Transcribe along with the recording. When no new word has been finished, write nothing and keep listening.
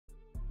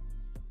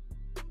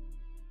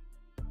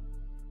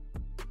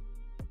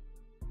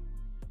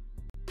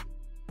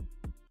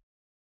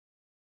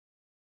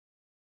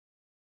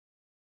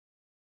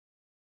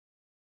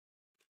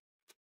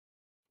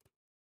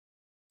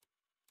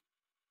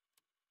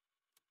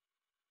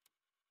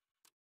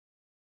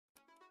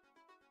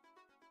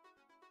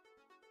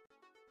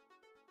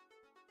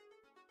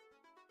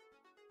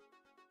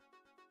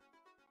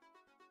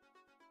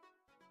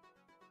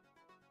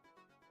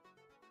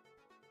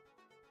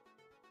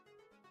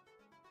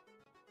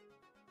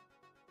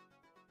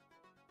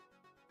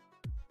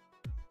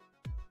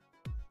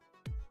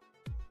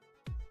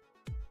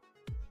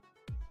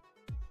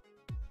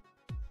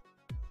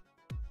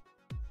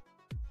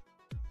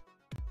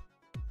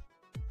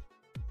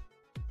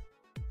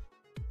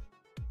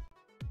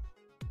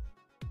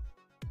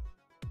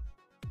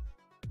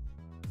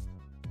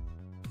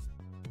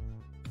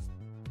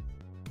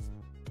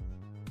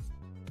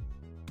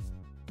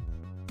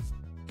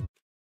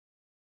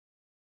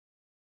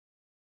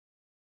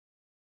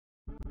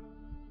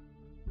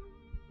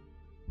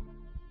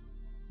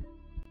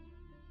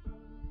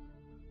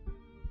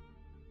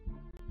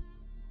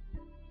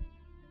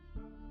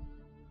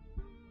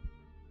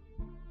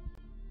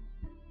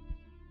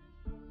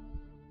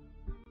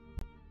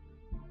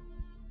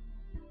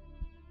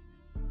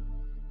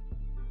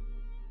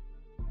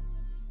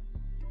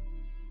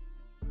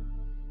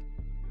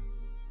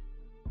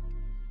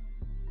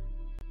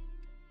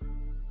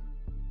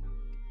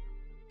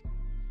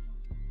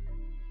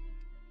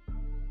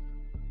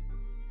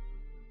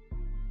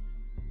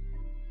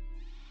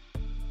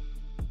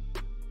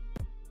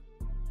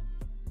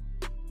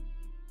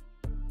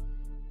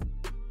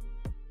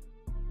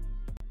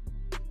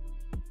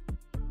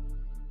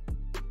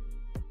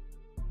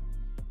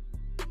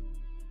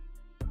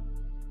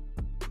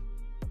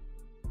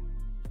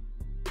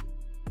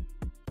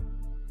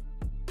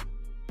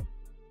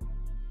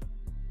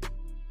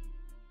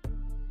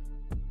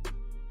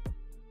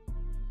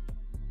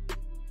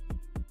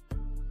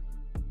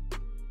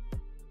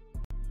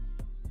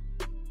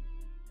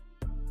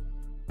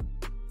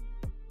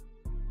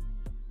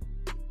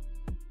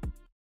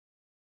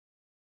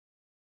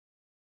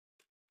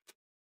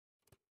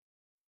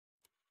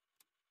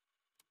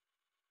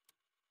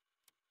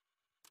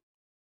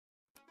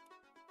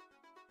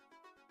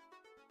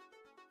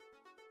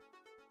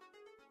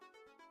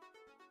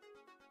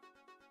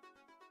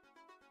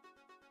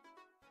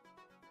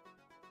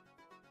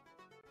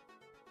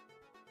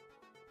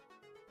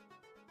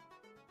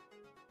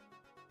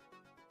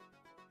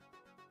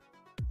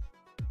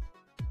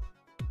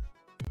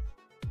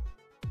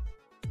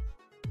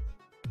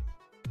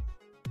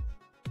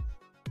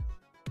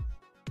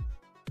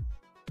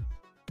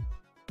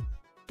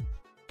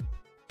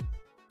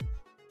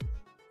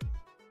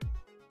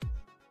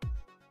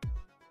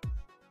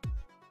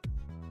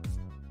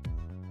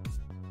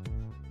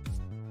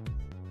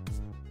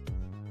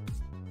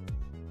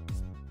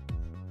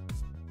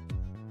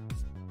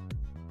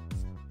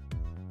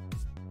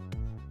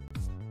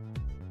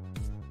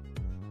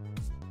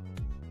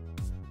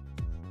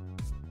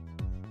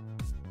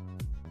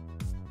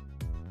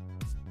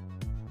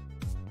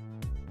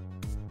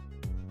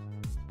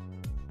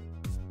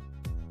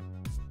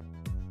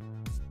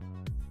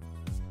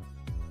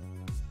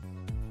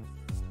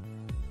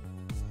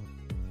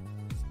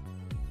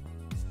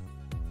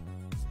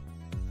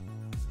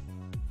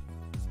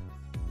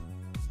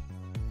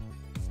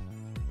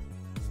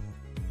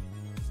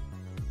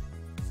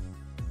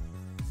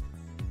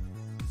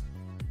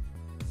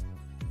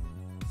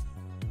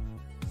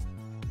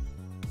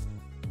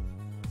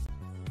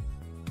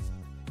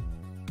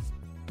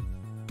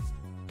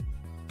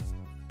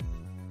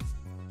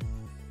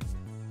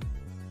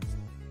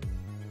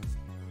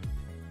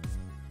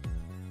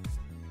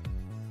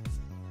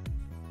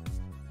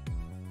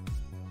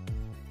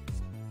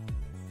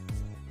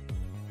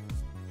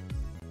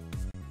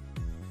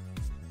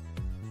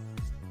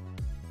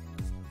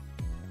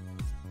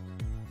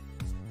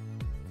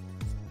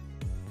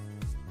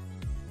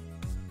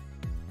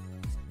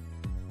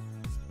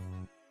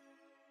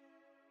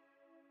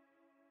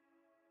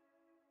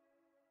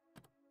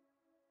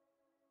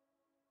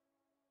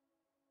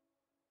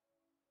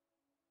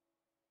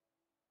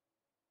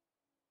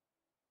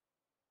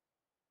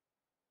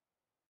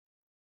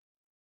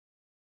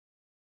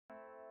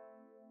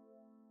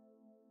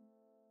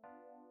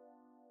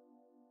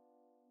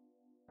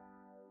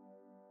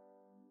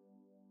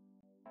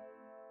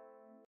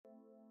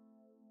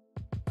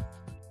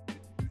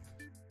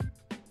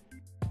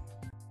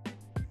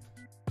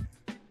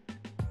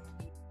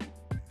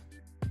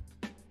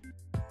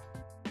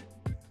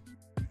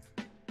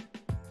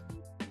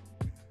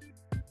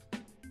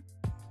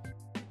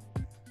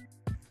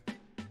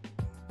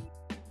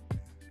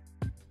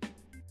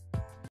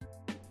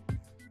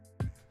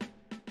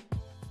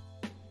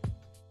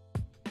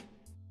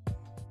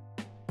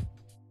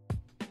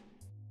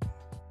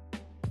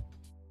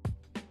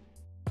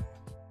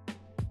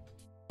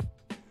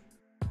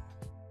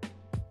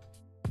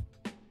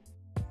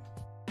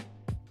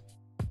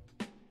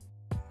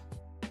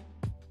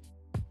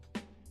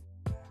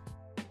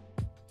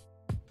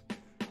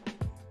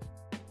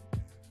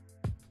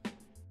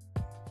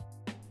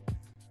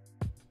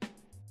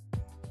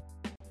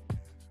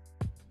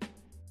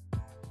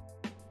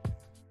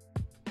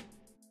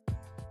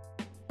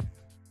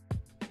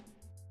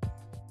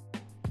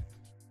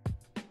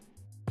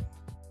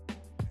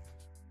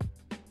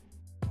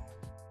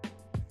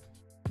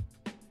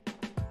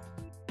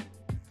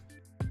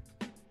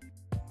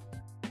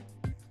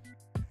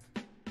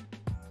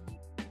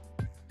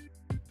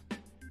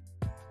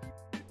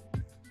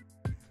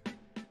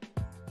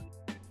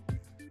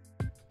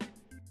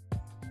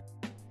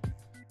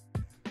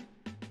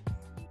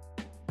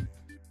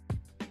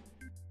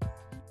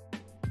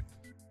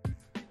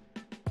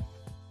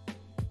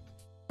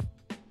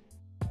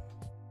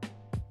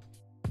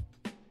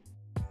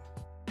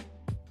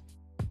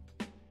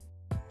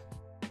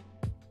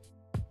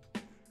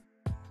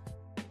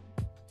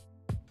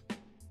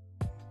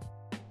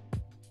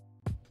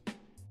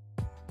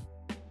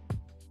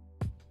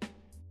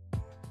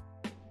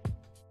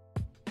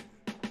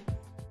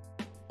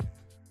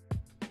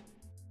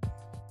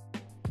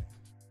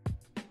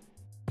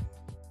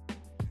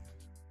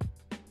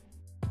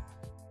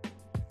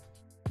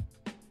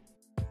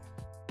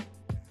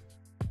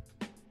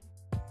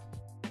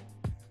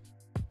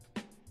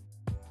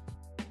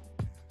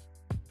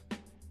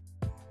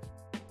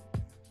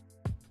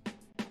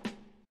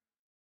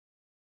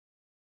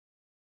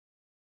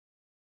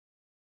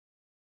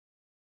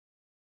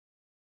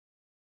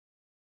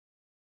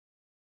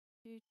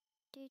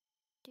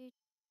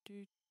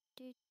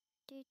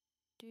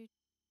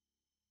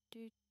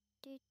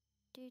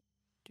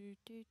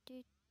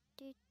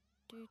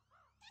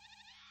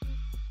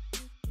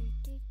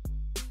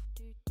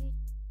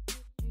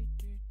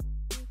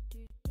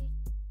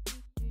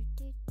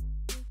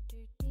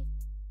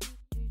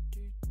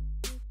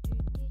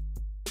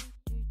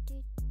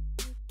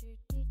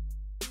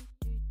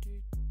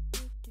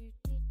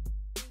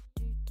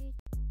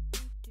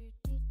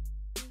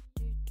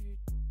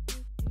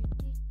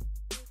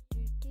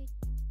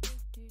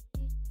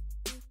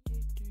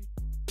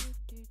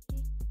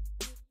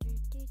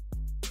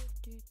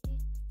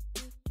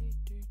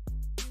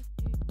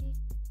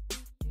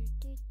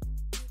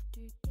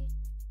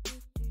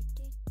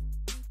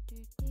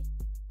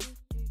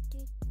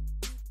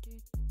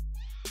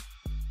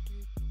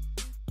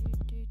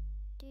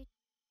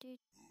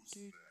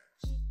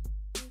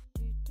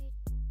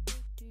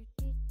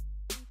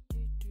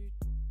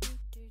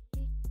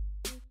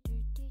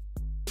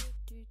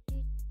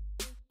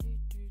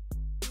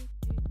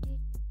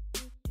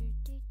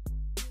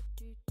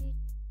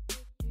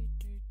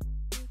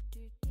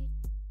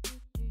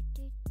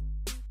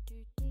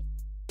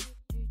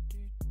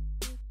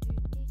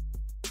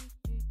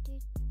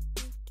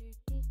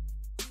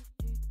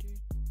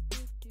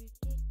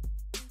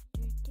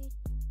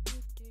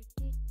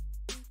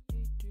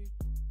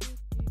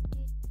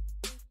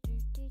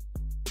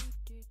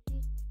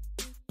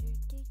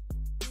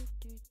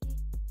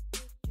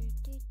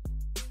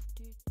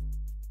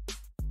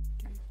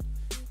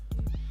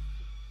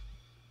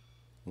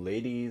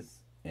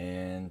Ladies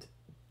and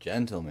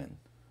gentlemen,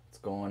 what's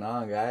going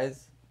on,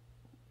 guys?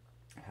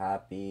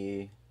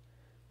 Happy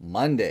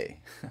Monday.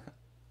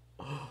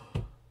 I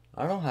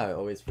don't know how I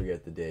always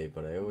forget the day,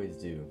 but I always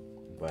do.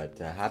 But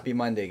happy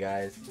Monday,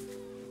 guys.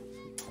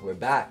 We're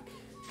back.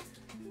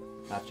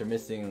 After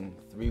missing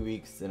 3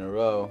 weeks in a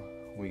row,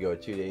 we go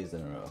 2 days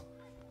in a row.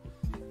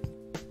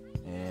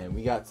 And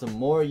we got some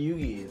more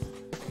Yugi's.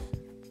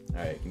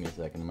 Alright, give me a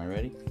second. Am I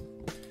ready?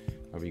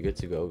 Are we good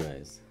to go,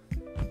 guys?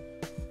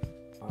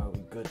 Are we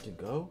good to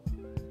go?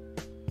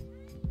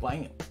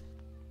 Bang!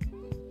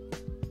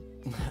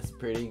 That's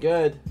pretty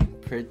good.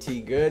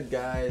 Pretty good,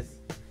 guys.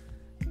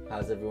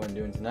 How's everyone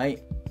doing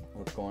tonight?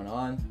 What's going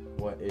on?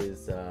 What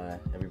is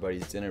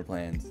everybody's dinner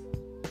plans?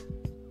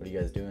 What are you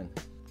guys doing?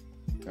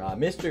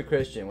 Mr.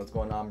 Christian, what's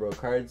going on, bro?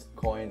 Cards,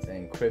 coins,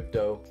 and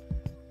crypto.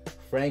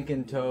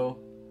 Frankentoe.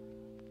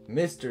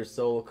 Mr.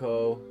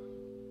 Solco.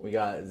 We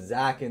got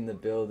Zach in the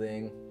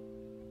building.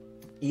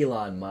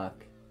 Elon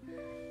Muck.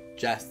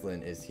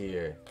 Jesslyn is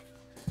here.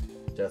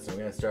 Jesslyn, we're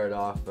gonna start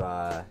off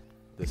the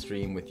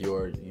stream with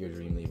your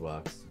Dream League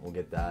box. We'll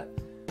get that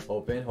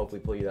open.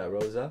 Hopefully pull you that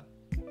Rosa.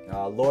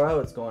 Laura,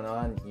 what's going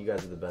on? You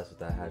guys are the best with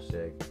that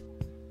hashtag.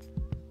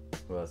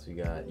 Who else we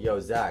got? Yo,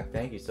 Zach,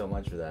 thank you so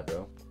much for that,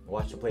 bro.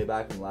 Watched the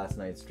playback from last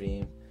night's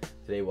stream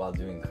today while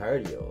doing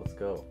cardio. Let's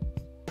go.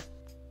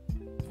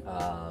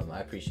 I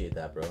appreciate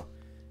that, bro.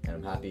 And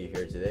I'm happy you're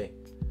here today.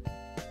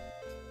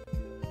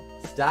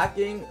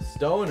 Stacking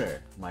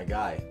Stoner, my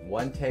guy.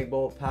 1 tag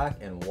bolt pack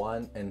and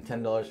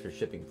 $10 for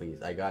shipping,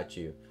 please. I got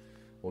you.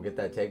 We'll get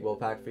that tag bolt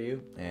pack for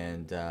you,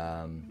 and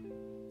I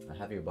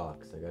have your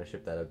box. I gotta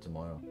ship that out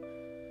tomorrow.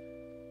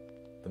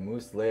 The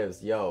Moose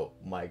lives. Yo,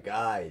 my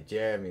guy,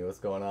 Jeremy, what's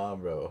going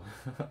on, bro?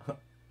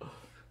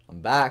 I'm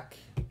back.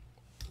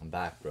 I'm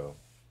back, bro.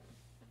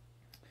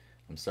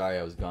 I'm sorry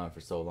I was gone for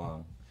so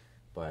long,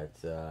 but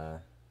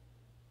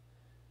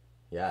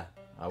yeah,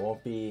 I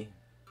won't be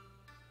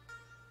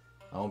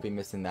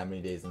missing that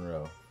many days in a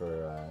row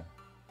for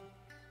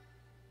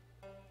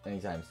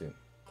anytime soon.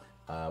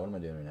 What am I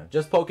doing right now?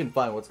 Just poking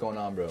fun. What's going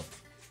on, bro?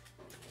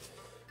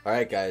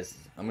 Alright, guys.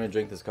 I'm going to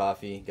drink this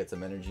coffee, get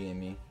some energy in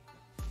me.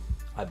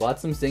 I bought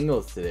some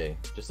singles today.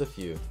 Just a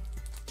few.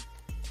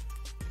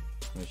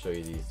 Let me show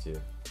you these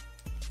two.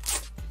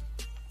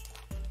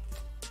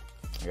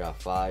 I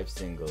got 5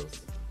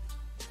 singles.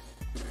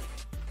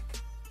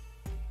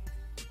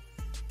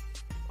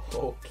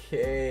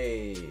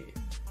 Okay.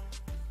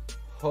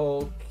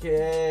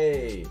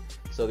 Okay.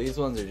 So these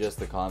ones are just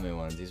the common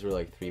ones. These were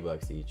like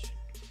 $3 each.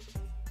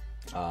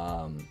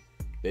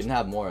 They didn't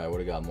have more. I would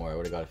have got more. I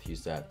would have got a few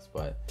sets,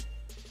 but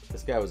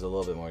this guy was a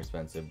little bit more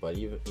expensive. But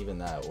even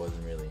that, it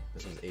wasn't really.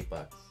 This was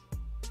 $8.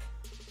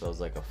 So it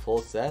was like a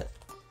full set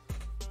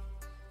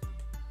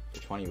for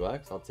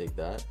 $20. I'll take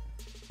that.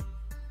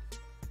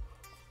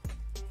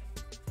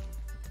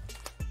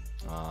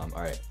 All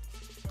right.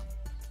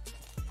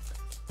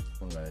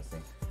 What am I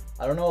missing?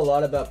 I don't know a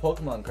lot about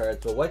Pokemon cards,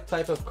 but what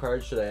type of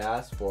cards should I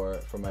ask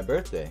for my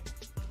birthday?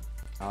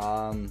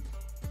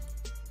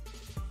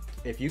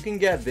 If you can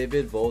get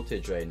Vivid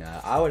Voltage right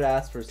now, I would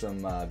ask for some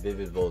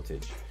Vivid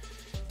Voltage.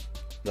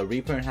 The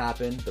reprint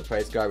happened, the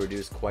price got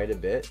reduced quite a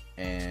bit,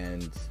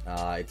 and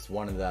it's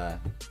one of the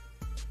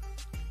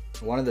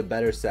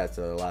better sets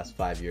of the last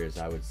 5 years,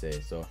 I would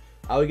say. So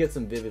I would get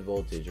some Vivid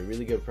Voltage, a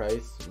really good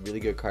price, really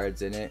good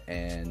cards in it,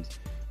 and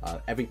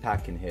every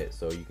pack can hit.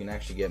 So you can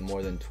actually get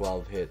more than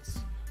 12 hits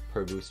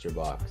per booster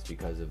box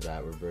because of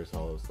that reverse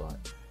holo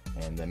slot.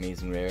 and the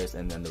Amazing Rares,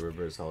 and then the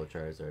Reverse Holo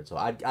Charizard. So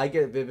I'd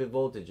get Vivid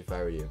Voltage if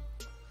I were you.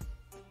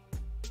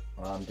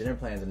 Dinner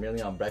plans, I'm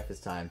nearly on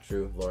breakfast time.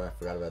 True, Laura, I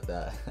forgot about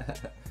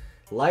that.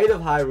 Light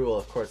of Hyrule,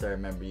 of course I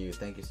remember you.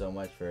 Thank you so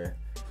much for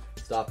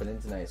stopping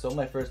in tonight. Sold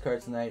my first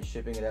card tonight,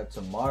 shipping it out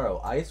tomorrow.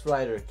 Ice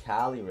Rider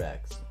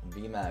Calyrex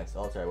VMAX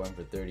Ultra, I went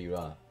for 30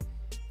 raw.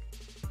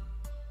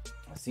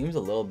 It seems a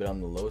little bit on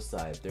the low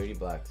side, 30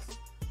 bucks.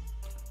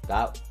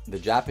 The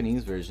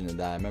Japanese version of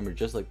that, I remember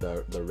just like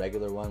the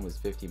regular one was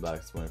 50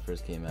 bucks when it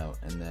first came out,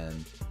 and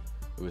then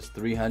it was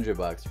 300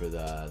 bucks for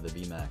the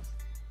VMAX.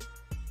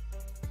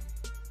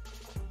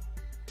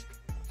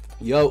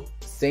 Yo,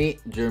 Saint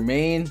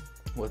Germain,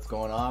 what's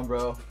going on,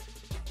 bro?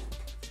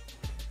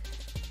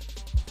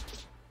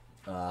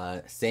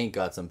 Saint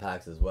got some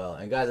packs as well.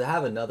 And guys, I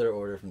have another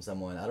order from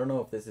someone. I don't know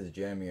if this is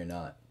Jeremy or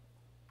not.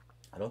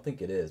 I don't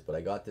think it is, but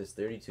I got this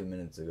 32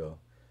 minutes ago.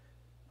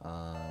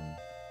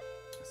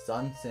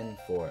 Sun Sin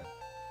 4.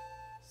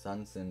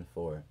 Sun Sin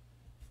 4. I'm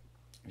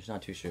just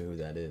not too sure who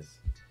that is.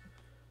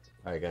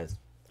 Alright, guys.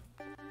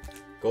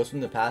 Ghost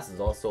from the Past is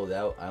all sold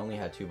out. I only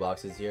had 2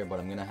 boxes here, but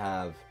I'm gonna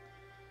have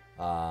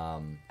I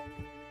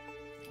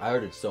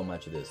ordered so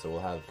much of this, so we'll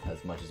have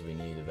as much as we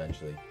need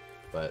eventually.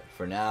 But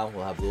for now,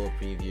 we'll have a little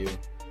preview.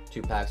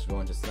 2 packs are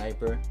going to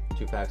Sniper,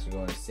 2 packs are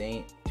going to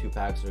Saint, 2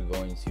 packs are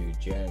going to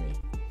Jeremy.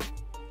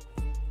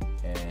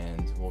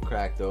 And we'll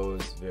crack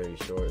those very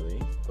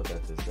shortly. Put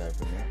that to the side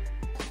for now.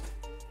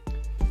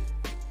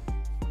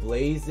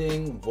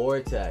 Blazing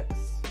Vortex.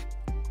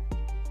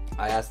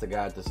 I asked the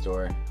guy at the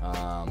store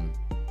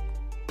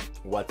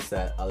what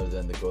set other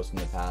than the Ghost from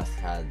the Past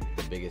had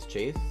the biggest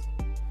chase.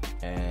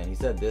 And he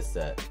said this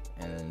set,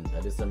 and I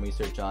did some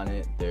research on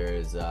it.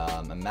 There's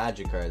a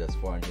magic card that's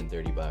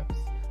 430 bucks,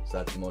 so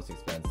that's the most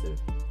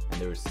expensive.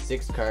 And there were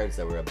 6 cards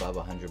that were above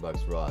 100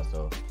 bucks raw,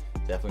 so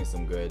definitely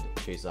some good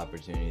chase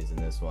opportunities in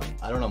this one.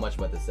 I don't know much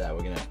about the set.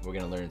 We're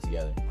gonna learn it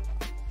together.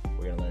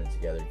 We're gonna learn it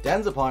together.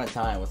 Den's upon a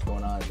time. What's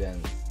going on,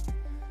 Den's?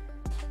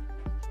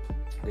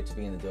 Good to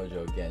be in the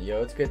dojo again.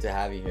 Yo, it's good to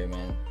have you here,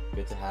 man.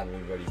 Good to have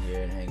everybody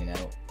here and hanging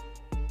out.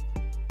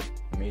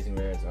 Amazing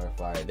Rares are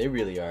fire. They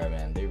really are,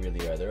 man. They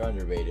really are. They're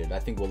underrated. I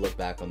think we'll look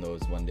back on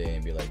those one day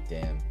and be like,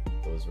 damn,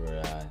 those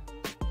were,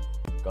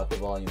 got the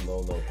volume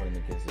low, putting the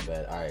kids to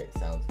bed. Alright,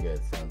 sounds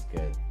good, sounds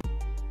good.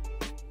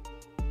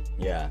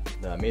 Yeah,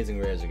 the Amazing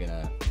Rares are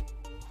they're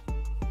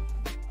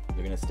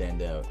gonna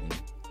stand out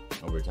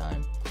over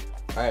time.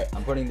 Alright,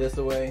 I'm putting this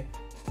away,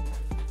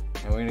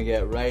 and we're gonna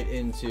get right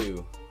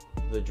into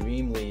the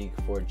Dream League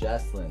for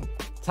Jesslyn.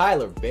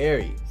 Tyler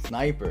Berry,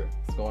 Sniper.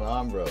 What's going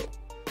on, bro?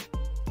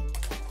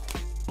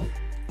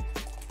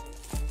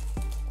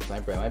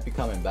 Sniper, I might be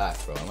coming back,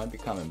 bro. I might be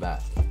coming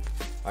back.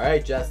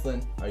 Alright,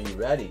 Jesslyn, are you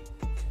ready?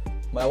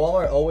 My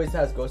Walmart always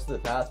has Ghost of the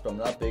Past, but I'm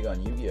not big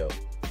on Yu-Gi-Oh.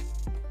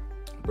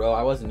 Bro,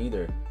 I wasn't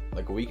either.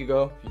 Like a week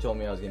ago, if you told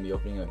me I was going to be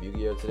opening up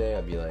Yu-Gi-Oh today,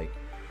 I'd be like,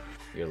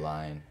 you're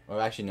lying.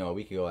 Or actually, no, a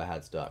week ago I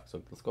had stock.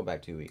 So let's go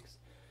back 2 weeks.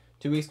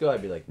 2 weeks ago,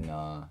 I'd be like,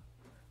 nah,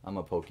 I'm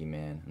a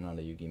Pokemon. I'm not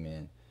a Yu-Gi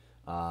man.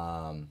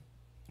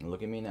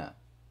 Look at me now.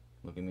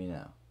 Look at me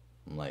now.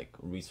 I'm like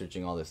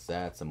researching all the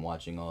sets. I'm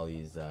watching all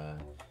these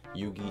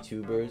Yu-Gi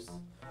tubers,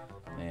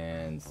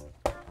 and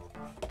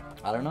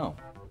I don't know.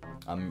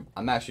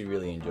 I'm actually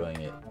really enjoying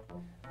it.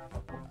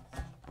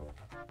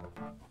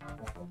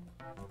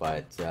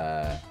 But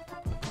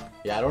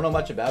yeah, I don't know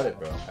much about it,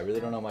 bro. I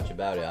really don't know much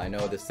about it. I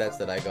know the sets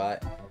that I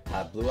got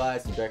have Blue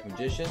Eyes and Dark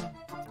Magician,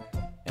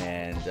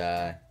 and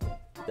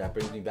that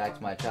brings me back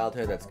to my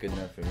childhood. That's good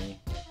enough for me.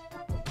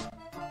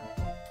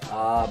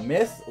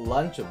 Miss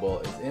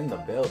Lunchable is in the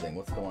building.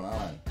 What's going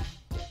on?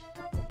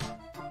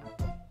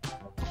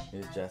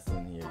 Is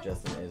Jesslyn here?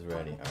 Jesslyn is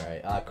ready.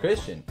 Alright.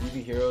 Christian,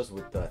 Eevee Heroes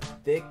with the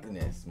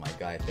thickness. My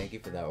guy, thank you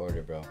for that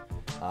order, bro.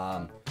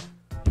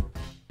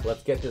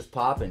 Let's get this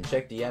poppin'.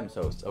 Check DMs,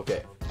 host.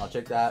 Okay, I'll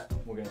check that.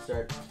 We're gonna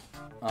start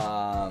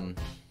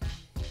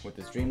with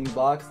this Dream League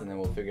box, and then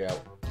we'll figure out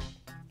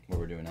what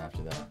we're doing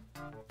after that.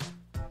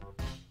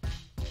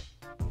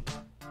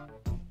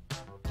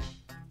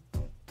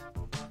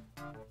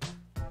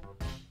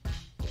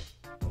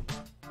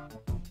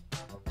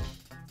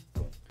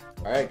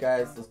 Alright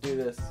guys, let's do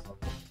this.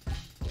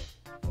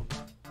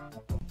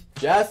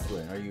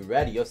 Jesslyn, are you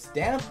ready? Yo,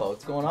 Stampa,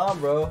 what's going on,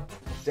 bro?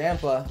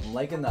 Stampa, I'm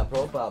liking that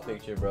profile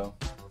picture, bro.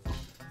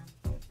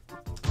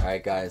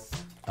 Alright guys,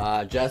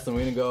 Jesslyn,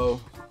 we're gonna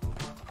go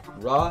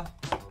raw.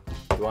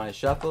 You want it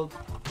shuffled?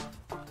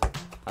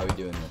 How are we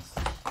doing this?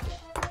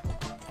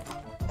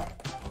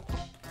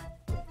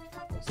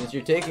 Since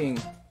you're taking,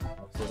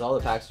 since all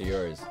the packs are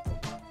yours,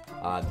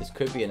 this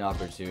could be an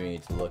opportunity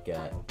to look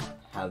at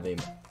how they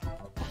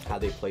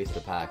place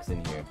the packs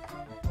in here.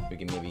 We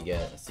can maybe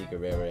get a secret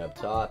rare up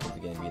top. Is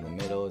it going to be in the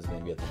middle? Is it going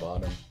to be at the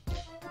bottom?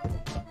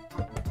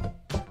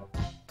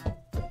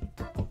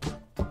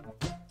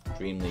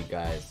 Dream League,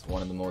 guys,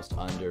 one of the most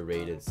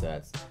underrated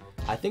sets.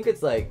 I think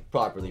it's like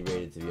properly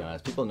rated, to be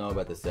honest. People know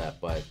about the set,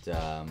 but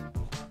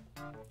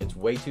it's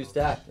way too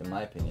stacked in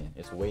my opinion.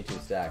 It's way too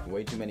stacked.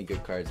 Way too many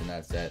good cards in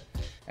that set.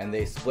 And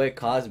they split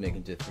Cosmic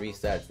into 3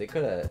 sets. They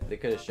could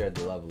have shared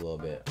the love a little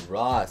bit.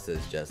 Raw,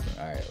 says Justin.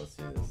 Alright, let's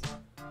do this.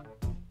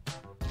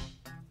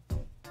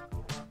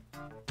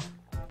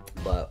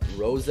 But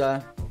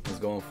Rosa is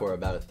going for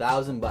about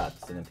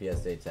 $1,000 in a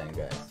PSA 10,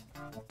 guys.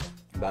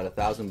 About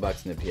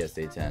 $1,000 in a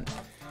PSA 10.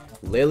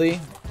 Lily,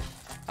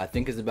 I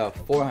think, is about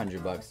 $400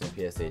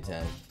 in a PSA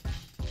 10.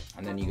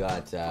 And then you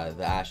got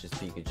the Ash's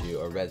Pikachu,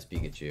 or Red's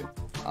Pikachu.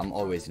 I'm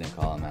always gonna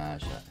call him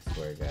Ash, I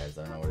swear, guys.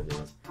 I don't know what it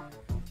is.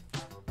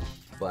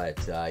 But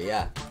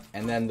yeah.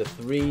 And then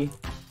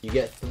you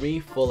get 3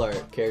 full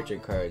art character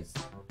cards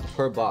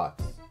per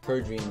box,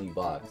 per Dream League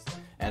box.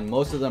 And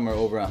most of them are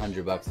over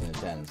 $100 in a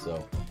 10.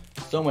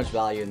 So much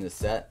value in this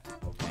set.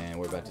 And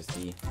we're about to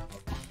see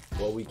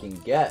what we can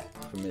get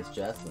from Miss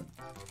Jesslyn.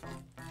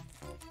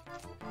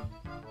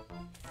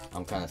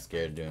 I'm kind of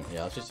scared doing.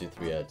 Yeah, let's just do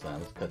 3 out of 10.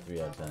 Let's cut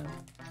 3 out of 10.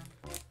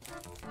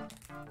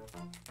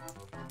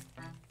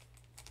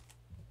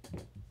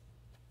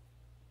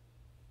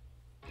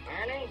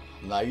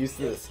 Not used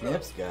to the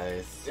snips,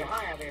 guys. You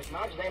hire these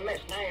mugs, they miss,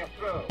 now you're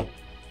through.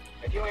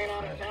 If you ain't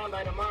out of town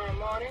by tomorrow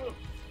morning,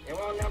 you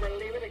won't never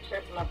leave it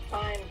except in a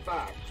fine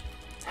box.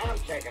 I'm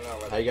taking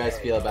over. How you guys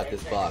feel about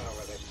this box?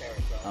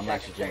 I'm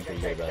actually feeling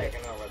pretty good about it.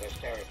 Taking over this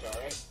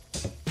territory.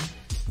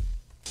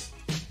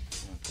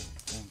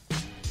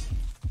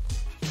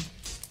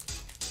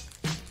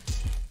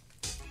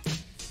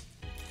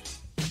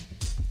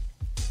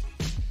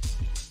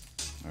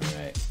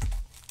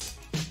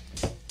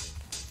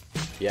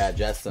 Yeah,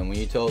 Justin, when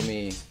you told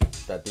me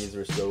that these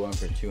were still going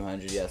for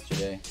 $200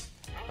 yesterday,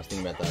 I was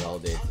thinking about that all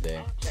day today.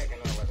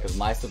 Because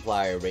my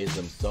supplier raised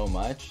them so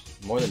much,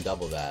 more than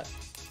double that.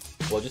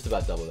 Well, just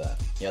about double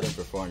that. He had them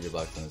for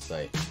 $400 on the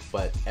site.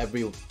 But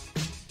every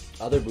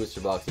other booster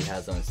box he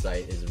has on his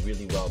site is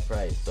really well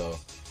priced. So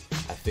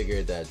I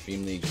figured that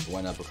Dream League just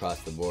went up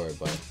across the board.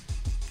 But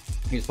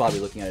he was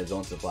probably looking at his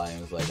own supply and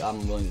was like,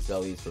 I'm willing to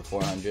sell these for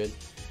 $400.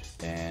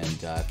 And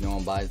if no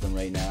one buys them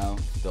right now,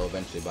 they'll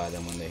eventually buy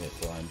them when they hit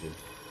 $400.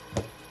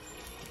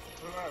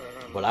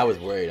 But I was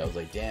worried. I was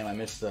like, damn, I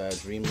missed the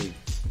Dream League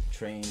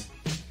train.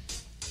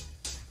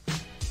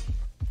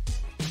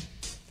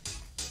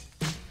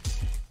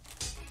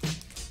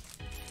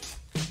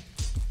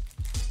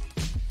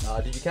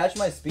 Did you catch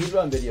my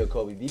speedrun video,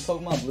 Kobe? Beat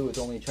Pokemon Blue with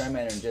only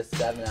Charmander in just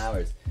 7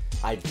 hours.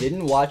 I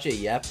didn't watch it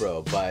yet,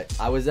 bro, but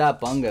I was at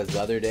Bunga's the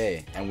other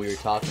day, and we were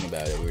talking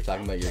about it. We were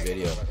talking about your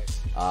video.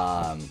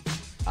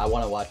 I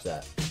want to watch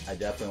that. I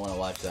definitely want to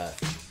watch that.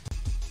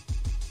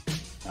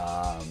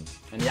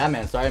 And yeah,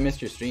 man, sorry I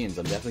missed your streams.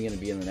 I'm definitely going to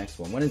be in the next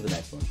one. When is the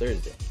next one?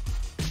 Thursday.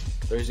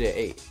 Thursday at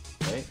 8,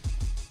 right?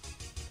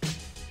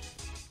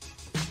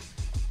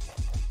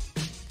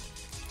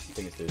 I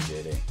think it's Thursday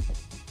at 8.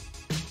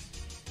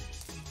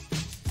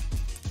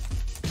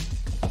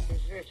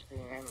 Is this the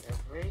end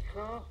of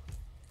recall?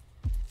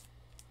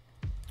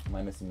 Am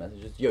I missing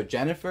messages? Yo,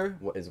 Jennifer,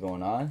 what is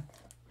going on?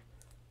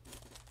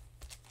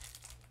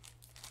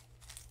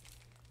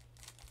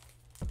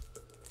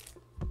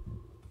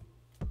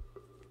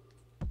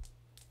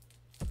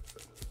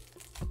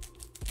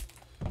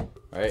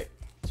 Alright,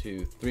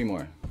 2, 3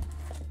 more.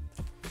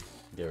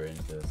 Get right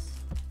into this.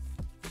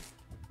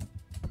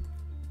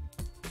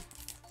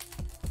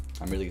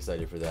 I'm really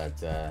excited for that,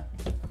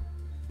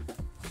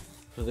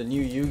 for the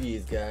new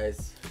Yugi's,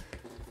 guys.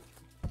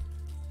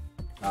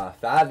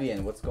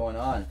 Fabian, what's going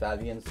on?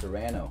 Fabian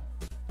Serrano.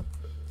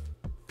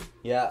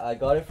 Yeah, I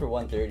got it for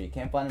 $130.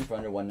 Can't find him for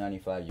under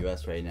 $195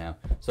 US right now.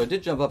 So it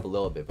did jump up a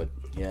little bit, but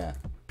yeah,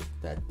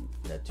 that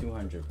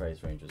 $200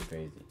 price range was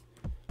crazy.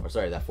 Or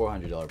sorry, that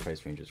 $400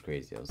 price range was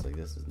crazy. I was like,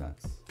 this is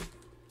nuts.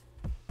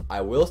 I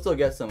will still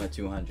get some at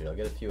 $200. I'll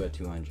get a few at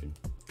 $200.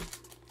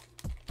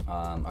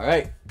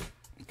 Alright.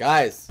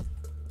 Guys,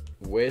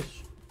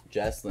 wish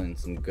Jesslyn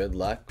some good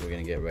luck. We're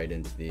going to get right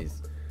into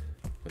these.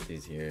 Put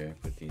these here.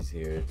 Put these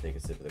here. Take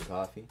a sip of the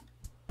coffee.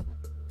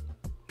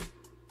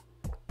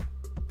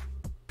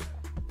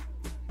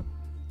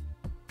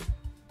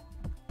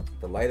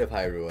 The light of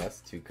Hyrule.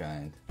 That's too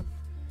kind.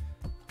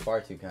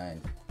 Far too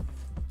kind.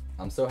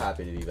 I'm so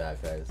happy to be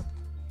back, guys.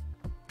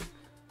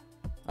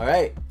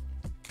 Alright.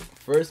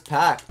 First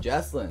pack,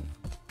 Jesslyn.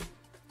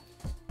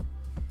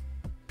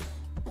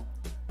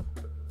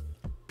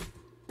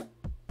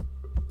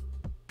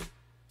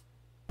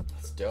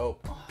 That's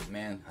dope. Oh,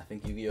 man, I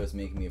think Yugioh is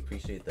making me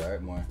appreciate the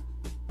art more.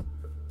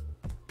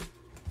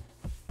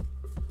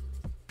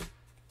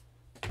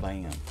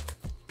 Bam.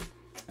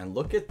 And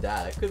look at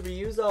that. I could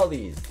reuse all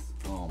these.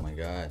 Oh my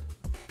god.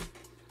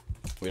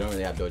 We don't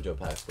really have dojo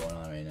packs going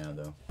on right now,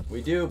 though.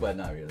 We do, but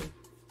not really.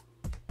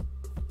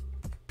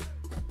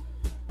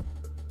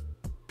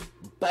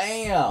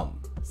 Bam!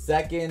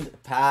 Second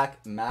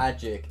pack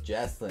Magic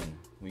Jesslyn.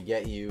 We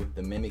get you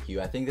the Mimikyu.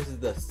 I think this is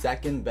the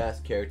second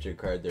best character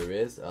card there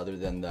is, other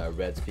than the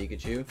Red's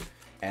Pikachu.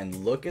 And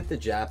look at the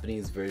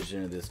Japanese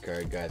version of this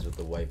card, guys, with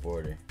the white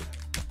border.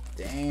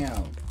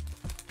 Damn.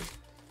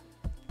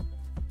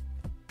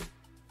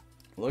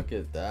 Look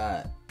at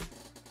that.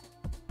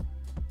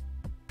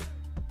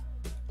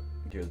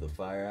 Here's the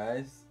fire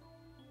eyes.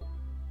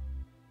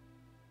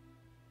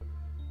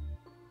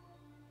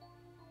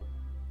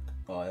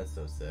 Oh, that's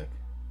so sick.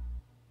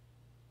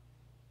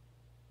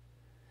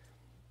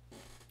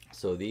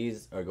 So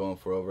these are going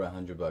for over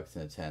 $100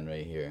 in a 10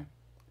 right here.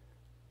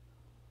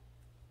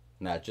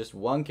 Not just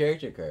one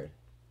character card.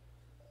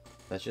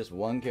 That's just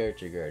one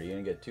character card. You're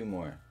gonna get 2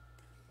 more.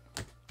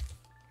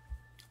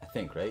 I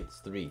think, right?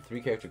 It's 3.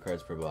 3 character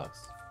cards per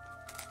box.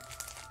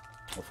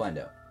 We'll find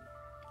out.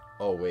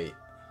 Oh, wait.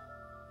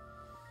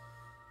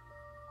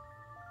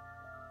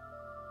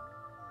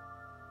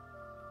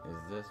 Is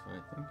this what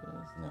I think it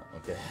is? No.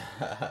 Okay.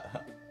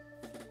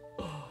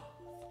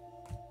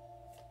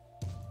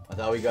 I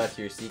thought we got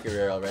to your secret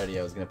rare already.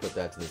 I was gonna put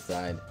that to the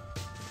side.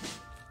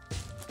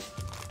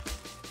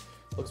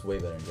 Looks way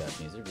better in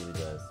Japanese. It really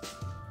does.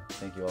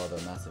 Thank you all,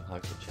 though. Massive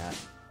hug to chat.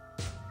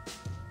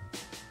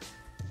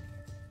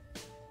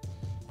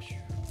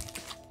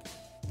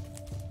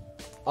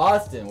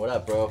 Austin, what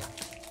up, bro?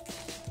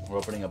 We're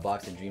opening a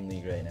box of Dream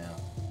League right now,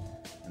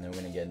 and then we're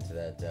gonna get into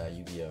that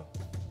Yugioh.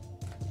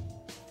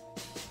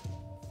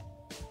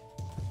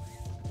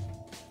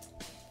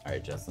 All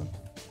right, Justin.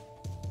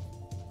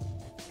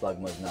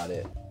 Slugma's not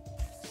it.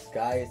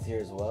 Sky is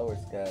here as well.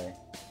 Where's Sky?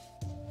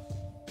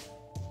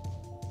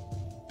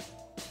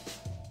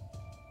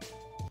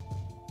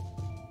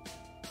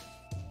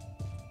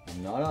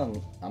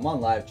 I'm on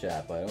live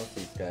chat, but I don't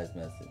see Sky's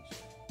message.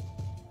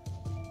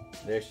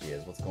 There she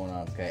is. What's going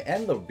on, Sky?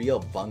 And the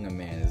real Bunga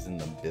Man is in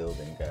the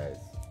building, guys.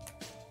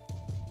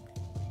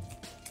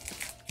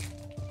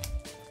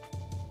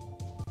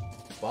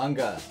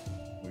 Bunga,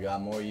 we got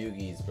more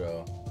Yugi's,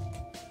 bro.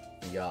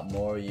 We got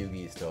more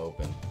Yugi's to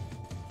open.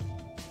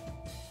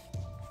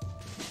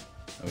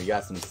 And we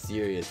got some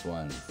serious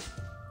ones.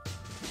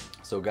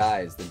 So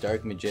guys, the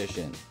Dark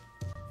Magician,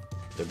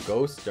 the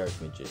Ghost Dark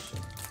Magician,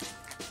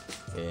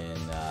 in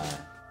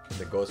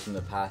the Ghost from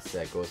the Past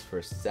set goes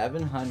for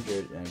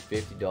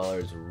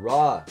 $750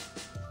 raw.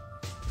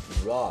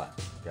 Raw,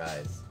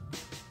 guys.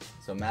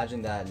 So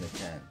imagine that in the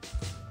 10.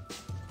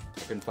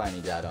 I couldn't find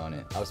any data on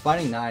it. I was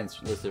finding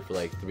 9s listed for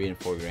like 3 and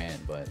 4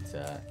 grand, but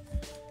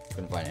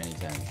couldn't find any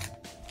 10s.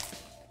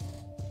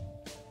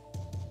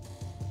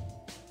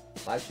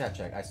 Live chat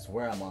check. I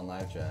swear I'm on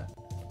live chat.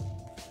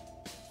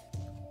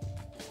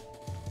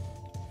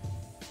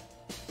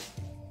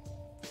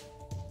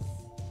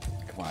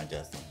 Come on,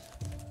 Justin.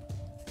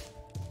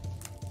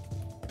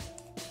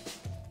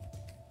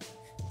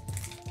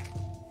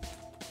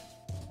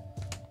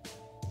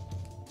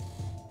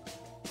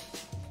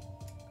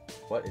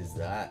 What is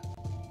that?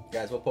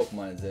 Guys, what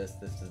Pokemon is this?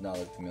 This does not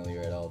look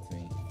familiar at all to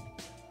me.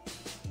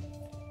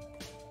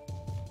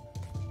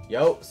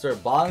 Yo, Sir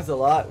Bongs a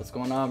lot. What's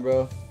going on,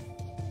 bro?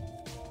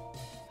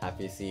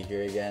 Happy to see you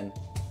here again.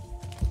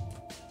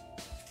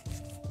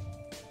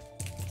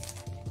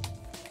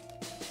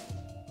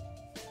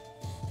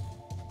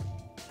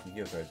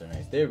 Yu-Gi-Oh cards are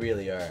nice. They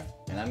really are.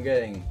 And I'm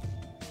getting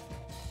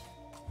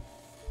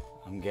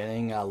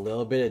a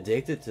little bit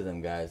addicted to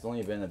them, guys. It's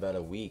only been about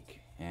a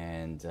week,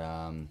 and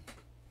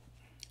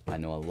I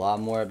know a lot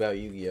more about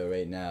Yu-Gi-Oh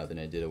right now than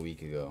I did a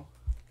week ago.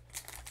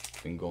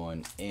 Been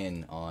going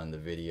in on the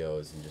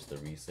videos and just the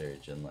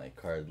research and like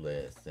card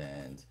lists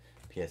and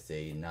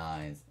PSA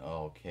 9s.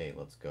 Okay,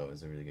 let's go.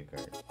 It's a really good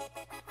card.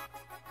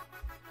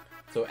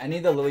 So any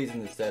of the lilies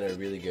in the set are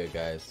really good,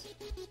 guys.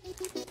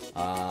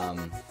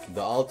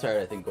 The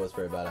Altart I think goes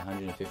for about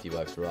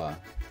 $150 raw.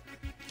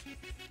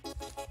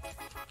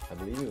 I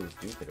believe it was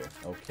Jupiter.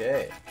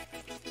 Okay.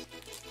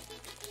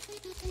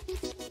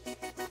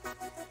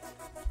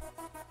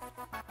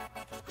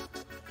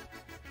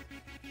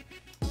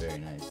 Very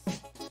nice.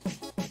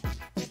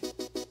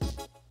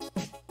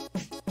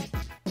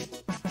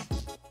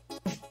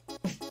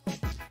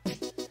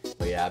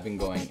 But yeah, I've been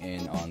going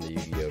in on the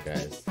Yu-Gi-Oh,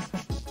 guys.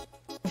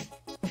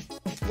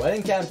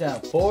 Wedding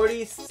countdown,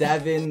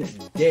 47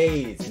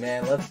 days,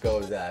 man. Let's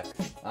go, Zach.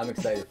 I'm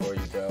excited for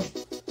you, bro.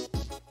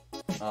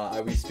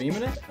 Are we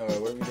streaming it, or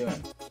what are we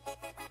doing?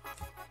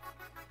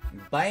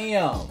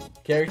 Bam!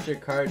 Character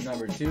card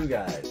number 2,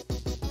 guys.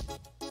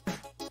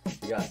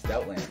 We got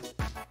Stoutland.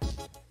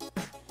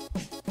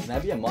 Can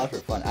that be a mod for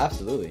fun?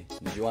 Absolutely.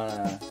 Did you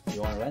wanna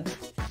rent?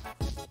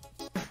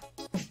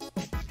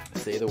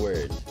 Say the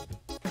word.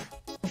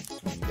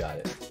 You got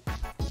it.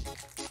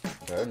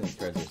 These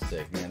cards are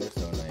sick, man. They're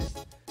so nice.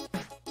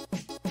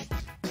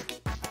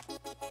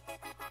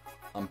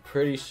 I'm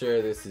pretty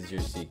sure this is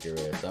your secret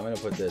rare, so I'm gonna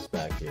put this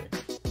back here.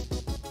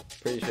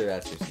 Pretty sure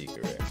that's your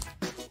secret rare.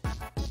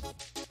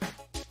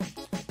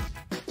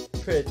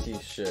 Pretty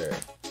sure.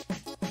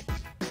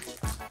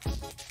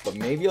 But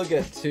maybe you'll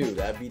get 2.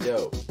 That'd be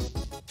dope.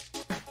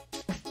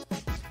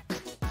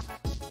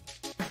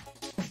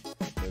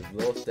 There's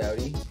Little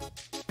Stouty.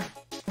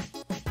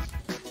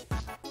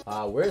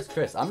 Where's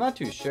Chris? I'm not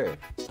too sure.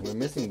 We're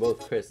missing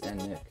both Chris and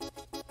Nick.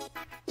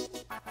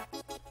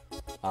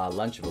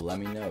 Lunchable, let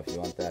me know if you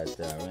want that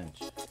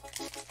wrench.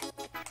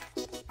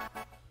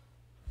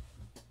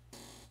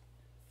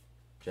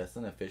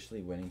 Justin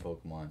officially winning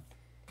Pokemon.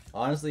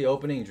 Honestly,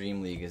 opening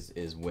Dream League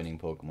is winning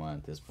Pokemon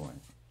at this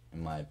point,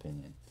 in my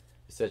opinion.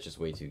 This set's just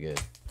way too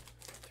good.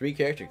 3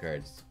 character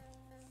cards.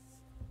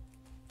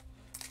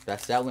 That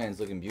Statland's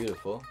looking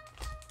beautiful.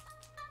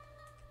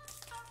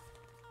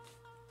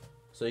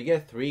 So you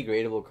get 3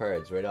 gradable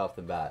cards right off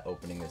the bat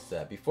opening this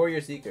set before your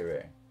secret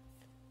rare.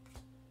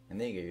 And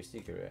then you get your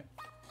secret rare.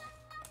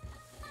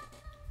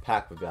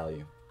 Pack with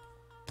value.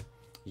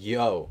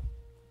 Yo.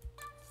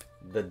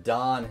 The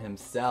Don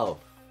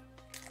himself.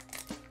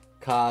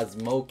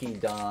 Cosmoki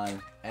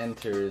Don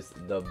enters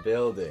the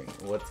building.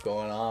 What's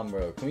going on,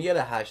 bro? Can we get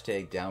a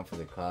hashtag down for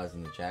the cause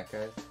in the chat,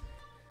 guys?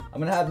 I'm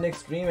gonna have Nick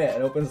stream it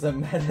and open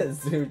some meta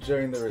zoo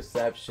during the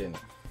reception.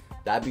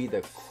 That'd be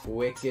the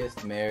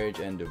quickest marriage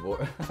and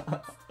divorce.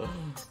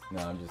 No,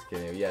 I'm just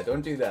kidding. Yeah,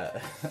 don't do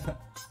that.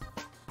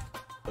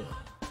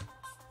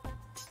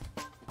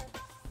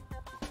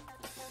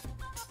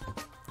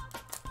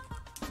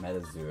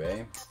 Meta zoo,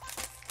 eh?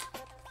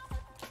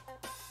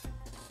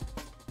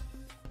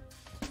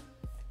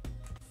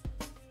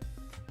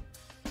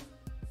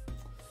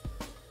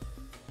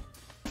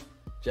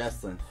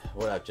 Jesslyn.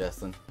 What up,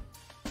 Jesslyn?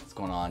 What's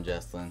going on,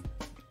 Jesslyn?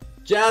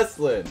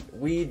 Jesslyn!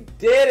 We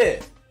did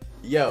it!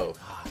 Yo,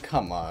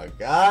 come on,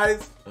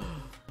 guys.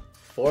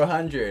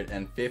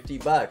 450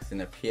 bucks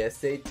in a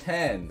PSA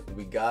 10.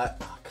 We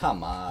got...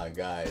 come on,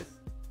 guys.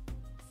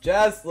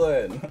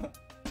 Jesslyn!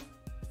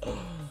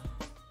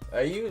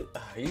 Are you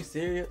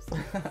serious?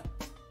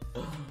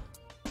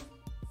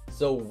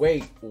 So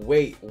wait.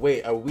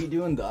 Are we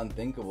doing the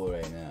unthinkable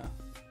right now?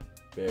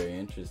 Very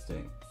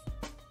interesting.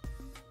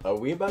 Are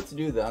we about to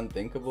do the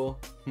unthinkable?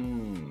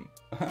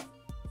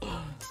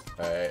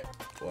 Alright,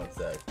 one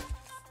sec.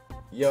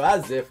 Yo,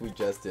 as if we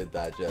just did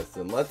that,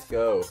 Justin. Let's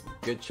go.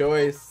 Good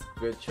choice.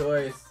 Good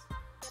choice.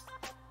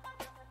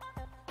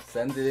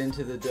 Send it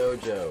into the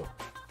dojo.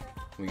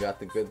 We got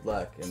the good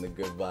luck and the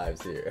good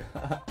vibes here.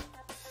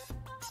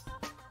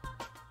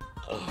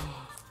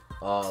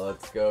 Oh,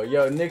 let's go.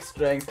 Yo, Nick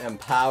Strength and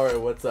Power.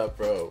 What's up,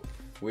 bro?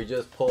 We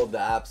just pulled the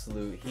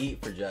absolute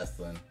heat for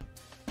Jesslyn.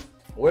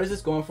 What is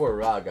this going for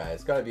raw, guys?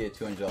 It's gotta be a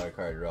 $200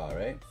 card raw,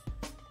 right?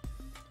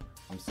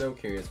 I'm so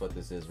curious what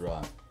this is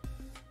raw.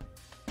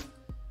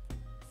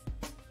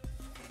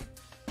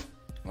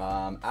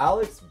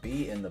 Alex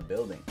B in the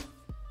building.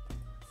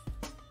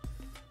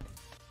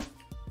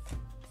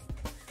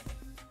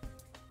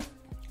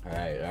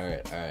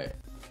 Alright.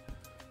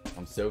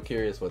 I'm so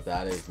curious what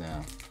that is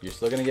now. You're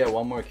still gonna get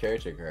one more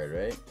character card,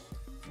 right?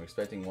 We're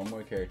expecting one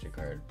more character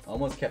card.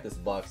 Almost kept this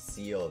box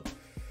sealed.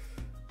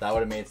 That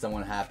would have made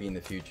someone happy in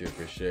the future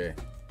for sure.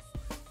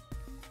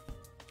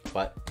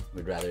 But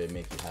we'd rather it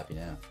make you happy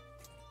now.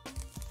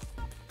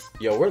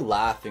 Yo, we're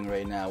laughing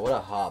right now. What a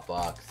hot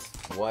box.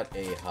 What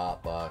a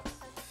hot box.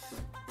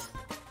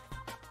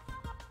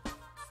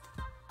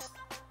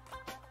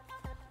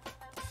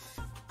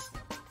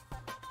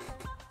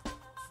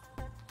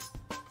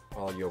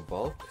 All your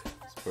bulk.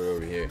 Let's put it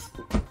over here.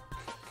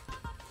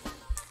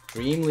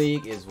 Dream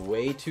League is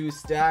way too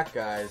stacked,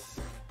 guys.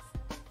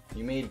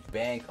 You made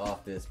bank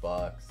off this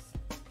box.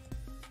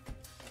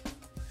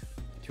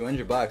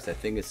 200 bucks, I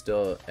think, is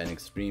still an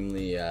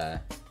extremely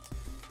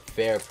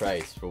fair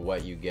price for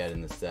what you get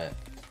in the set.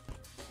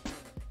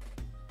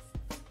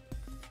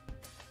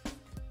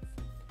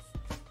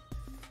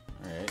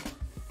 Alright.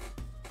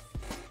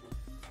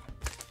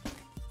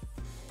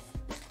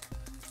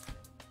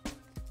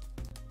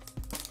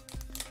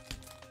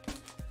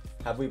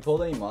 Have we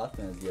pulled any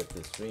Mothmans yet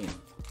this stream?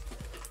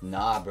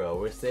 Nah, bro,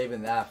 we're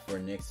saving that for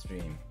next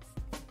stream.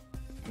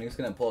 Nick's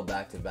gonna pull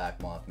back-to-back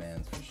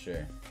Mothmans for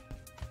sure.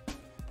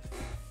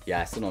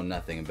 Yeah, I still know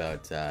nothing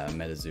about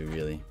MetaZoo,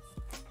 really.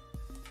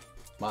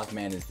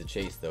 Mothman is the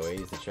chase, though, eh?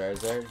 He's the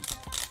Charizard.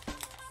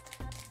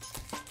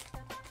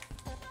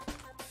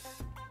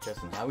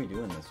 Justin, how are we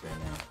doing this right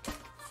now?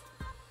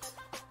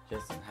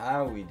 Justin,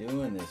 how are we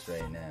doing this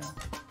right now?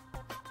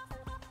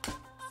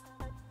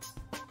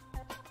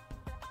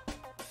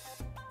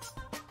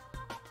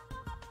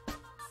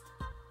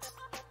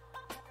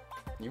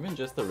 Even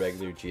just the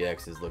regular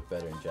GXs look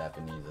better in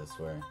Japanese, I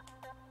swear.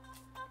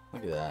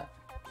 Look at that.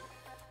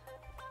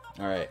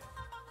 Alright.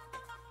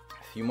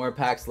 A few more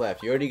packs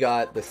left. You already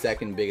got the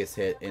second biggest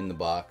hit in the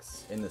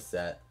box, in the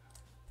set.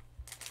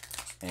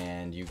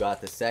 And you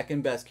got the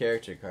second best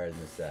character card in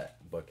the set.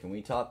 But can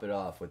we top it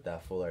off with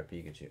that full art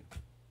Pikachu?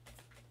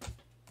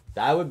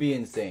 That would be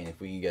insane if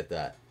we can get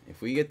that.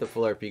 If we get the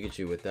full art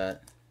Pikachu with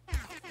that.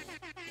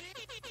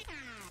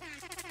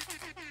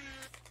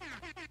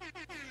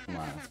 Come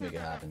on, let's make it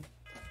happen.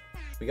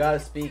 We gotta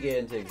speak it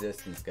into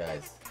existence,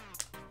 guys.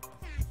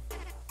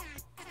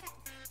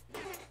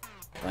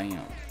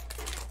 Bam.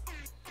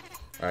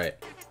 Alright.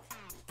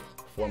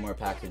 4 more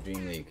packs of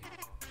Dream League.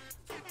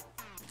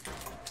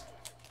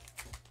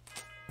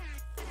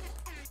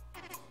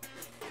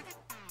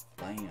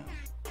 Bam.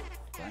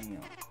 Bam.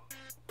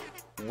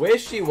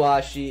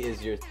 Wishy-Washy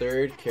is your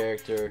third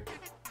character.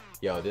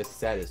 Yo, this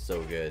set is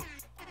so good.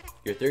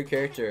 Your third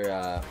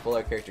character, full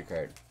art character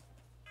card.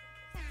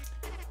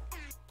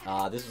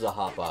 This was a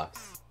hot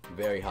box.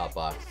 Very hot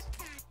box.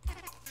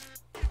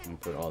 I'm gonna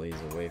put all these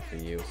away for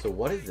you. So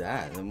what is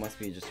that? That must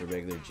be just a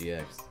regular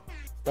GX.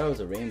 Thought it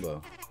was a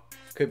rainbow.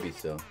 Could be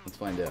so. Let's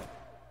find out.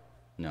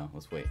 No,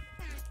 let's wait.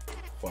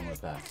 4 more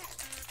packs.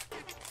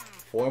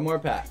 4 more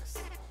packs.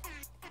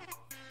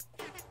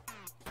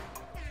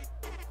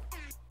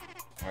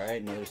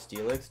 Alright, another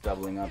Steelix,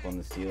 doubling up on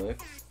the Steelix.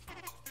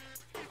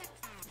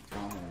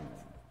 Boom.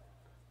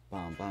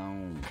 Boom,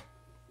 boom.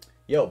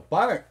 Yo,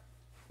 Bart!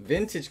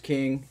 Vintage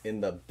King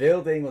in the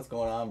building. What's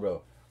going on,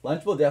 bro?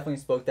 Lunchable definitely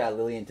spoke that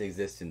Lily into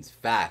existence.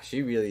 Fact,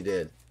 she really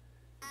did.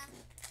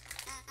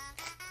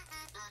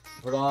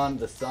 Put on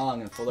the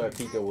song and Full Art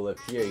Pika will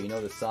appear. You know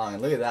the song.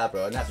 And look at that,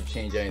 bro. I didn't have to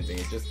change anything.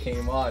 It just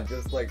came on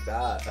just like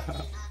that.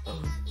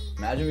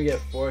 Imagine we get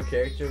 4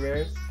 character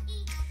rares.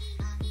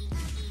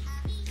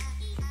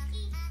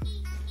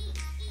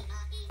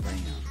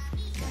 Bam,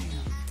 bam,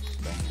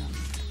 bam.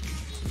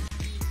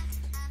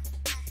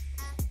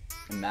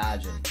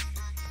 Imagine.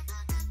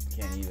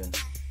 Can't even.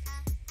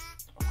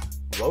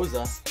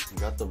 Rosa. We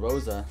got the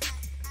Rosa.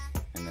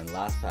 And then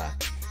last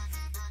pack.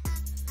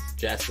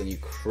 Jesslyn, you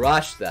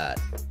crushed that.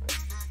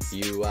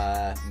 You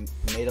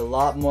made a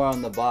lot more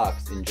on the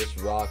box in just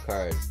raw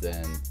cards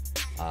than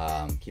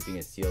keeping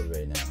it sealed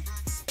right now.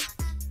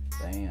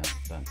 Bam,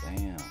 bam,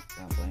 bam,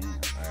 bam, bam.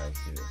 Alright, let's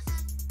do this.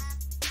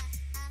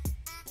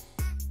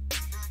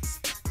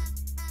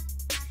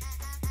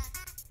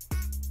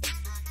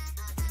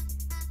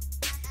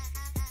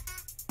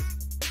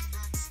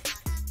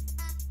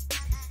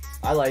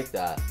 I like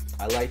that.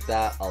 I like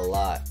that a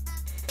lot.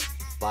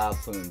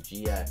 Vileplume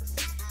GX.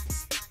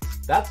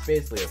 That's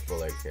basically a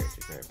full art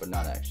character card, but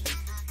not actually.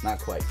 Not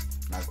quite.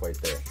 Not quite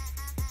there.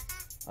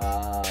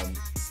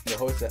 The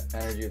host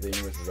energy of the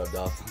universe has rubbed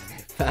off on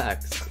my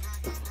facts.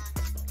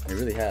 It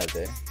really has,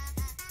 eh?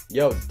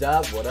 Yo,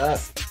 Dub, what up?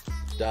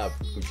 Dub,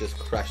 we just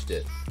crushed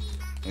it.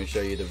 Let me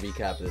show you the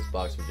recap of this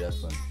box for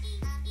Jesslyn.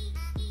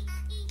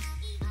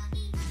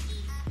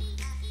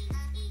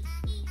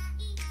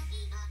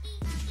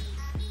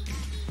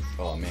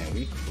 Oh man,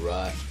 we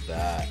crushed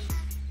that.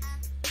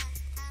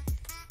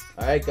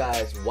 Alright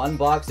guys, 1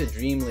 box of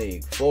Dream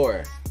League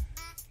for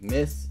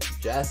Miss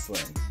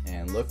Jesslyn.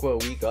 And look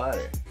what we got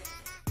her.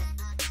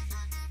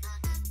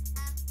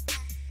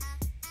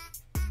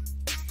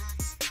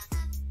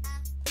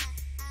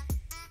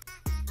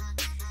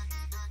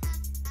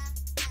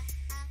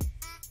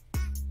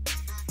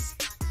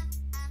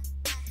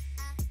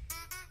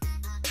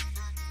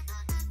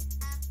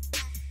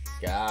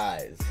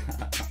 Guys,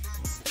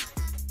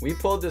 we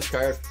pulled this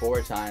card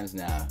 4 times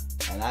now.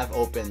 And I've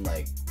opened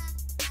like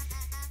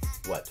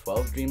what,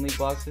 12 Dream League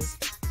boxes?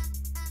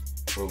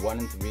 We're 1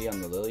 and 3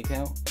 on the Lily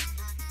count.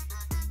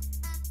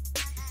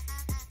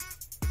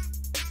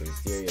 Pretty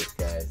serious,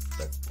 guys.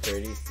 That's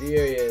pretty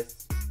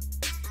serious.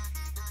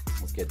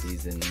 Let's get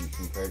these in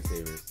some card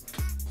savers.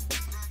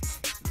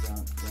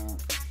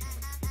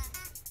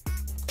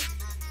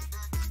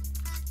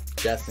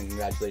 Justin,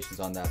 congratulations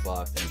on that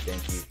box, and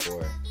thank you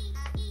for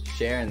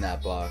sharing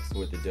that box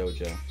with the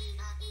dojo.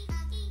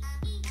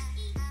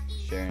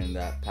 Sharing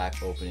that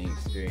pack opening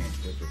experience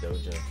with the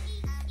dojo.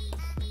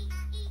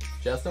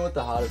 Justin with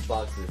the hottest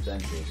box of the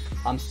century.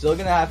 I'm still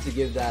gonna have to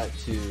give that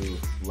to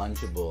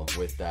Lunchable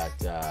with that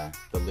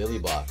the Lily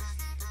box.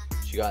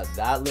 She got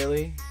that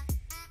Lily.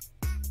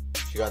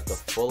 She got the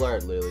full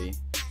art Lily.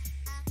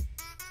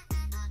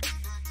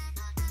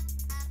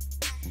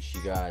 And she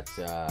got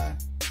I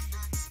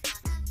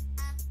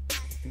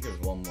think there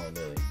was 1 more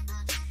Lily.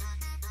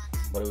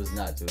 But it was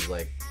nuts. It was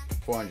like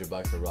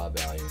 $400 of raw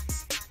value.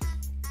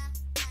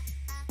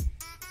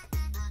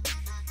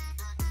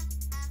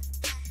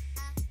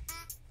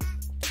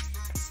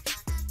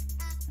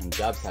 And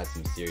Dubs had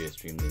some serious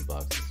Dream League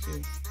boxes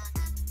too.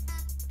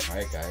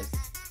 Alright guys,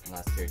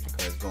 last character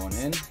card's going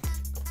in.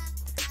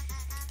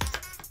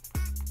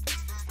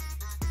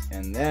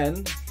 And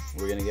then,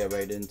 we're gonna get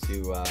right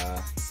into, what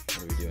are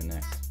we doing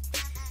next?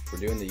 We're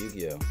doing the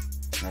Yugioh.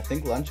 And I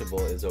think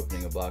Lunchable is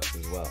opening a box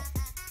as well.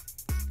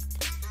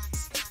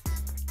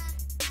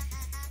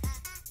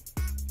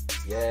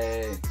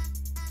 Yay!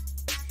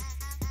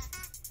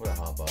 What a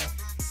hot box.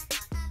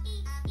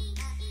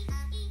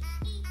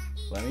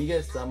 Let me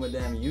get some of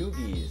them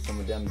Yugi's. Some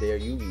of them there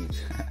Yugi's.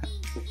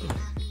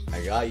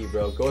 I got you,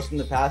 bro. Ghost from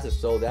the Past is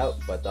sold out,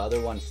 but the other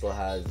one still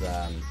has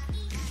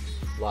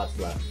lots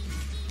left.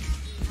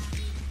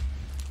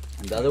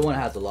 And the other one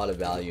has a lot of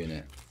value in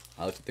it.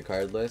 I looked at the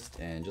card list,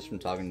 and just from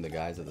talking to the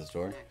guys at the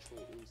store,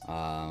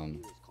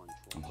 I'm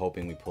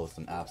hoping we pull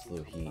some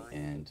absolute heat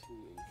and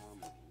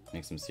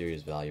make some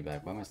serious value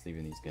back. Why am I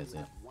sleeving these guys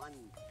up?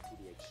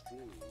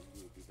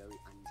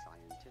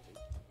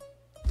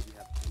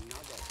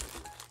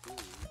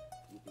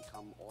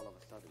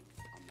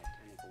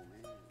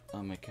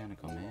 A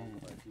mechanical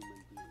man.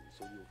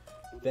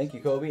 Thank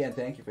you, Kobe, and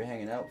thank you for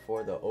hanging out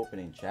for the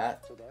opening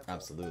chat.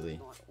 Absolutely.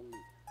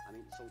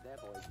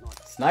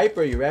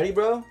 Sniper, you ready,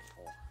 bro?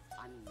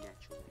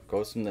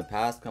 Ghost from the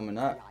Past coming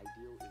up.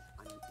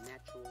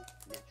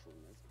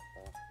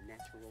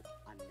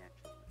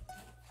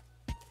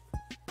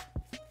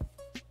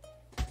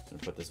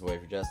 Gonna put this away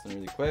for Justin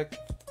really quick.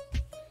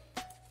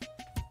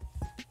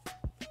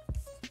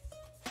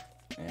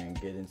 And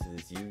get into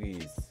this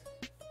Yugi's.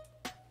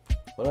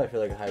 What do I feel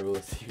like a high rule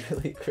is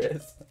really,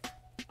 Chris?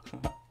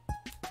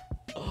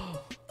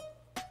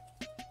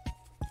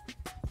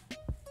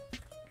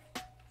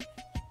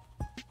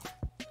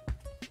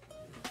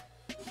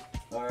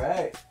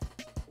 Alright.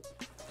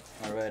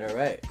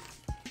 Alright.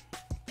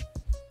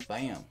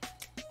 Bam.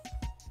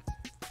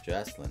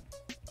 Jocelyn.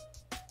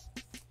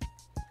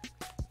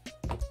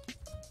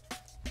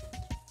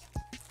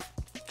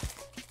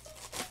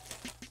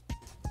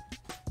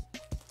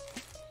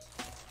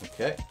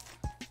 Okay.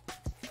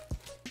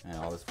 And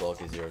all this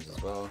bulk is yours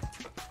as well.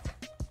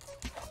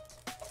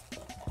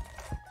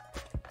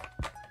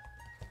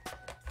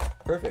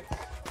 Perfect.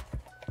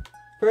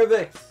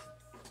 Perfect!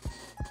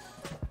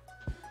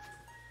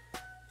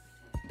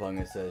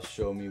 Bunga says,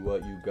 show me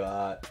what you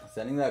got.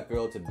 Sending that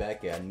girl to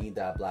Beckett. I need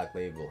that black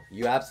label.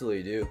 You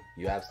absolutely do.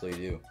 You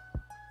absolutely do.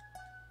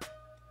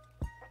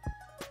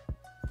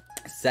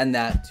 Send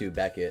that to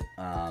Beckett.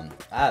 I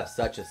have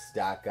such a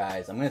stack,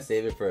 guys. I'm going to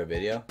save it for a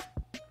video.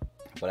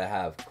 But I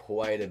have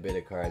quite a bit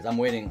of cards. I'm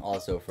waiting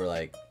also for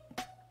like...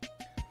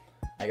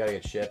 I got to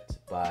get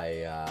shipped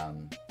by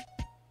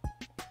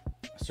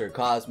Sir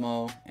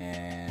Cosmo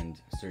and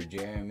Sir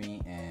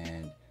Jeremy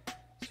and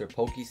Sir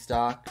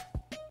Pokestock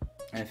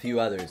and a few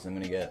others. I'm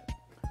going to get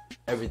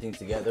everything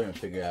together and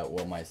figure out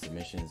what my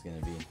submission is going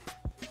to be.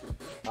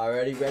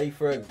 Already ready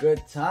for a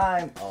good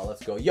time? Oh,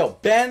 let's go. Yo,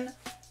 Ben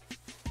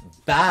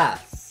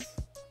Bass.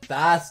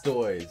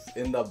 Bastoys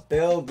in the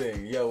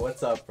building. Yo,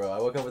 what's up, bro? I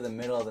woke up in the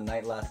middle of the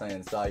night last night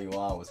and saw you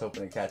on. Was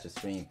hoping to catch a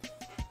stream.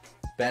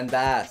 Ben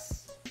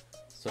Bass.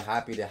 So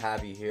happy to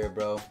have you here,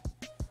 bro.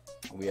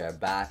 We are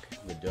back.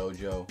 The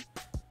dojo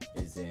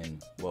is in,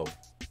 whoa,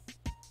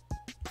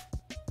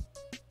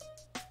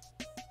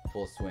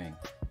 full swing.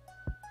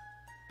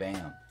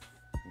 Bam.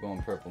 I'm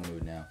going purple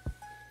mood now.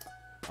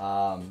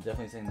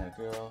 Definitely saying that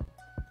girl.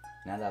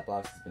 Now that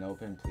box has been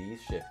opened, please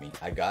ship me.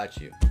 I got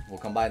you. We'll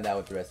combine that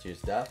with the rest of your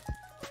stuff.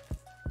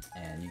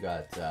 And you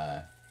got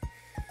a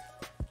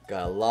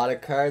lot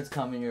of cards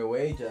coming your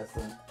way,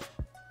 Justin.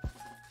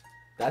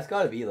 That's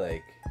gotta be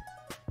like,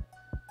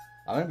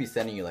 I'm gonna be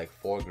sending you like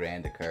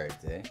 $4,000 of cards,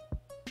 eh?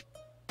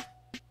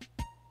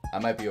 I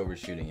might be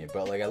overshooting it,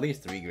 but like at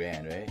least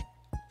 $3,000, right?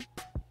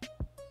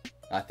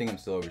 I think I'm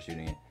still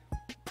overshooting it.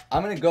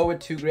 I'm gonna go with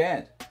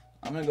 $2,000.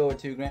 I'm gonna go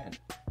with $2,000.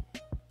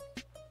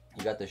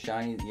 You got the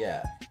shiny,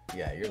 yeah,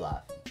 you're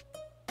laughing.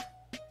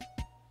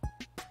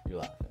 You're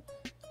laughing.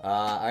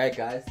 Alright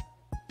guys.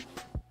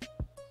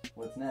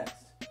 What's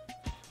next?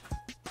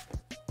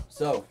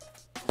 So,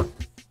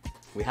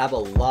 we have a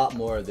lot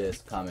more of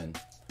this coming.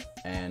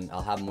 And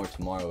I'll have more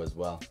tomorrow as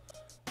well.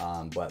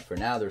 But for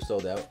now, they're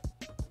sold out.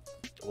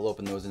 We'll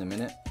open those in a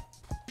minute.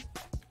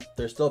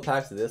 There's still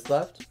packs of this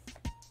left.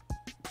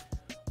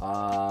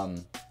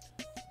 Bunga.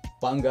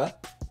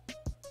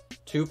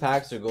 2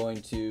 packs are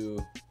going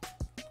to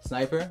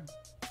Sniper.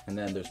 And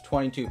then there's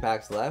 22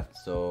 packs left.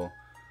 So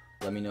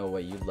let me know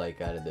what you'd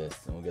like out of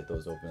this. And we'll get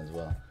those open as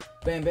well.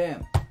 Bam,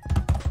 bam.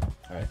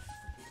 Alright.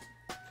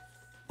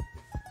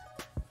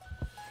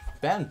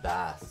 Ben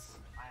Bass.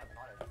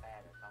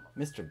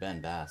 Mr.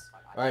 Ben Bass.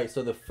 Alright,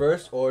 so the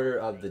first order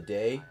of the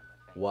day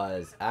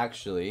was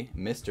actually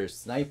Mr.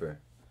 Sniper.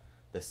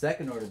 The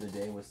second order of the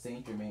day was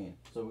Saint Germain.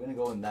 So we're going to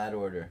go in that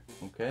order,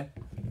 okay?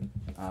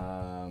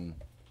 Man,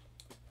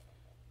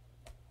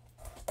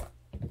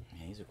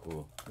 these are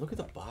cool. Look at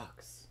the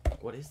box.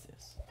 What is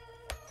this?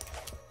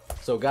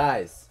 So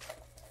guys,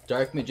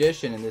 Dark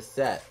Magician in this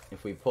set,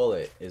 if we pull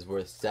it, is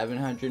worth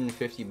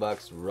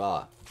 $750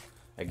 raw.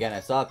 Again, I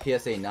saw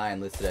PSA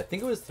 9 listed. I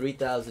think it was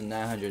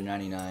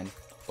 $3,999.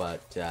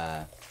 But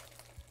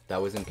that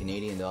was in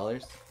Canadian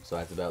dollars, so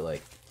that's about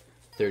like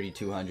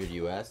 3,200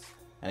 US.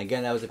 And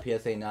again, that was a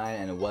PSA 9,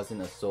 and it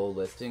wasn't a sold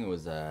listing. It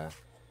was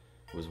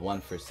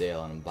one for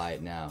sale, and I'm buy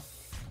it now.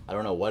 I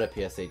don't know what a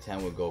PSA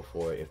 10 would go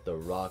for if the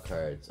raw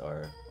cards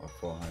are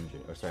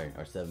 400, or sorry,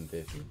 are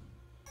 750.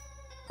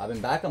 I've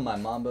been back on my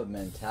Mamba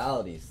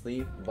mentality.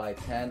 Sleep by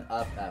 10,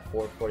 up at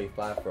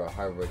 4:45 for a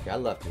hard work. I'd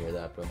love to hear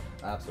that, bro.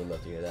 I absolutely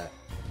love to hear that.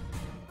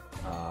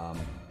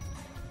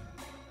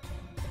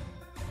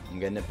 I'm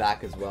getting it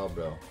back as well,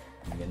 bro.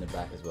 I'm getting it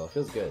back as well. It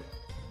feels good.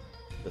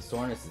 The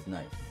soreness is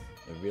nice.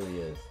 It really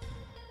is.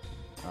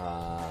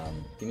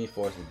 Give me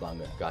forces,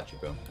 Bunga. Got you,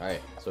 bro.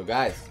 Alright, so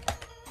guys.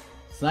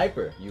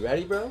 Sniper, you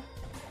ready, bro?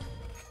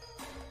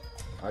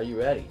 Are you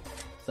ready?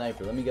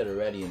 Sniper, let me get a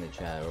ready in the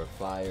chat. Or a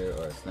fire,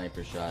 or a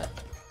sniper shot.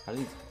 How do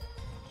these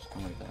just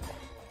come like that?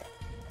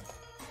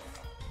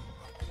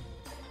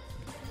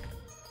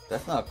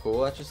 That's not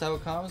cool. That's just how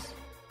it comes.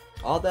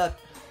 All that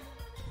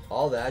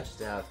just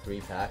to have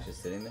 3 packs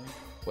just sitting there?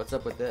 What's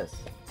up with this?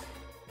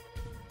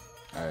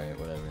 Alright,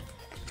 whatever.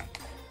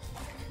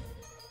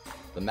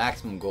 The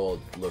maximum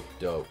gold looked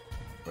dope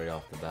right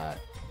off the bat.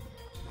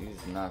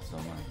 These not so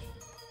much.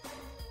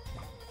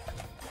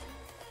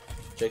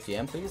 Check the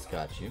M, please.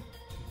 Got you.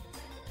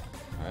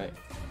 Alright.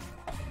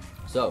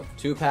 So,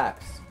 2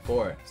 packs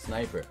for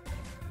Sniper.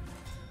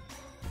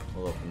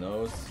 We'll open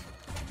those.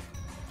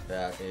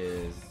 That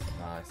is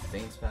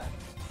Saints pack.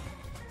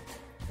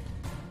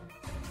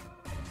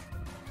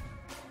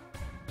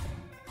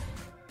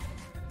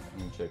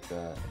 Let me check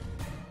that.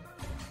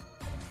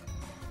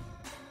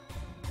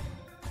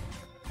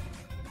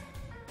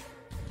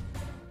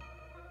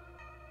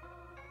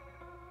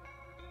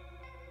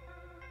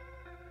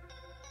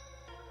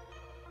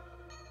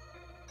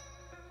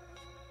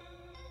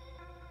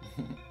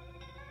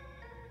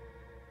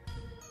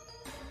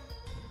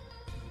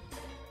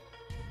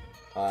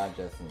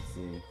 Justin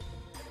C.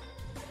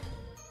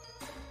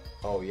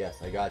 Oh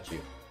yes, I got you.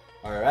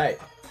 Alright,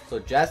 so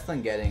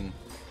Jesslyn getting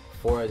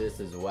 4 of this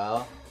as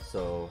well.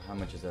 So how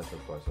much is that so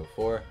far? So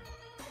 4.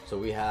 So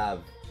we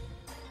have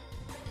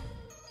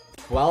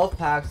 12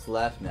 packs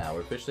left now.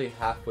 We're officially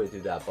halfway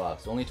through that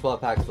box. Only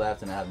 12 packs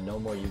left and I have no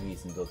more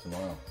Yugi's until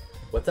tomorrow.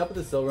 What's up with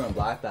the silver and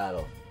black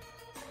battle?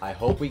 I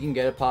hope we can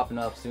get it popping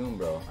up soon,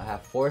 bro. I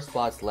have 4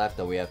 spots left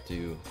that we have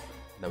to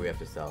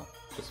sell.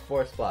 Just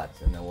 4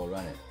 spots and then we'll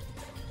run it.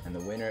 And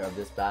the winner of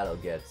this battle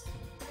gets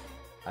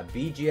a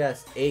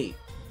BGS 8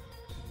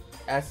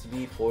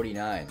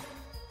 SV49.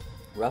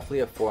 Roughly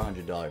a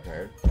 $400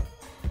 card.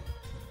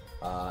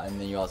 And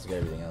then you also get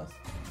everything else.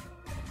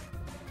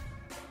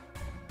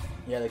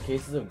 Yeah, the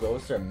cases of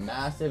ghosts are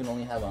massive and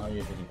only have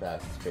 150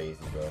 packs. It's crazy,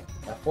 bro.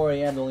 At 4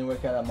 a.m. the only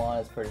workout I'm on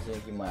is purposely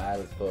keeping my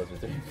eyelids closed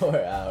for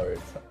 3-4 hours.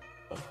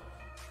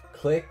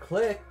 Click,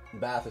 click.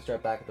 Bath, we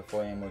start back at the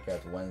 4 a.m.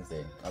 workouts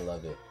Wednesday. I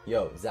love it.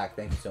 Yo, Zach,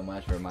 thank you so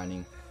much for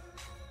reminding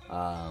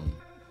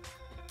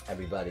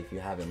everybody. If you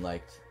haven't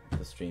liked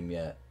the stream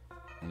yet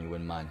and you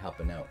wouldn't mind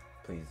helping out,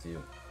 please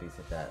do. Please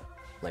hit that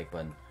like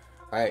button.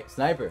 Alright,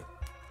 Sniper.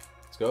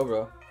 Let's go,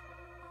 bro.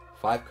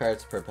 5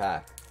 cards per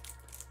pack.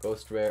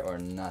 Ghost rare or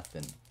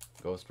nothing.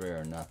 Ghost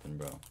rare or nothing,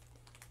 bro.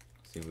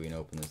 See if we can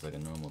open this like a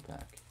normal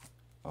pack.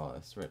 Oh,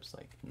 this rips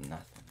like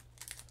nothing.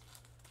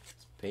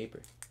 It's paper.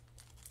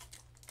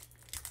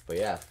 But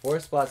yeah, 4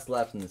 spots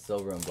left in the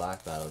silver and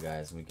black battle,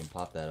 guys, and we can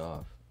pop that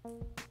off.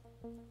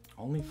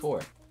 Only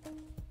 4.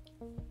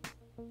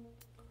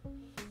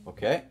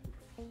 Okay.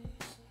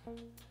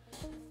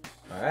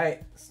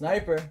 Alright,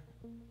 Sniper.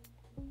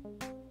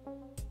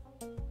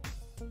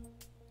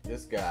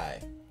 This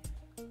guy.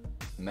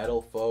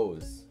 Metal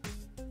Foes.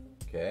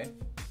 Okay.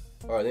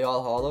 Oh, are they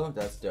all hollow?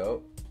 That's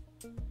dope.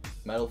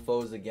 Metal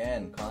Foes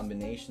again.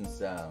 Combination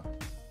style.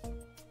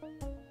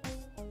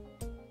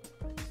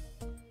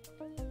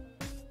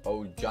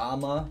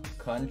 Ojama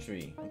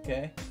Country.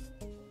 Okay.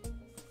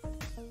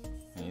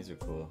 And these are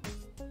cool.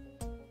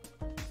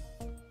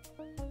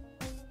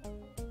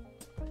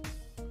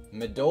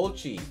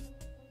 Medolchi.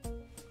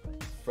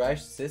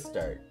 Fresh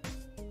Sistart.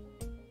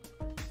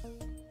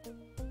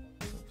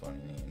 Funny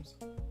names.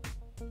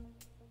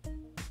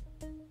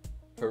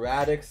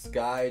 Piratic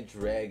Sky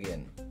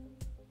Dragon.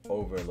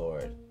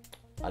 Overlord.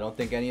 I don't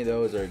think any of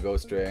those are a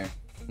ghost rare.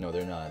 No,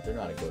 they're not. They're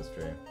not a ghost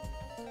rare.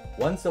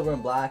 1 silver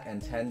and black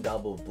and 10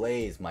 double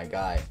blaze, my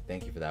guy.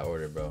 Thank you for that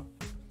order, bro.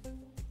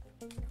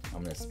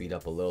 I'm gonna speed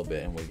up a little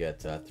bit and we'll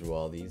get through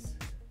all these.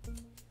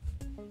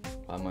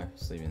 Why am I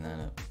sleeping that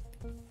up?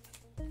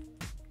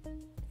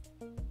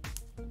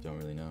 Don't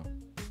really know.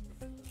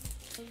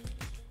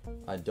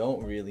 I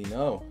don't really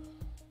know.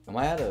 Am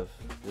I out of?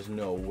 There's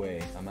no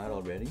way. I'm out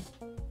already?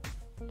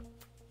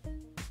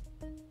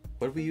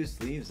 What did we use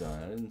sleeves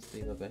on? I didn't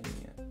sleeve up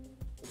anything yet.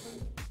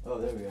 Oh,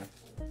 there we go.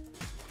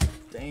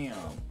 Damn.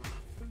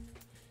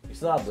 You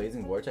still have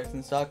Blazing Vortex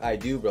in stock? I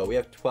do, bro. We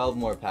have 12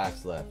 more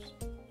packs left.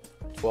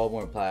 12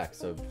 more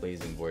packs of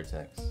Blazing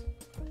Vortex.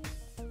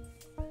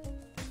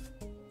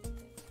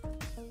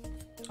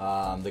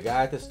 The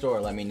guy at the store,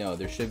 let me know.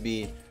 There should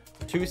be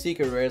 2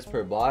 secret rares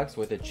per box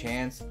with a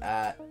chance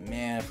at,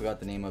 man, I forgot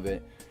the name of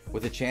it.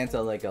 With a chance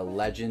at like a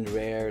legend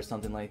rare or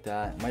something like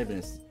that. It might have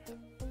been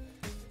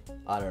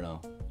I don't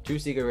know. 2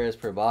 secret rares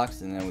per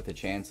box and then with a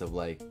chance of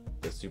like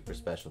the super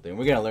special thing.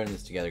 We're gonna learn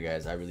this together,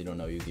 guys. I really don't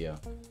know Yu-Gi-Oh.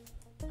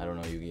 I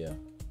don't know Yu-Gi-Oh.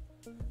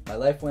 My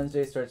Life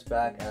Wednesday starts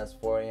back as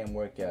 4 a.m.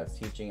 workouts,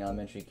 teaching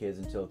elementary kids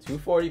until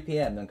 2:40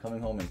 p.m. then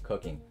coming home and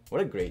cooking.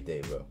 What a great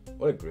day, bro.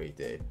 What a great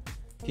day.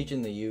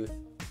 Teaching the youth,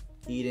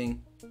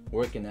 eating,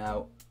 working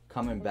out,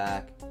 coming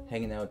back,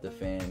 hanging out with the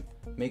fam,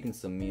 making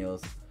some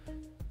meals.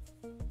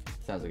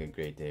 Sounds like a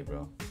great day,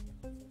 bro.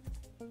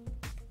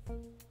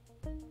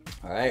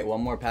 Alright,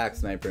 1 more pack,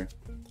 Sniper.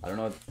 I don't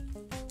know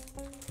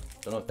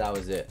if that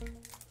was it.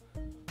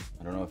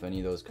 I don't know if any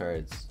of those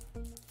cards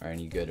are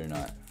any good or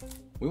not.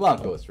 We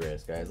want ghost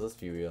rares, guys. Let's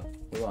be real.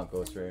 We want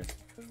ghost rares.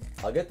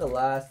 I'll get the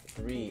last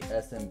 3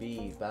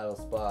 SMB battle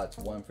spots.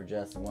 1 for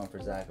Justin, 1 for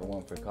Zach, and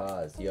 1 for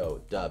Cause.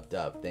 Yo,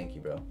 dub. Thank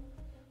you, bro.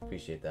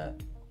 Appreciate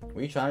that.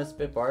 Were you trying to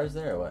spit bars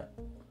there or what?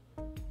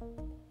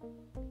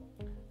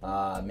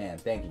 Man,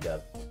 thank you,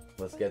 Dub.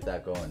 Let's get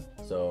that going.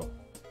 So,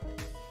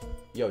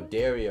 yo,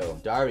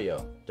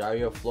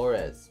 Dario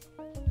Flores.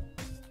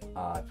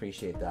 I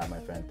appreciate that, my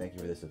friend. Thank you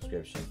for the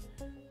subscription.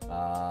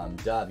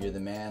 Dub, you're the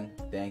man.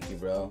 Thank you,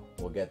 bro.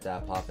 We'll get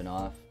that popping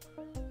off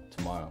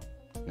tomorrow.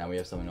 Now we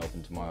have something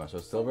open tomorrow. So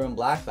silver and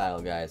black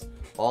battle, guys.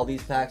 All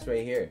these packs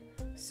right here.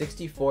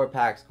 64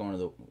 packs going to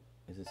the...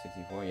 Is it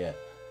 64? Yeah.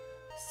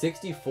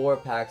 64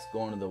 packs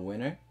going to the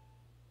winner.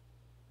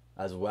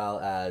 As well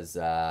as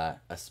a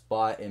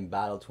spot in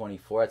Battle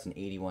 24. It's an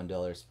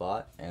 $81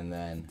 spot. And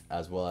then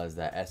as well as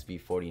that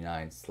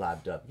SV49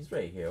 slapped up. He's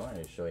right here. I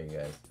wanted to show you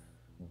guys.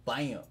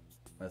 Bam!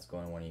 Let's go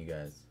on one of you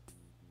guys.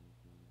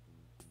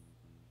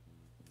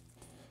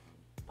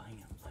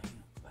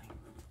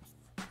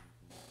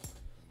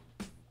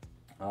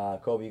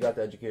 Kobe, you got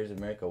the Educators of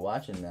America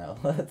watching now.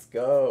 Let's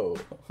go.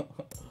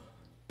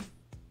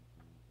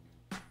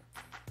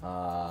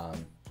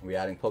 We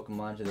adding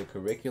Pokemon to the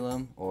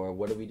curriculum, or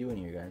what are we doing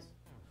here, guys?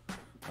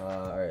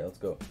 Alright, let's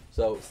go.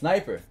 So,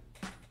 Sniper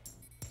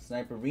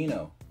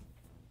Reno.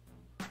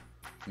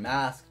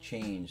 Mask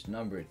change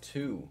number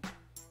 2.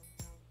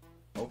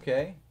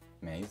 Okay.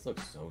 Man, these look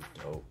so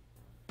dope.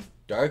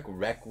 Dark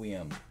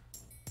Requiem.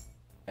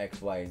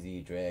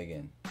 XYZ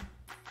Dragon.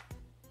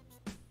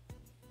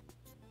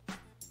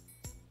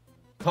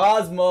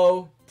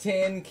 Cosmo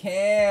Tin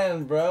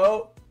Can,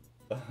 bro.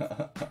 And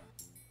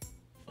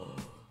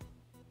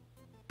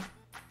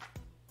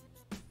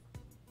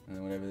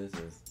then whatever this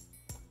is.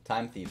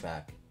 Time Thief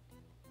pack.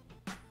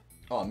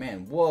 Oh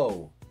man,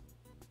 whoa.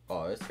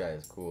 Oh, this guy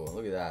is cool.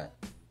 Look at that.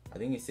 I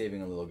think he's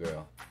saving a little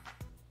girl.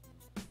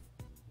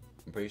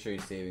 I'm pretty sure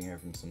he's saving her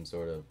from some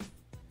sort of,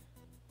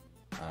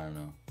 I don't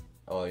know.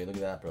 Oh, you look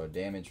at that, bro.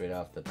 Damage right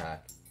off the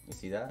pack. You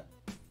see that?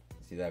 You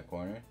see that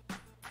corner?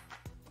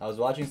 I was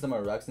watching some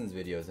of Ruxin's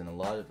videos, and a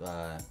lot of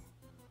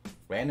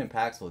random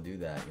packs will do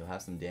that. You'll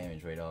have some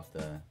damage right off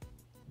the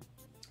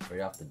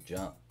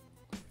jump.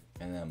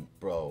 And then,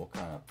 bro, what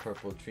kind of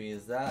purple tree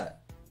is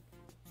that?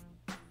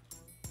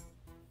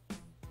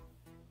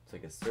 It's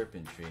like a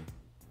serpent tree.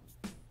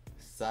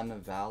 Son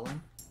of Valen?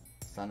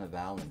 Son of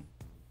Valen.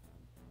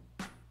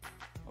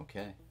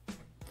 Okay.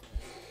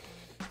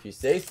 If you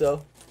say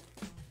so.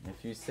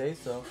 If you say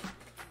so.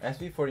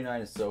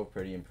 SB49 is so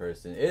pretty in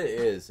person. It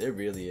is. It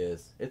really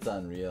is. It's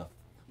unreal.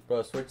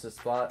 Bro, switch the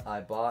spot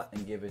I bought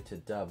and give it to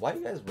Dub. Why are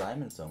you guys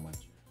rhyming so much?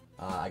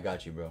 I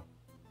got you, bro.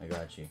 I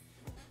got you.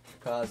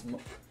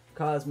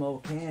 Cosmo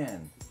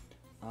can.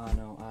 I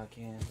know I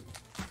can.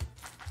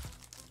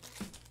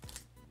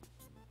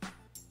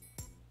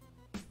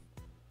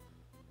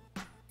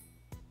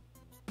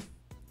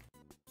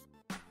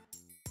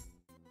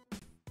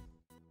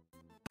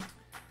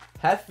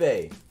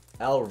 Hefe.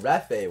 El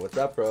Refe. What's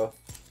up, bro?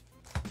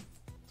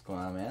 What's going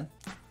on, man?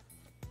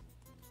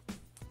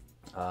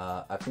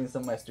 I've seen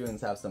some of my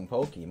students have some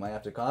pokey. Might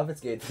have to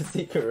confiscate the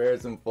secret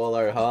rares and full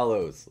art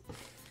hollows.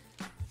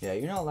 Yeah,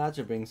 you're not allowed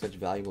to bring such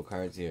valuable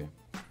cards here.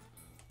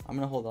 I'm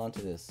gonna hold on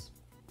to this.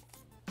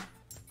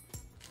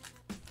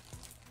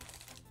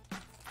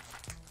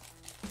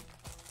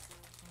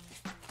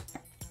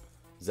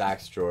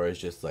 Zach's drawer is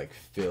just like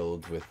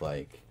filled with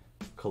like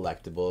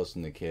collectibles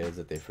from the kids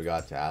that they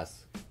forgot to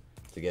ask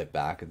to get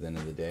back at the end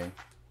of the day.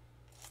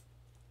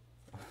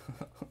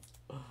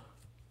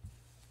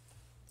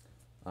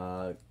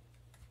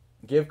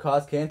 Give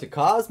Coscan to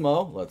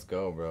Cosmo. Let's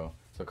go, bro.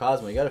 So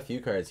Cosmo, you got a few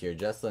cards here.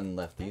 Jesslyn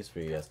left these for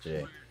you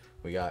yesterday.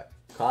 We got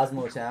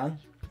Cosmo Town.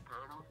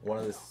 One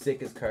of the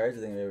sickest cards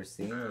I think I've ever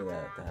seen. Look at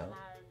that. What the hell?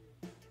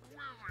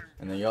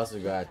 And then you also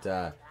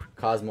got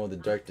Cosmo the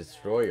Dark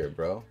Destroyer,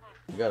 bro.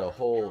 You got a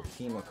whole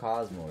team of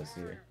Cosmos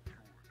here.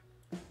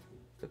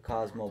 The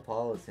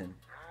Cosmopolitan.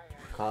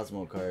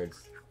 Cosmo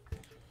cards.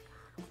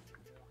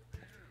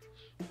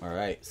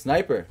 Alright,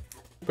 Sniper.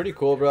 Pretty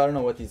cool, bro. I don't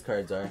know what these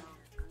cards are.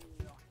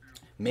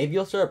 Maybe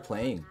you'll start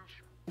playing.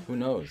 Who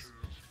knows?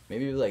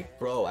 Maybe you're like,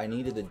 bro, I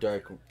needed the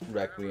Dark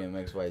Requiem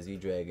XYZ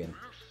Dragon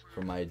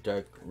for my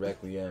Dark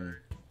Requiem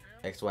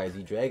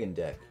XYZ Dragon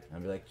deck. And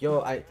I'll be like,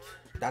 yo,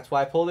 that's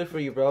why I pulled it for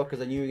you, bro,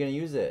 because I knew you were going to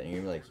use it. And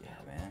you're like, yeah,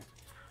 man.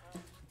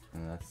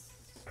 And that's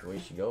the way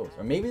she goes.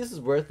 Or maybe this is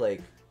worth,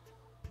 like...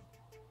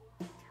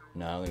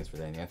 No, I don't think it's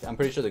worth anything. I'm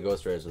pretty sure the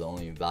Ghost Rares are the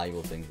only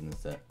valuable things in this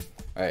set.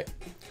 Alright,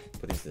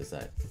 put these to the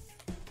side.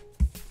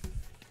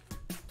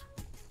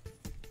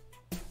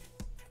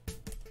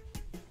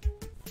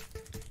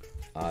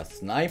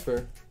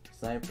 Sniper.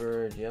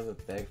 Sniper, do you have a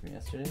bag from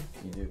yesterday?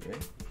 You do,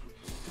 right?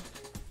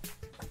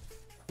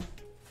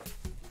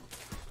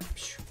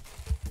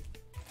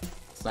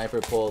 Sniper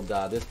pulled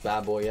this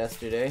bad boy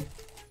yesterday.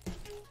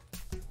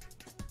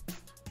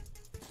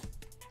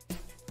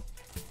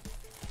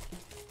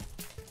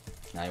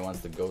 Now he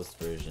wants the ghost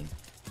version.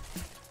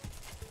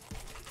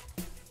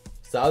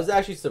 So I was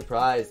actually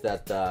surprised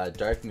that the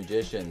Dark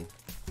Magician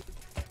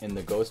in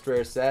the Ghost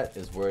Rare set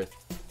is worth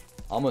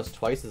almost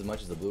twice as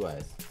much as the Blue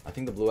Eyes. I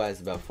think the Blue Eyes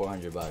is about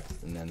 400 bucks,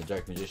 and then the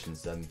Dark Magician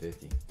is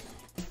 750.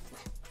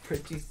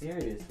 Pretty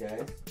serious,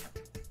 guys.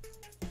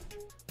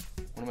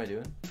 What am I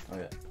doing? Oh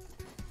yeah.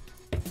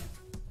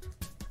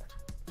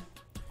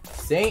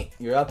 Saint,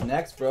 you're up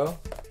next, bro.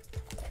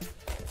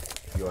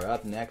 You're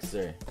up next,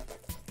 sir.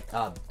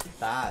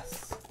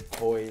 Bass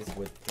toys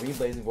with 3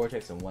 Blazing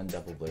Vortex and 1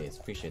 Double Blaze.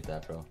 Appreciate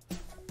that, bro.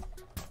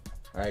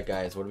 Alright,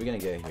 guys, what are we gonna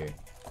get here?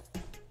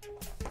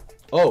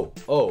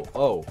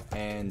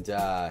 And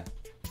I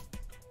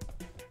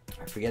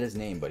forget his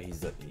name, but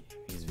he's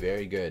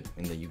very good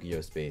in the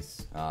Yu-Gi-Oh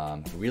space.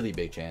 Really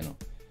big channel.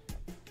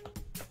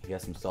 He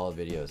has some solid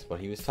videos, but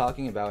he was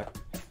talking about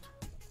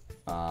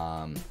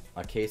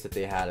a case that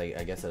they had,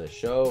 I guess, at a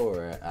show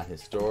or at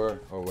his store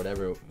or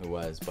whatever it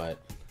was. But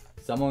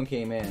someone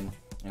came in,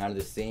 and out of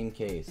the same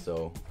case,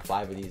 so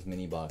 5 of these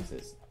mini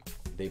boxes,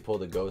 they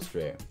pulled a Ghost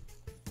Rare.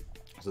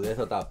 So they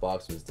thought that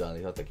box was done.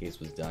 They thought the case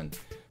was done.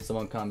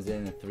 Someone comes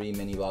in and 3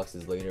 mini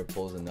boxes later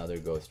pulls another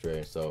Ghost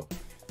Rare. So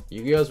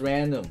Yu-Gi-Oh's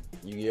random.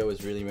 Yu-Gi-Oh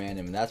is really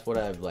random, and that's what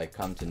I've like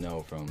come to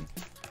know from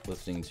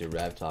listening to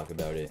Rev talk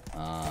about it.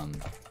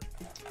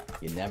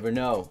 You never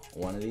know.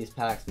 One of these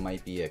packs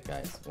might be it,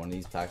 guys. One of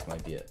these packs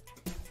might be it.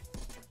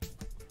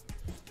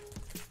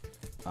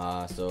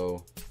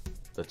 So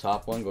the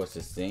top one goes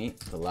to Saint.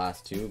 The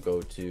last two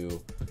go to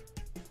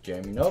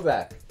Jeremy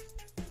Novak.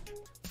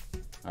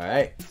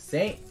 Alright,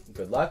 Saint,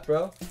 good luck,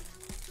 bro.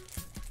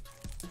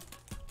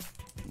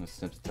 I'm gonna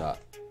snip the top.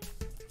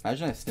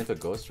 Imagine I snip a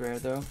ghost rare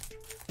though.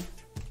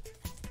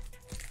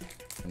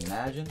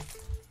 Imagine.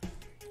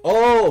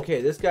 Oh,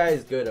 okay, this guy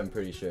is good, I'm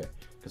pretty sure.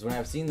 Because when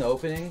I've seen the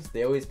openings,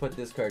 they always put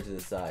this card to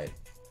the side.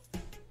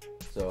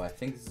 So I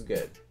think this is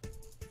good.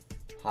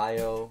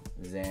 Hayo,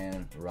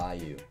 Zan,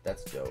 Ryu.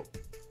 That's dope.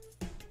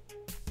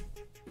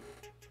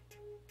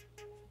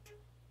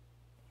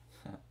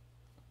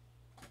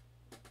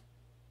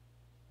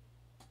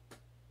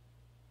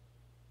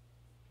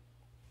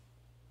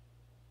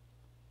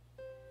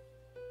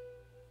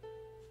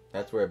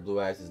 That's where Blue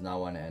Eyes does not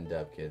want to end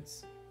up,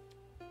 kids.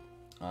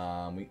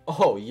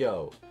 Oh,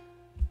 yo.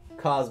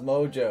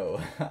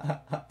 Cosmojo.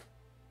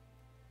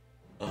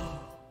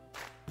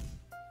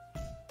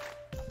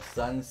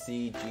 Sun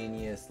Sea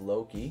Genius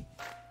Loki.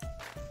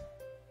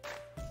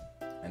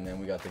 And then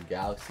we got the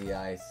Galaxy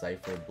Eye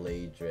Cypher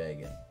Blade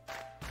Dragon.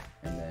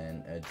 And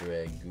then a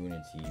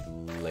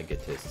Dragoonity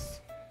Legatus.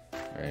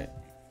 Alright.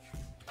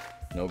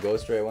 No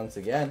Ghost Ray once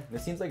again.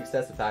 This seems like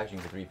excessive packaging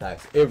for 3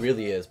 packs. It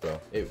really is, bro.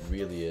 It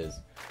really is.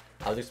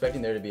 I was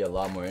expecting there to be a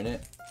lot more in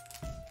it.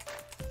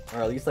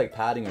 Or at least like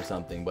padding or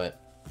something,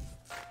 but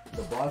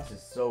the box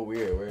is so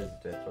weird. Where is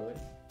it?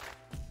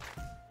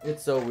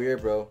 It's so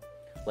weird, bro.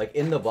 Like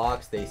in the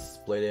box, they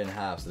split it in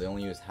half, so they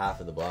only use half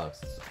of the box.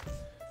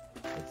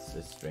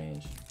 It's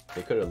strange.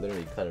 They could have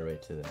literally cut it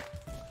right to them.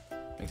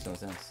 Makes no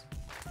sense.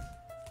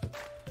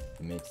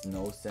 It makes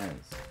no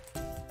sense.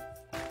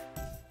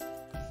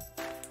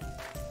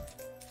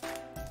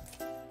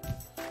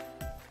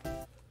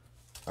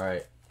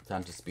 Alright,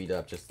 time to speed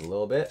up just a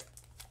little bit.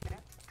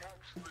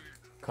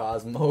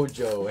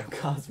 Cosmojo and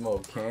Cosmo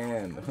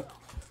Can.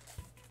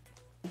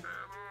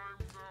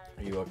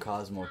 Are you a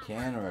Cosmo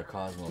Can or a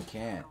Cosmo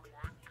Can't?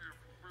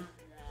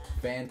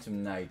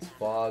 Phantom Knights,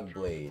 Fog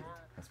Blade.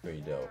 That's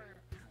pretty dope.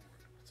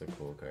 It's a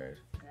cool card.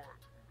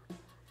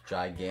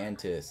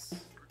 Gigantus.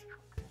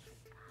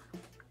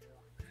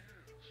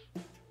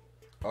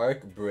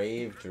 Arc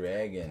Brave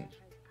Dragon.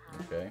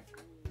 Okay.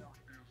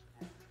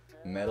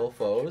 Metal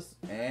Foes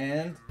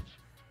and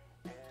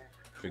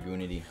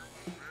Dragoonity.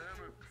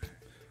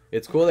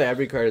 It's cool that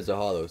every card is a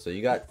holo, so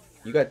you got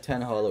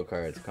 10 holo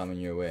cards coming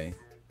your way.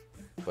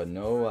 But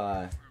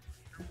no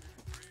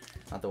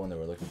not the one that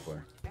we're looking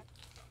for.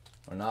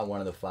 Or not one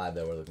of the 5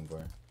 that we're looking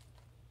for.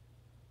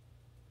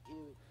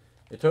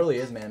 It totally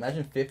is, man.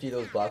 Imagine 50 of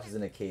those boxes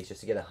in a case just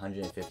to get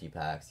 150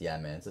 packs. Yeah,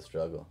 man, it's a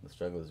struggle. The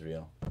struggle is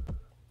real.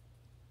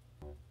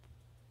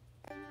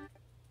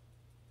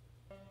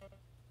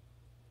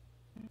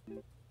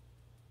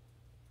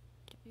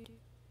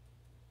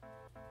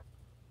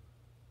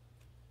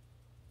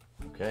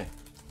 Okay.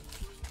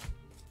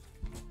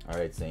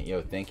 Alright, Saint.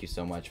 Yo, thank you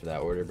so much for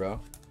that order, bro.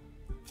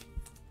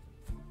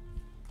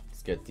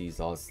 Let's get these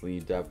all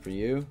sleeved up for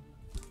you.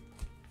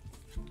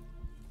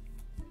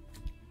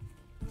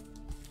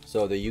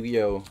 So the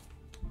Yu-Gi-Oh,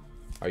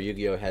 our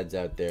Yu-Gi-Oh heads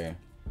out there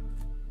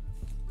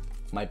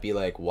might be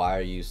like, why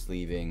are you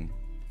sleeving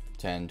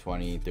 10,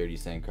 20, 30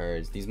 cent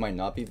cards? These might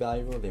not be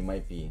valuable. They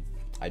might be.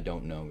 I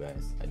don't know,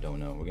 guys. I don't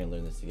know. We're going to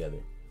learn this together.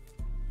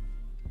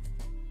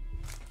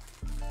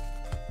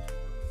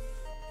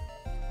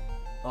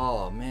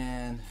 Oh,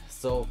 man.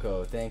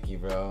 Soulco, thank you,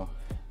 bro.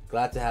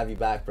 Glad to have you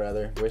back,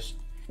 brother. Wish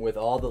with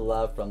all the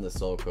love from the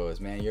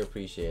Soulcos. Man, you're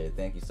appreciated.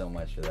 Thank you so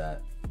much for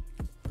that.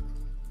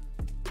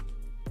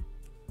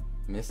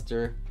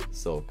 Mr.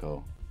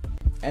 Soulco.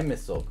 And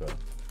Miss Soulco.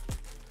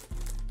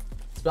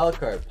 Spell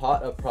card,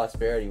 Pot of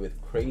Prosperity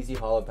with crazy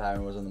holo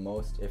pattern was one of the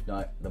most, if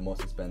not the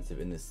most expensive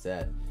in this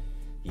set.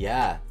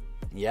 Yeah,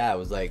 it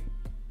was like,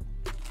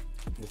 I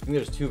think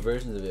there's 2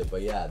 versions of it,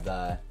 but yeah,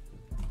 the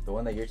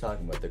one that you're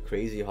talking about, the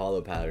crazy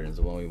holo pattern is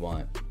the one we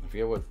want. I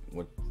forget what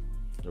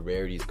the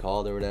rarity is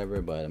called or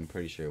whatever, but I'm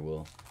pretty sure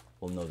we'll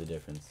know the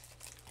difference.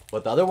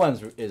 But the other one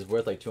is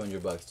worth like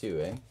 200 bucks too,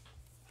 eh?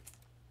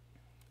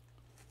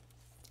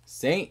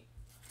 Saint,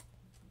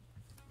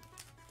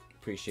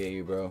 appreciate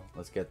you, bro.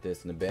 Let's get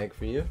this in the bag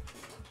for you.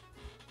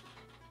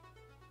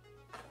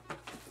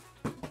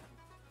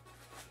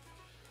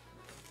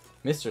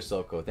 Mr.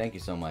 Soulco, thank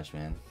you so much,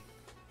 man.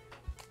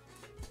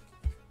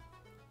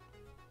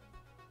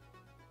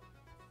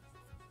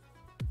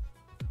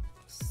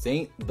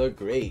 Saint the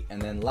Great.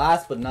 And then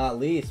last but not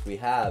least, we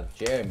have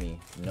Jeremy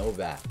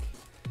Novak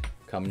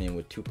coming in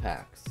with 2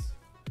 packs.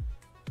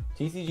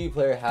 TCG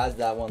player has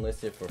that one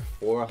listed for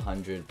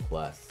 400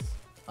 plus.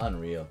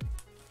 Unreal.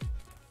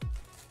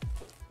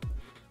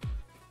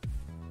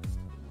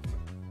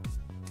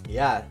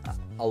 Yeah,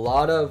 a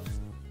lot of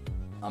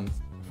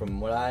from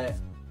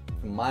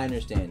my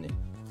understanding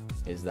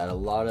is that a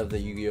lot of the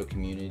Yu-Gi-Oh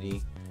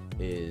community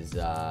is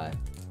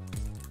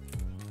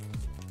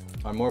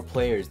are more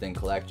players than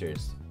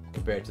collectors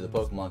compared to the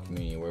Pokemon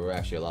community, where we're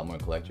actually a lot more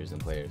collectors than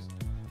players.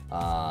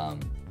 So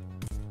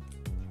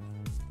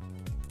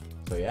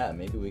yeah,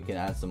 maybe we can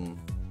add some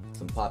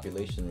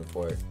population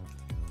report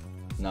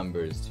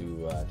numbers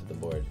to the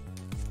board.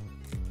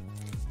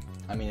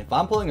 I mean, if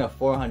I'm pulling a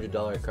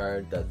 $400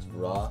 card that's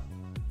raw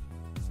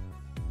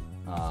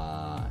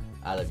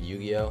out of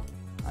Yu-Gi-Oh,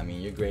 I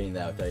mean, you're grading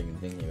that without even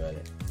thinking about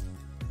it.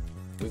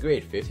 We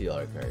grade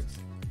 $50 cards.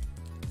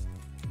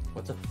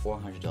 What's a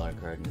 $400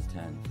 card in this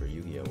 10 for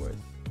Yu-Gi-Oh worth?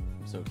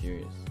 I'm so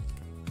curious.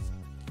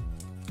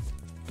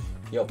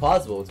 Yo,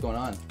 Possible, what's going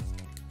on?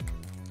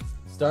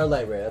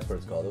 Starlight Ray, that's what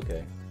it's called,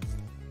 okay.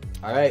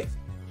 Alright,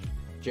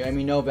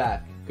 Jeremy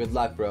Novak, good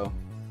luck, bro.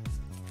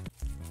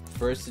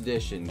 First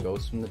edition,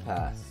 Ghost from the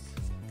Past.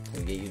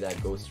 Gonna get you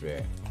that Ghost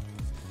Rare.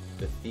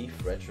 The Thief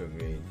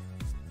Retrograde.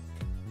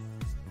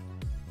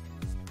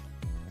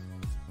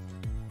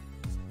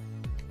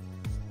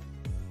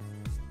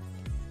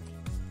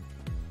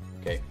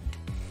 Okay.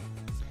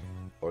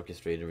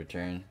 Orchestrated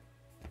Return.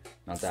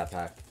 Not that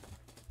pack.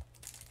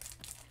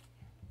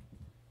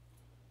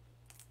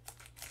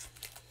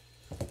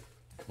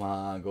 Come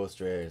on, Ghost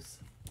Rares.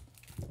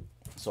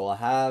 So I'll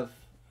have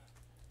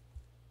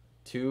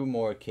 2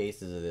 more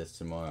cases of this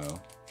tomorrow.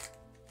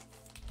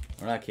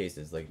 Or not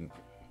cases, like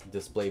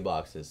display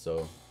boxes.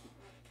 So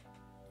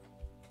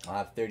I'll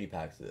have 30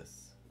 packs of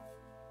this.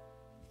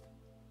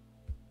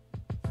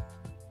 I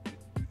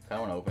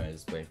don't want to open a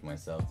display for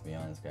myself, to be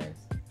honest, guys.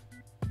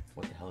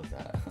 What the hell is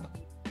that?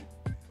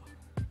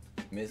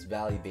 Miss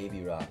Valley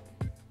Baby Rock.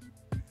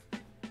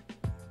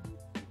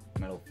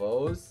 Metal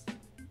Foes.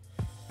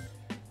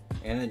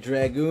 And a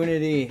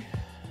Dragoonity.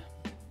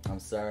 I'm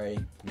sorry.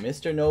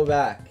 Mr.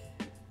 Novak.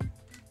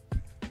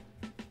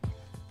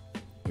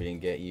 We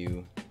didn't get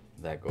you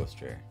that Ghost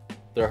Rare.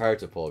 They're hard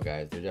to pull,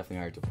 guys. They're definitely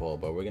hard to pull,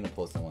 but we're going to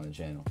pull some on the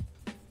channel.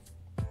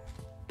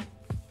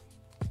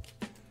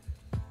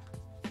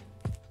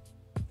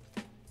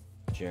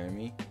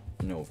 Jeremy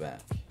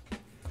Novak.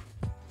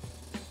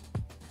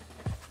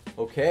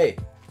 Okay,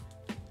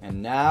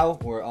 and now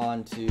we're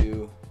on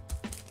to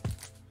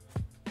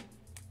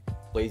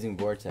Blazing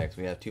Vortex.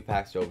 We have 2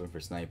 packs to open for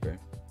Sniper.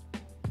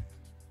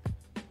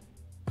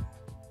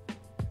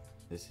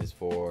 This is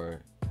for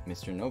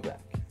Mr.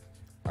 Novak.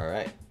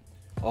 Alright.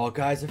 Oh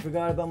guys, I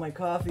forgot about my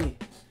coffee.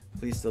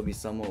 Please still be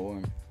somewhat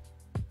warm.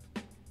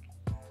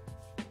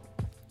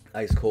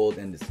 Ice cold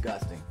and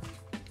disgusting.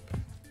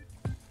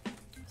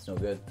 It's no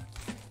good.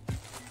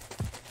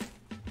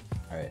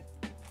 Alright.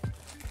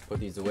 Put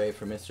these away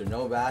for Mr.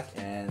 Novak,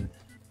 and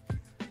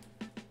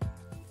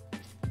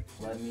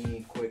let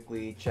me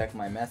quickly check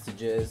my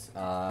messages.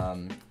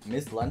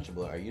 Miss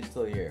Lunchable, are you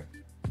still here?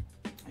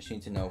 I just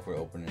need to know if we're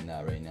opening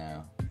that right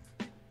now.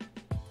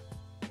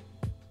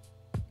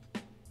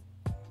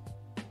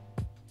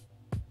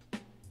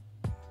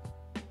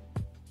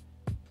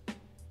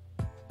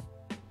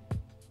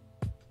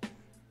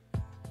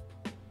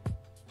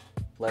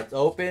 Let's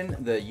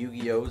open the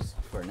Yu-Gi-Ohs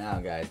for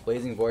now, guys.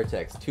 Blazing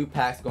Vortex, 2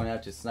 packs going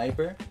out to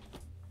Sniper,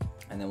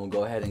 and then we'll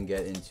go ahead and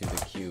get into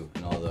the queue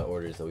and all the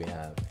orders that we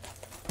have.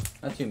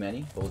 Not too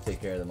many, but we'll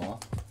take care of them all.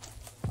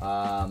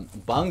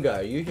 Bunga,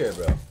 are you here,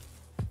 bro?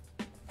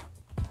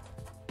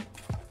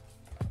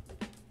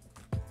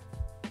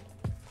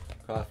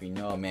 Coffee,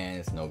 no man,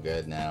 it's no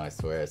good now. I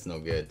swear, it's no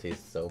good. It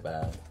tastes so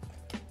bad.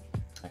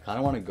 I kind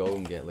of want to go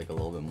and get like a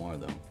little bit more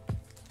though.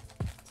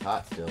 It's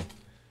hot still.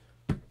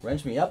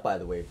 Wrench me up, by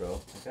the way,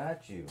 bro. I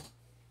got you.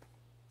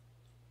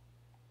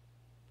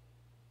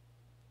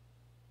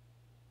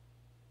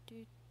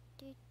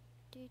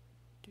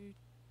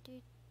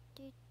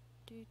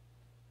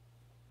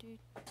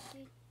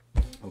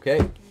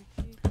 Okay,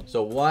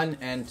 so 1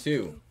 and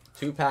 2.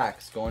 2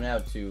 packs going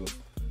out to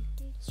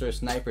Sir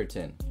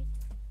Sniperton.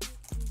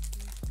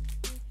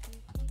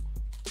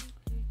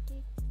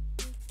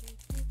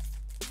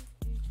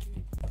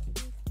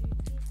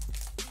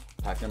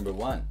 Pack number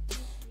 1.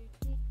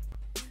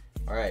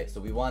 Alright,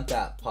 so we want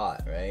that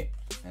pot, right?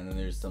 And then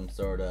there's some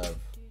sort of,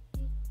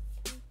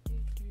 I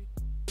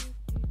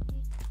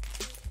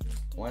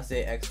want to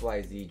say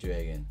XYZ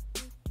Dragon.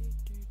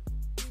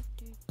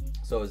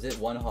 So is it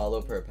 1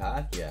 holo per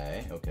pack? Yeah,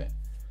 eh? Okay.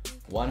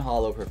 1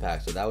 holo per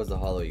pack, so that was the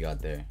holo you got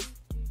there.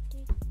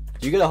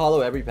 Do you get a holo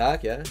every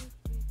pack? Yeah? Let's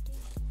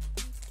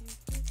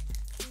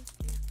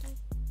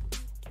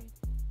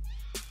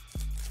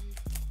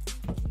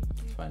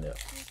find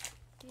out.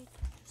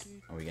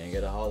 Are we gonna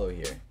get a holo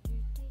here?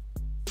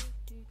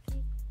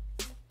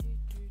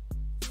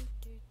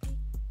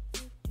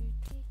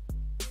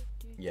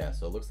 Yeah,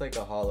 so it looks like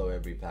a holo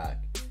every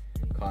pack.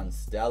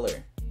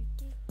 Constellar.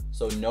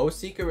 So no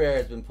Secret Rare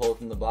has been pulled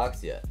from the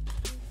box yet.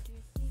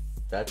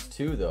 That's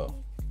 2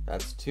 though.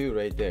 That's 2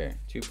 right there.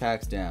 2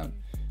 packs down.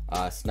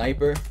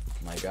 Sniper,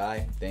 my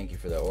guy. Thank you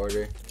for the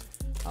order.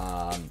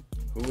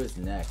 Who is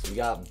next? We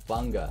got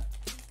Bunga.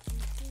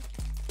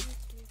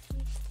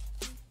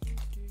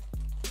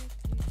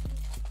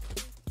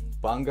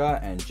 Bunga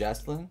and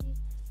Jesslyn.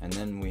 And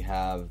then we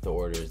have the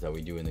orders that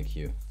we do in the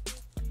queue.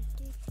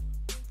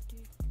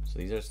 So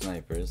these are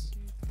Snipers.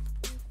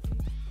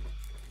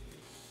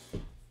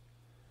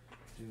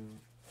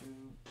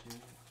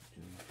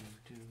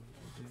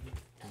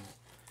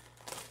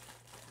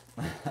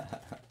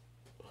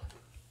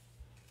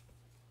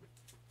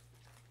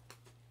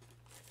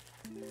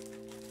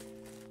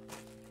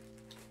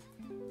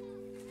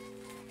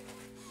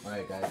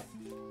 Alright, guys.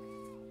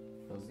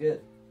 That was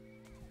good.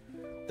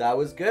 That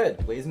was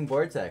good. Blazing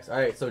Vortex.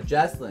 Alright, so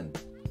Jesslyn,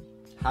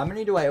 how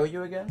many do I owe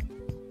you again?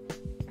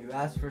 You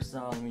asked for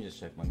some. Let me just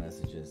check my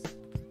messages.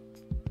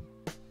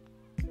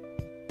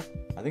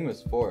 I think it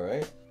was 4,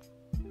 right?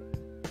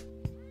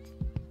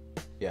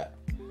 Yeah.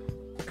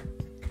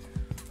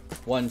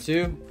 1,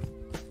 2,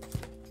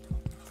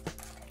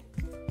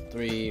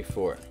 3,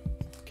 4.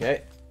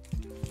 Okay.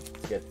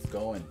 Let's get this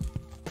going.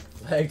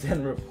 Flagged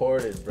and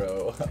reported,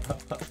 bro.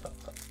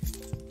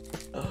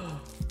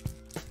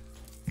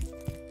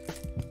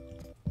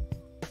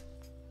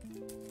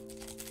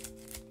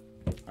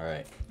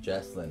 Alright,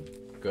 Jesslyn,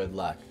 good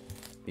luck.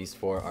 These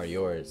 4 are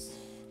yours.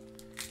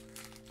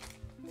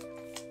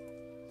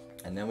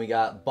 And then we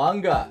got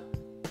Bunga.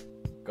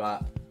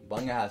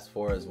 Bunga has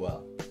 4 as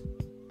well.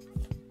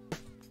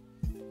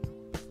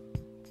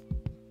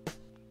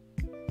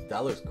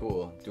 That looks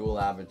cool. Dual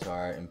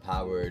avatar,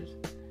 empowered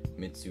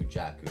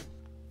Mitsujaku.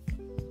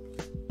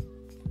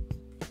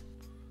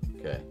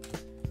 Okay.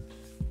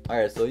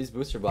 Alright, so these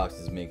booster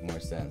boxes make more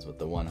sense with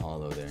the 1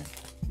 holo there.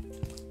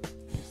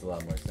 Makes a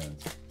lot more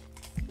sense.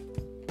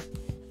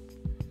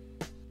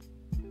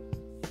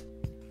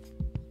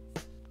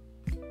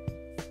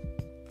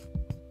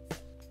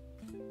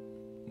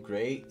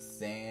 Great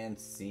Sand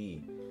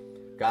Sea.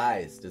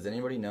 Guys, does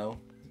anybody know?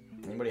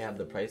 Anybody have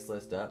the price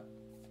list up?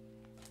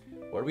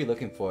 What are we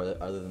looking for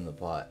other than the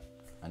pot?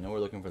 I know we're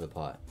looking for the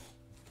pot.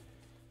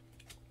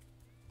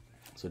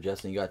 So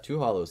Justin, you got 2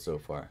 holos so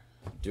far.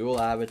 Dual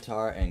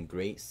Avatar and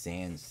Great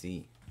Sand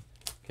Sea.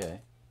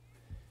 Okay.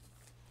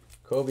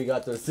 Kobe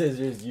got those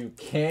scissors you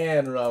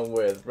can run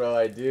with, bro.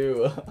 I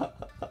do.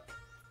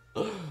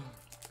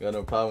 Got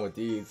no problem with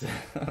these.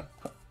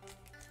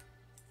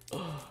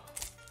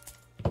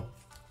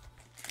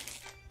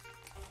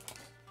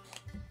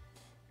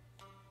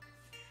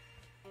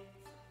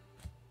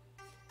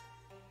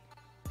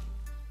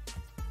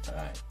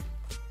 Alright.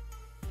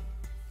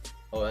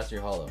 Oh, that's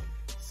your holo.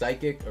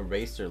 Psychic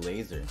Eraser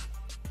Laser.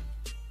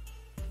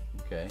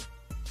 Okay.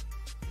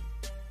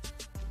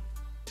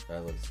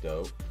 That looks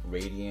dope.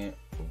 Radiant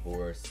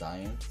Vor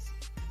Science.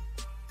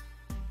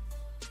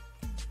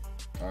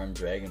 Arm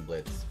Dragon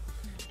Blitz.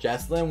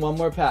 Jesslyn, one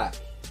more pack.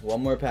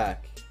 One more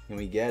pack. Can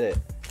we get it?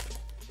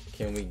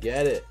 Can we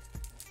get it?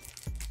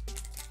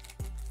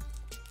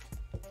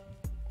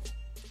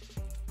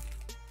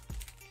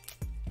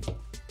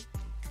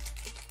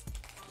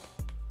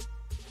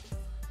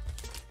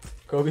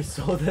 Kobe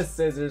stole the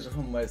scissors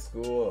from my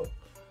school.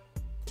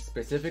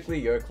 Specifically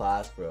your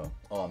class, bro.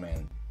 Oh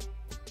man.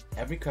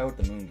 Every card with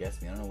the moon gets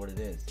me. I don't know what it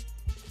is.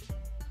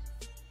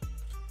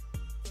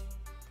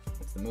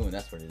 It's the moon.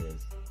 That's what it is.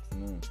 It's the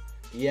moon.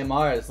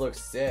 EMR. This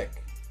looks sick.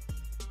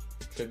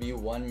 Tribute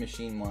 1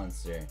 machine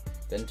monster.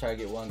 Then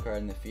target 1 card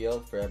in the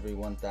field for every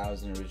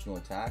 1,000 original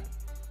attack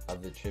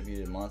of the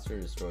tributed monster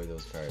to destroy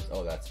those cards.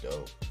 Oh, that's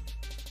dope.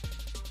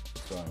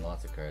 Throwing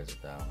lots of cards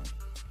with that one.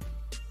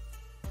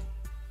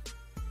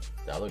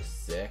 That looks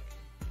sick.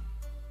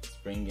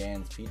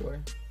 Springans Pedor.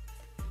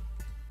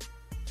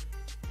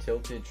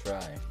 Tilted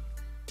Try.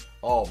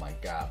 Oh my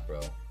god,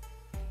 bro.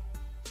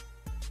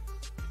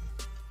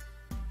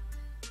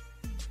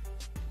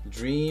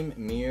 Dream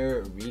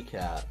Mirror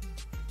Recap.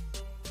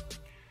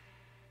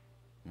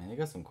 Man, they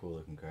got some cool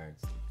looking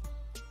cards.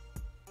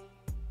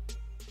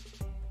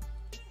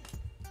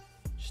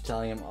 She's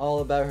telling him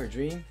all about her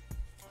dream.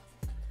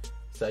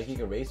 Psychic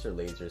Eraser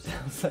Laser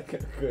sounds like a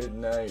good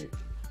night.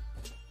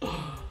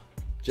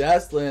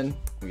 Jesslyn,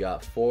 we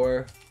got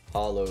 4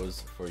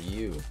 holos for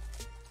you.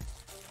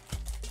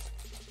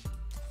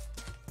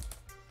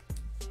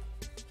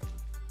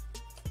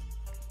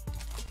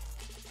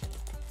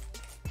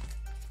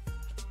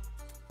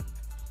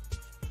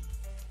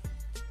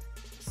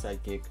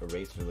 Psychic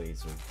Eraser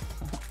Laser.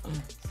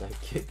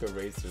 Psychic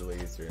Eraser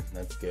Laser.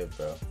 That's good,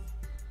 bro.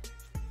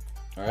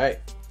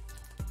 Alright.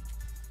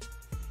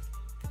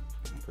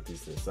 Put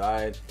these to the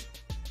side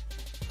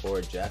for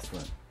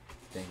Jesslyn.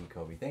 Thank you,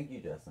 Kobe. Thank you,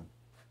 Jesslyn.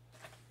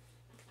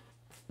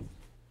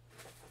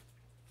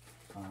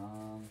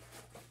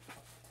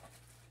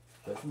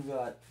 Justin's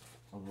got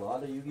a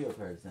lot of Yu-Gi-Oh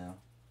cards now.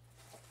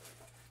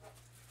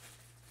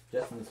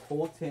 Justin, this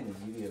whole tin is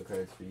Yu-Gi-Oh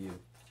cards for you.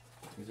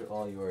 These are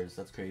all yours.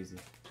 That's crazy.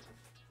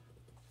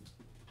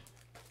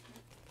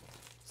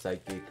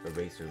 Psychic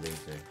Eraser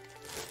Laser.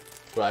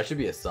 Bro, that should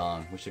be a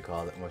song. We should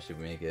call it. What should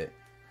we make it?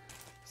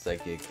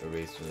 Psychic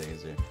Eraser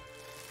Laser.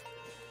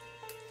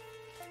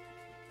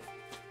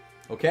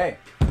 Okay.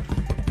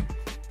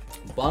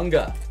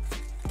 Bunga.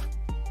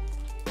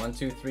 1,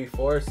 2, 3,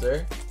 4,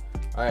 sir.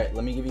 Alright,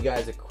 let me give you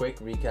guys a quick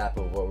recap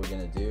of what we're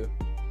gonna do.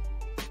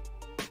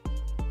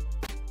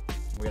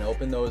 We're gonna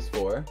open those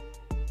 4.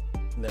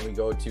 And then we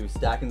go to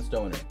Stack and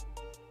Stoner.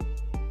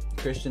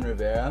 Christian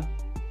Rivera.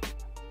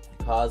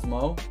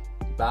 Cosmo.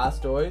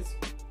 Bastoise.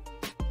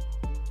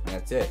 And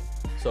that's it.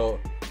 So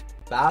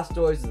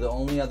Bastoise is the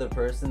only other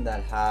person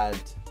that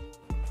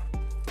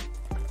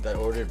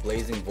ordered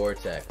Blazing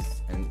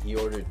Vortex, and he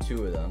ordered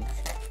 2 of them.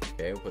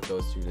 Okay, we'll put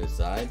those 2 to the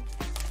side,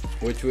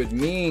 which would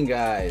mean,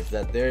 guys,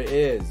 that there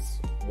is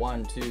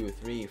 1, 2,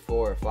 3,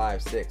 4,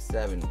 5, 6,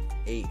 7,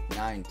 8,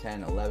 9,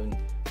 10, 11,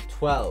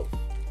 12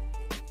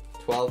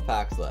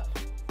 packs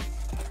left.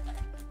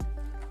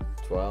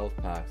 12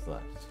 packs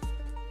left.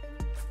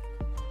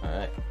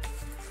 Alright.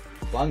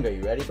 Bunga,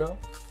 you ready, bro?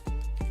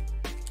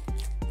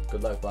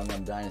 Good luck, Bunga.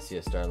 I'm dying to see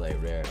a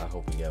Starlight Rare. I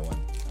hope we get one.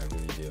 I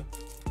really do.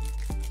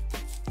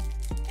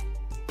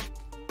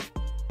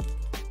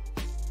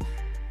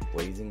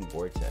 Blazing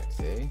Vortex,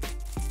 eh?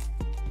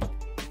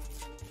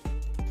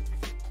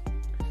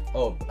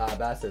 Oh,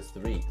 Bass says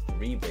 3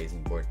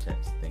 Blazing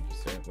Vortex. Thank you,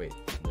 sir. Wait,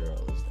 there are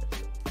others there.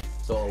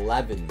 So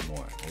 11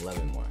 more.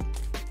 11 more.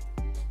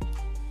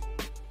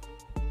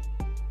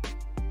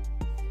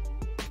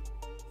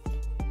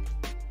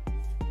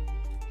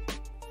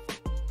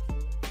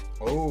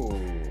 Oh,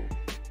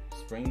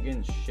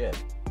 Springin ship.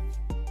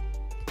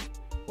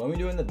 When we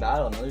doing the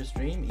battle, another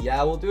stream?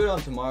 Yeah, we'll do it on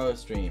tomorrow's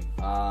stream.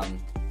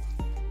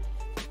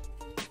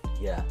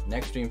 Yeah,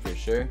 next stream for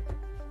sure.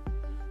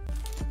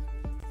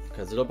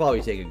 Because it'll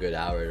probably take a good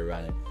hour to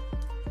run it.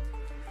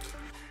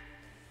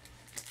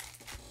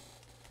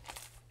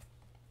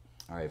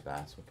 Alright,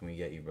 Bass, what can we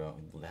get you, bro?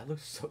 That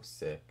looks so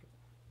sick.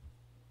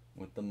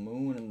 With the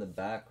moon in the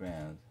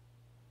background.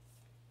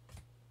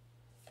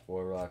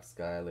 Rock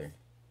Skyler.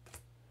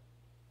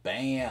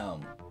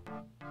 Bam!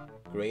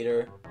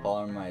 Greater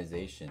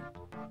polymerization.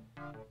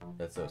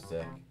 That's so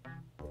sick.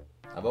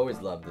 I've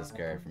always loved this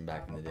card from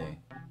back in the day.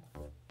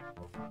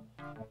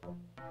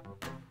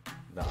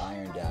 The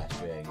Iron Dash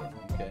Dragon.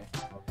 Okay.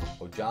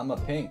 Ojama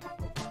Pink.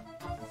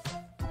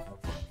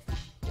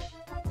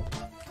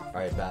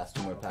 Alright, Bass,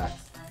 2 more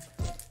packs.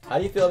 How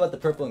do you feel about the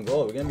purple and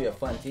gold? We're gonna be a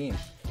fun team.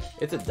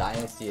 It's a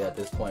dynasty at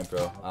this point,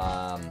 bro.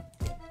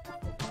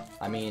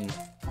 I mean,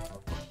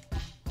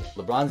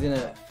 LeBron's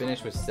gonna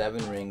finish with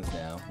 7 rings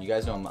now. You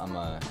guys know I'm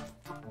a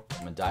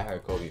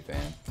diehard Kobe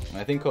fan, and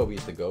I think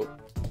Kobe's the GOAT.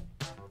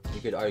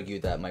 You could argue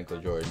that Michael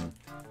Jordan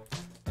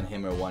and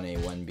him are 1A,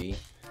 1B.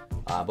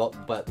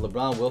 But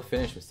LeBron will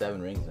finish with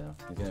 7 rings now.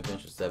 He's gonna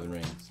finish with 7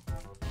 rings.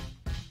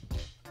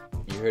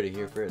 You heard it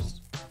here first.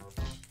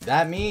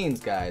 That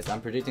means, guys,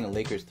 I'm predicting a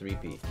Lakers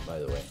 3-peat, by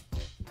the way.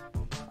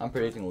 I'm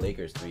predicting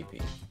Lakers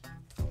 3-peat.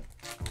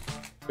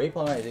 Great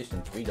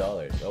polymerization,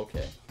 $3.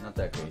 Okay, not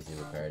that crazy of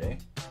a card, eh?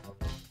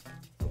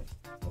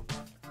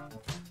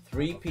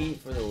 3-peat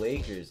for the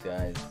Lakers,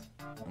 guys.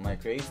 Am I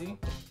crazy?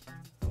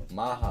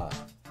 Maha.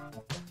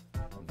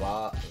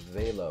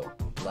 Velo.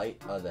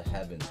 Light of the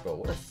Heavens. Bro,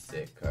 what a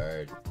sick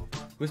card.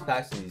 Whose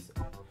packs are these?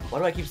 Why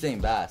do I keep saying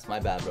Bass? My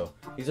bad, bro.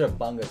 These are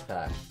Bunga's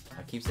packs.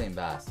 I keep saying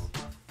Bass.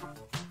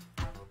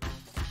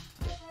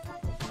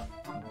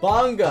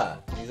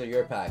 Bunga! These are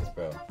your packs,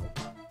 bro.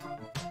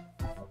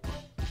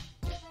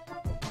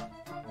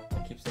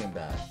 I keep saying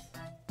Bass.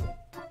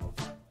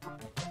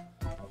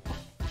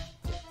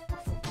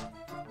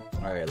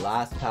 Alright,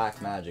 last pack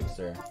Magic,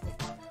 sir.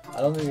 I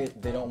don't think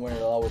they don't win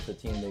at all with the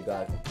team they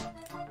got.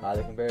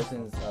 The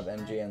comparisons of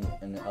MJ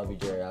and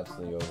LBJ are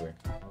absolutely over.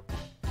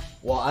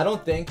 Well, I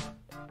don't think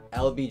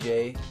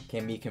LBJ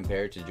can be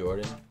compared to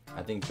Jordan.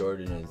 I think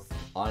Jordan is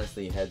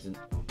honestly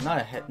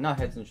not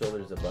heads and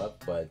shoulders above,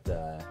 but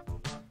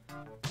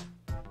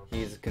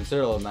he's a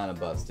considerable amount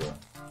above still.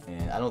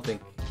 And I don't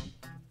think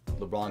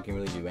LeBron can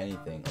really do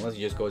anything unless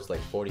he just goes to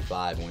like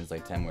 45 and wins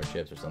like 10 more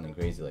chips or something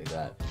crazy like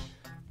that.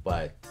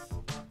 But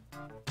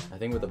I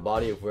think with the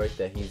body of work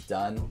that he's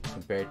done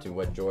compared to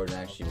what Jordan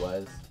actually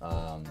was,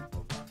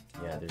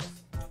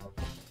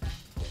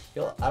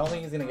 yeah, I don't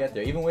think he's gonna get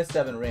there. Even with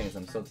 7 rings,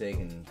 I'm still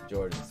taking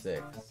Jordan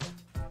 6.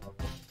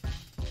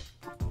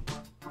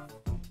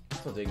 I'm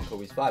still taking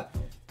Kobe's 5.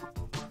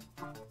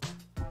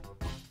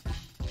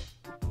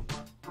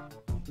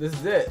 This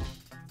is it.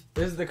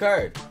 This is the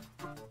card.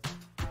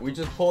 We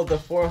just pulled the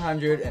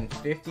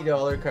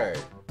 $450 card.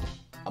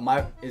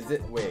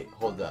 Wait,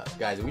 hold up.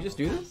 Guys, did we just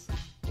do this?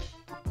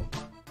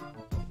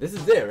 This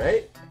is it,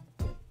 right?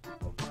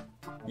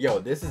 Yo,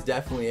 this is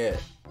definitely it.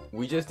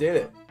 We just did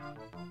it.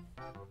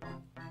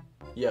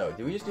 Yo,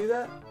 did we just do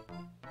that?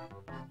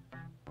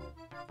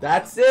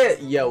 That's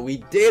it. Yo, we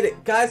did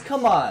it. Guys,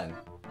 come on.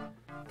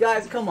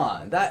 Guys, come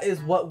on. That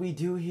is what we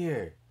do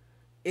here.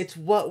 It's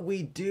what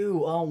we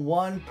do on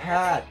one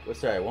pack. Oh,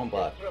 sorry, one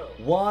block.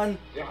 One,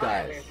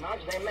 guys.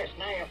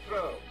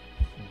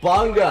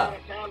 Bunga.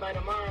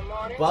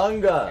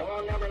 Bunga.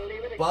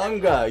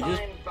 Bunga. You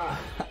just...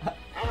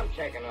 I'm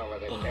taking over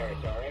this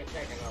territory.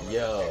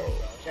 Yo.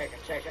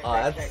 Oh,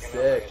 that's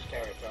sick.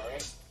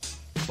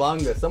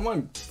 Bunga.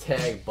 Someone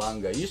tag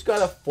Bunga. You just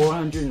got a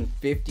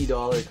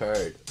 $450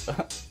 card.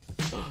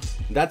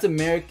 That's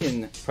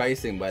American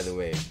pricing, by the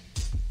way.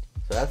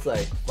 So that's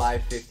like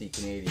 $550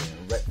 Canadian.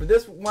 Right, for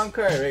this one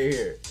card right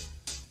here.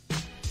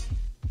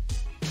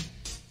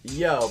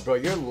 Yo, bro,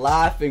 you're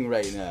laughing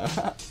right now.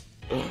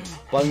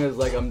 Bunga's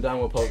like, I'm done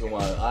with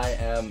Pokemon. I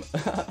am...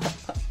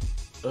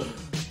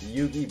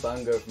 Yugi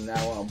Bunga from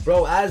now on.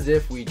 Bro, as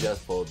if we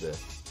just pulled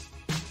this.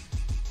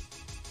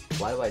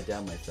 Why do I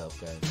doubt myself,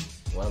 guys?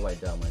 Why do I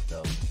doubt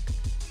myself?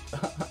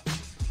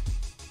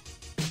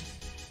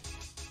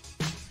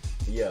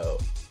 Yo.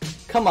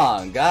 Come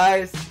on,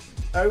 guys.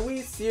 Are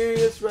we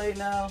serious right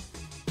now?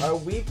 Are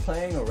we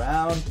playing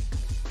around?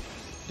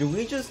 Do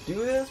we just do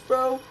this,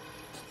 bro?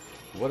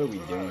 What are we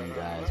doing,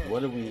 guys?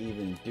 What are we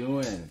even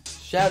doing?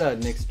 Shout out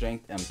Nick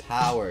Strength and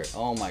Power.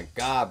 Oh my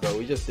god, bro.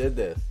 We just did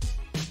this.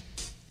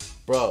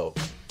 Bro.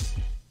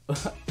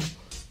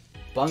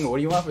 Bunga, what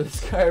do you want for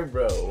this card,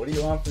 bro? What do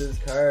you want for this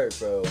card,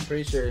 bro? I'm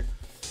pretty sure...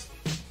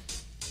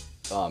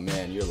 Oh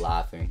man, you're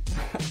laughing.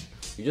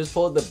 You just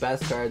pulled the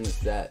best card in the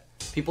set.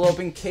 People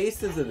open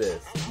cases of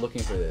this,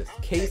 looking for this.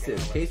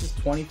 Cases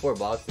 24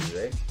 boxes,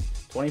 right?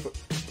 24...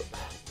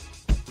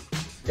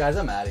 Guys,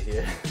 I'm out of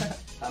here.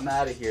 I'm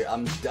out of here.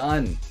 I'm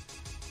done.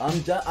 I'm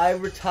done. I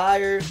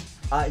retire.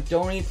 I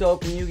don't need to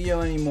open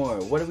Yu-Gi-Oh anymore.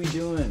 What are we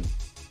doing?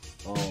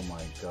 Oh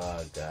my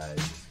god, guys.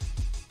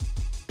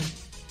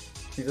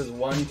 He says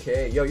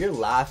 1K. Yo, you're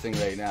laughing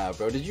right now,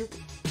 bro. Did you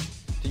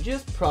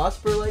just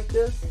prosper like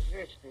this?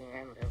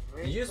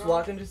 Did you just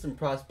walk into some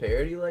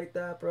prosperity like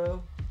that,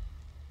 bro?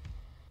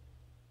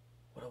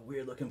 What a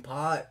weird looking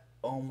pot.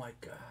 Oh my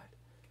god.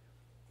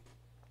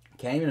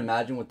 Can't even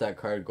imagine what that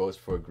card goes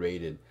for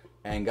graded.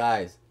 And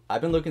guys,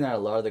 I've been looking at a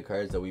lot of the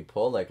cards that we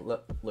pull. Like,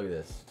 look at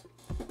this.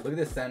 Look at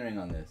the centering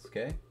on this,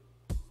 okay?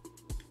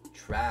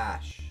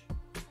 Trash.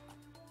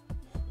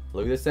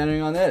 Look at the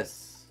centering on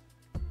this.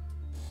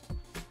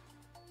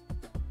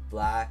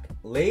 Black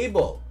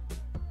label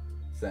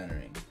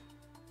centering.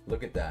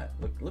 Look at that.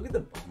 Look at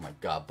the... Oh my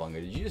god, Bunga.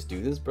 Did you just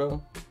do this,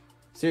 bro?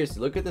 Seriously,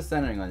 look at the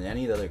centering on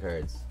any of the other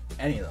cards.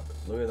 Any of them.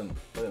 Look at them.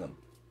 Look at them.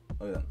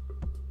 Look at them.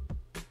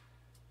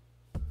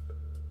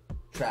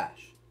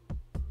 Trash.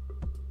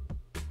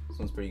 This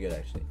one's pretty good,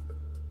 actually.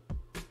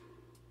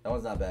 That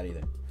one's not bad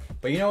either.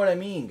 But you know what I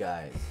mean,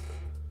 guys.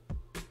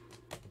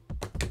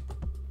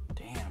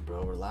 Damn,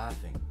 bro, we're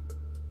laughing.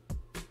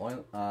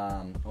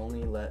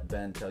 Only let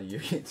Ben tell you.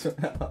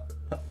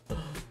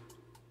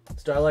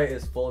 Starlight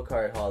is full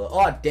card hollow.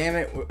 Oh, damn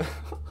it.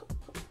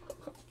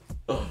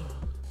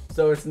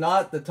 So it's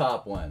not the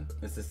top one.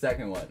 It's the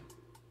second one.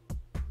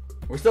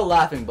 We're still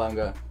laughing,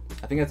 Bunga.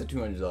 I think that's a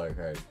 $200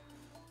 card.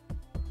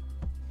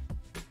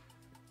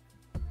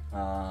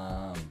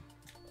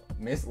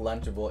 Miss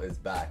Lunchable is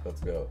back.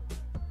 Let's go.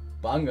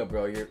 Bunga,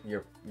 bro,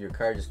 your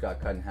card just got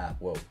cut in half.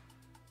 Whoa.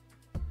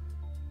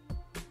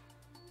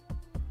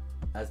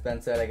 As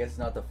Ben said, I guess it's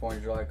not the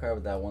 $400 card,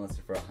 but that one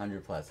listed for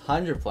 100 plus.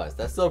 100 plus.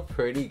 That's still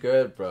pretty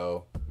good,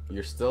 bro.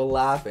 You're still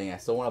laughing. I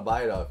still want to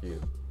buy it off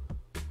you.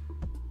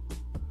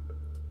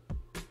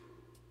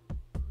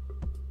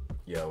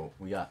 Yo,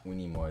 we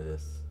need more of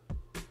this.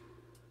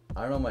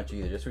 I don't know much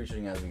either. Just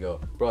researching as we go.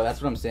 Bro, that's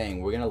what I'm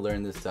saying. We're going to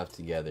learn this stuff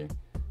together.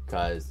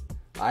 Because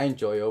I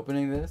enjoy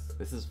opening this.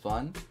 This is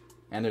fun.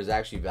 And there's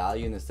actually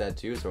value in the set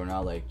too. So we're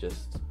not like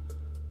just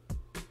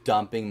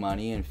dumping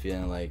money and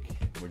feeling like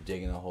we're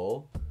digging a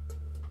hole.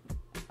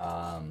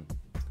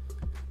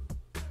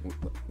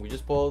 We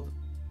just pulled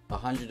a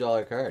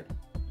 $100 card.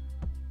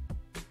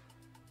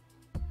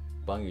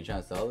 Bunga, you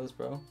trying to sell this,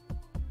 bro?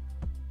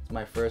 It's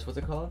my first, what's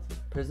it called?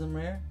 Prism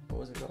Rare? What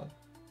was it called?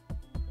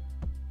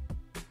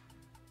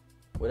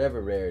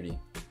 Whatever rarity.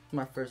 It's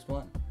my first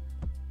one.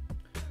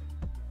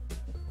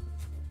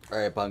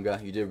 Alright,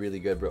 Bunga, you did really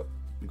good, bro.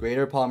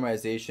 Greater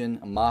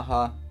Polymerization,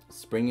 Maha,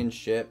 Spring and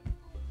Ship,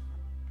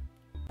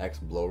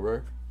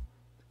 Explorer.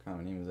 What kind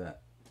of name is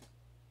that?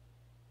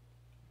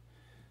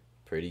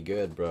 Pretty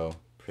good, bro.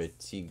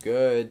 Pretty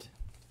good.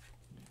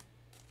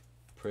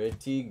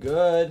 Pretty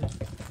good.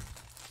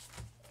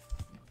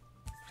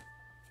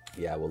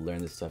 Yeah, we'll learn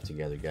this stuff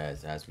together,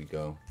 guys, as we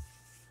go.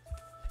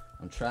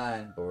 I'm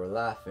trying, but we're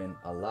laughing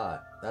a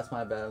lot. That's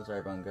my bad. I'm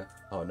sorry, Bunga.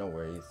 Oh, no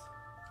worries.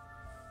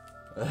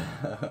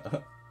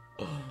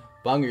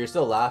 Bunga, you're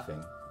still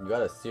laughing. You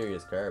got a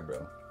serious card,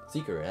 bro.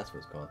 Secret, that's what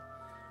it's called.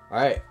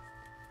 Alright.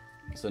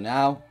 So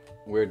now,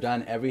 we're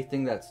done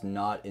everything that's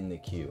not in the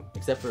queue.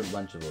 Except for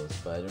Lunchables,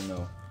 but I don't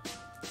know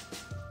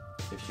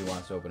if she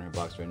wants to open her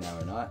box right now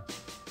or not.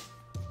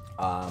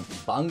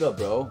 Bunga,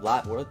 bro.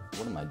 What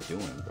am I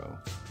doing, bro?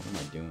 What am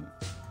I doing?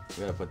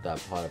 We gotta put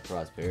that pot of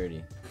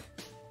prosperity.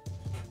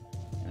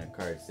 And a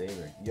card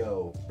saver.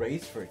 Yo,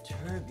 brace for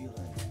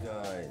turbulence,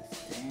 guys.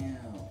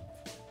 Damn.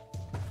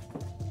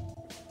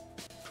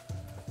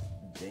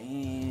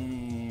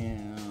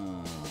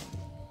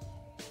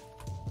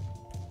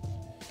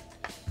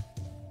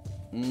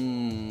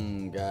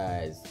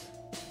 Guys.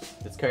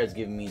 This card's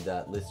giving me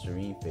that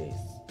Listerine face.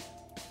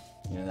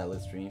 You know that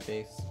Listerine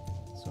face?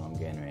 That's what I'm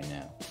getting right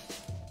now.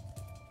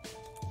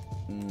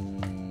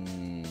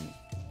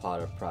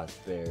 Pot of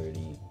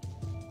prosperity.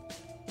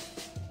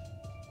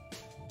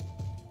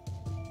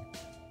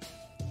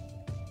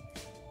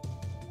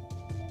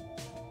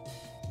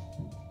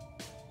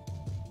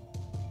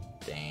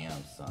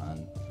 Damn,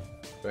 son.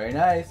 Very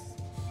nice.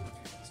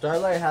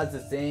 Starlight has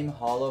the same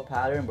hollow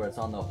pattern, but it's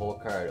on the whole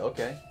card.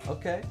 Okay,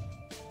 okay,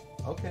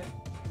 okay.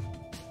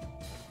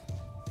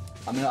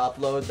 I'm gonna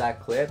upload that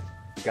clip.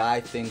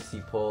 Guy thinks he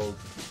pulled,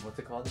 what's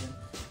it called again?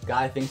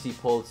 Guy thinks he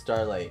pulled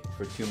Starlight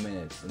for 2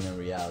 minutes and then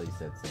reality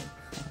sets in.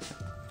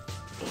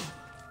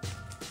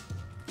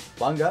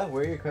 Bunga,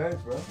 where are your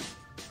cards, bro?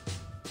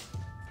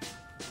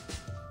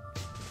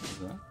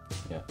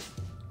 Yeah.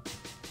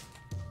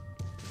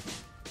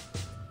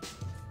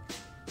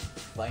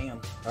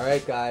 Bam.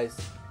 Alright, guys.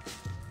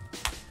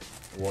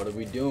 What are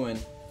we doing?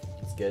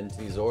 Let's get into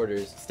these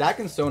orders. Stack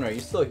and Stoner, are you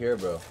still here,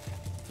 bro?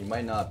 You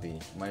might not be.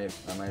 I might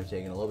have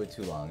taken a little bit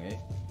too long, eh?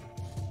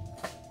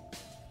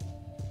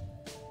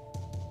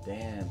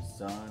 Damn,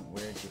 son,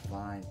 where'd you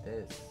find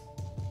this?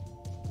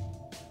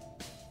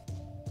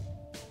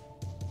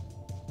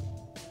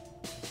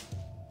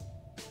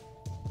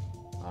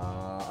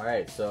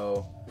 Alright,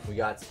 so we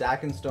got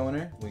Stack and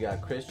Stoner, we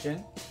got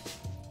Christian.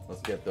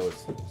 Let's get those.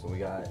 So we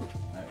got,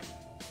 alright.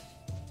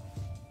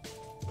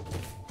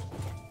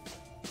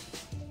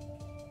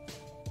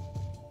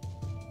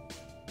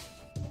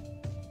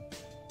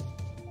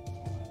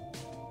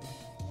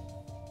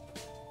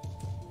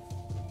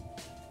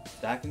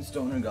 Stack and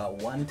Stoner got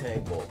 1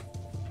 tag bolt.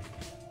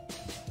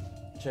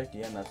 Check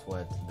the end, that's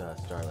what the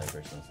Starlight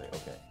version was like.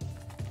 Okay.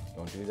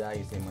 Don't do that,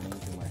 you say my name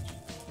too much.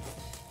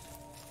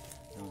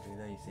 Don't do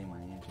that, you say my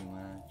name too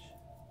much.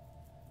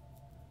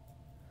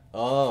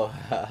 Oh,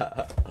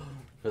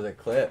 for the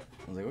clip.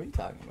 I was like, what are you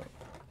talking about?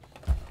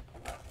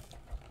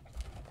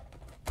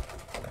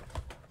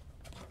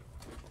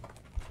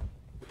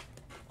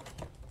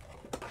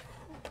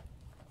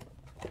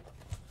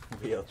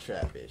 Real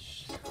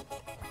trappish.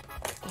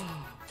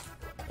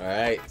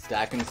 Alright,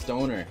 Stack and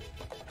Stoner.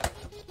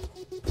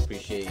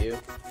 Appreciate you.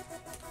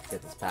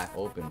 Get this pack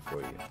open for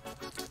you.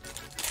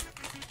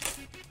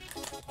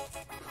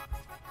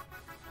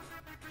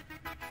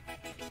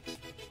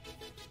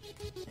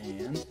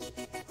 And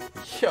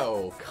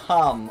yo,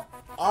 come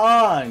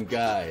on,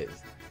 guys.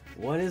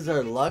 What is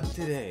our luck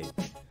today?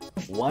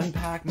 1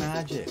 pack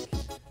magic.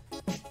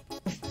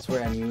 I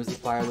swear I knew it was a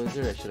fire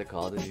lizard. I should have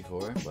called it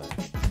before, but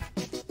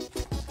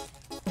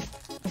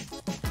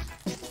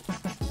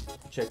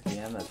check the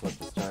end, that's what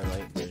the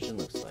Starlight version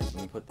looks like. Let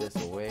me put this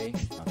away,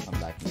 I'll come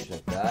back and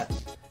check that.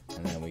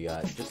 And then we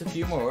got just a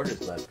few more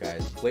orders left,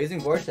 guys.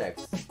 Blazing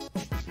Vortex.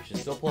 You should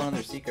still pull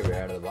another secret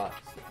rare out of the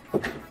box.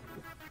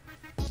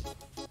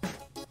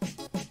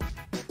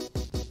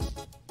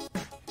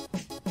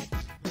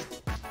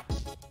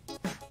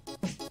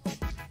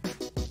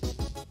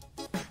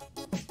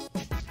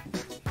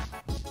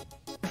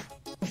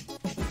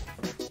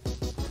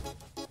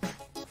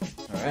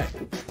 Alright,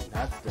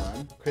 that's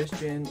done.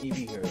 Christian,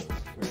 Eevee Heroes.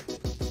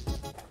 Perfect.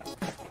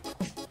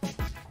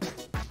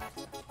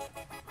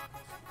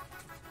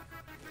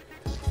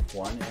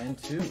 One and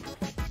 2.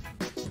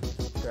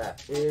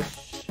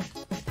 Trap-ish.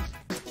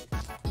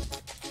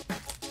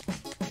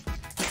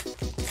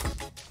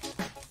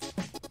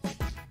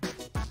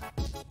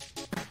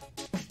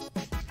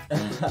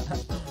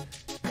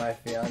 My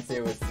fiance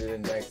was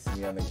sitting next to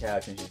me on the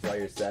couch and she saw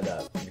your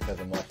setup because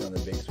I'm watching on the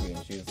big screen.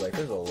 She was like,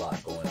 there's a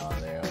lot going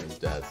on there on his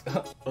desk.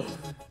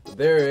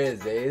 There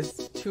is, eh?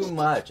 It's too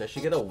much. I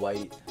should get a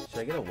white. Should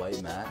I get a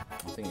white mat? I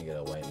don't think I get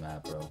a white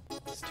mat, bro.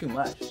 It's too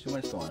much. There's too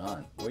much going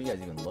on. Where do you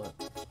guys even look?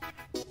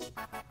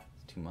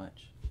 It's too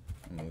much.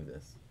 Let me move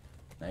this.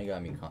 Now you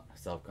got me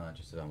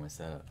self-conscious about my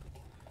setup.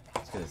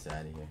 Let's get this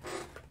out of here.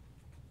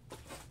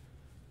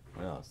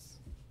 What else?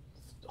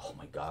 Oh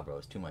my god, bro.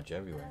 It's too much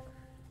everywhere.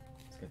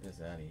 Let's get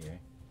this out of here.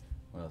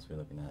 What else are we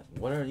looking at?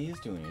 What are these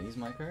doing? Are these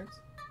my cards?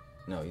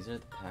 No, these are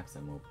the packs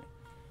I'm opening.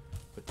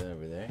 Put that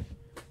over there.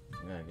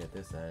 We gotta get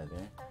this out of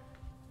there.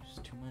 There's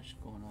too much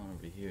going on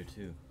over here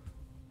too.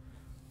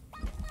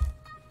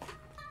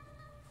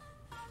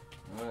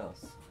 What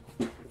else?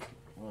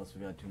 What else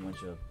we got too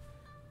much of?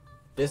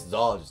 This is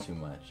all just too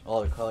much.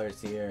 All the colors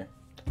here.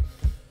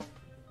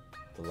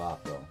 It's a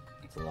lot, bro.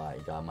 It's a lot.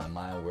 You got my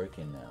mind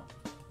working now.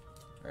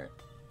 Alright.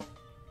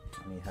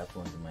 I need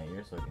headphones in my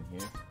ear so I can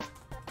hear.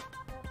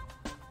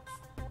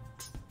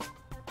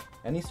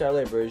 Any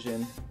Starlight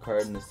version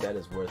card in the set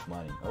is worth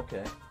money.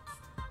 Okay.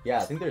 Yeah,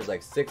 I think there's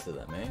like 6 of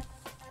them, eh?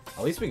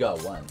 At least we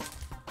got 1.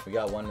 We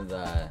got one of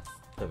the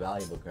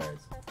valuable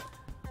cards.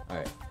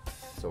 Alright.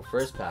 So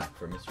first pack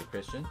for Mr.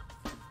 Christian.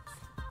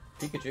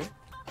 Pikachu.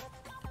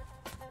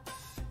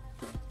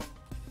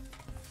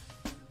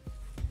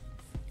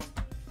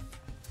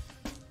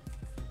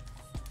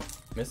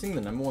 Missing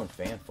the #1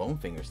 fan, foam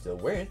finger still.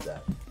 Where is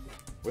that?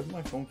 Where's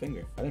my foam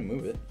finger? I didn't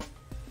move it.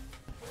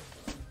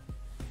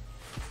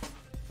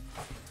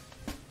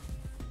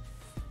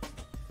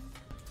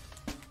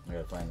 I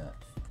gotta find that.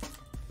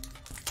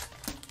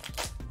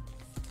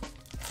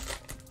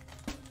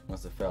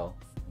 Must have fell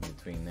in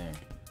between there.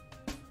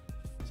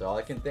 That's all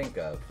I can think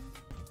of.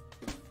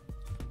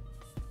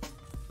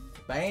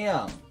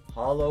 Bam!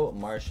 Hollow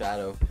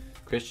Marshadow.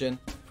 Christian,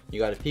 you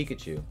got a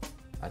Pikachu.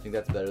 I think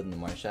that's better than the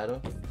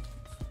Marshadow.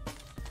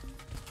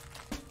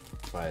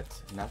 But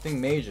nothing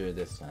major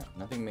this time.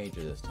 Nothing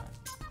major this time.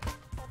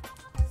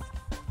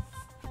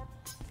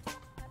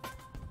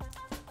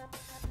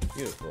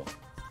 Beautiful.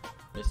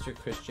 Mr.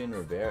 Christian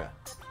Rivera.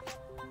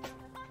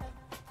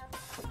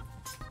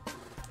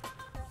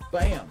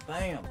 Bam,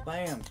 bam,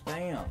 bam,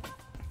 bam.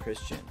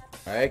 Christian.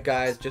 Alright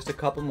guys, just a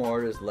couple more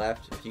orders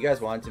left. If you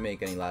guys want to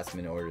make any last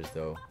minute orders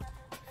though,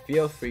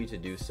 feel free to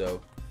do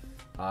so.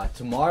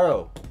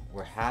 Tomorrow,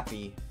 we're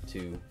happy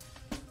to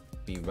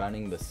be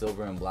running the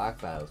silver and black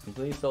battles.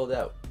 Completely sold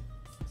out.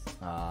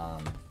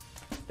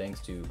 Thanks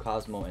to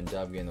Cosmo and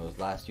W in those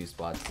last few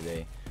spots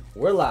today.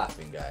 We're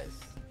laughing, guys.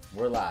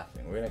 We're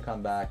laughing. We're gonna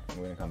come back, and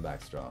we're gonna come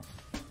back strong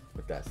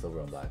with that silver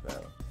and black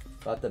battle.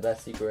 Got the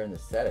best secret in the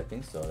set. I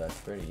think so. That's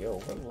pretty.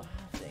 Yo, we're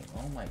laughing.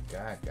 Oh my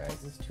god, guys,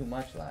 this is too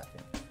much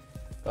laughing.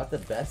 Got the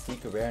best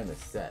secret rare in the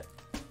set.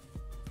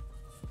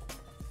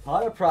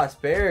 Pot of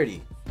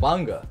Prosperity.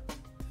 Bunga.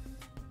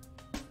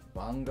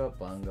 Bunga,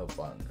 bunga,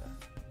 bunga.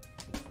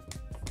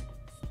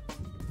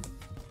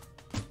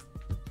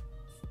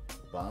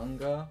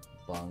 Bunga,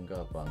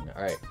 bunga, bunga.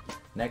 Alright,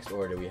 next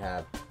order we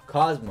have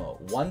Cosmo,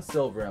 1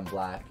 silver and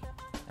black,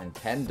 and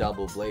 10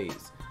 double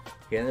blaze.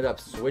 He ended up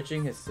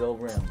switching his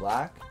silver and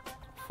black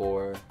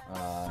for,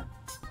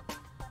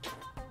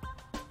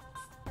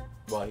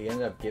 well, he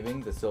ended up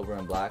giving the silver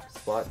and black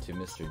spot to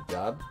Mr.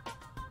 Dub.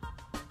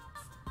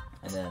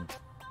 And then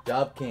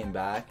Dub came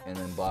back and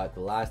then bought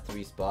the last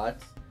 3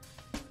 spots.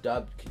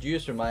 Dub, could you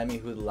just remind me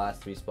who the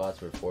last 3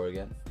 spots were for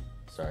again?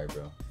 Sorry,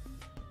 bro.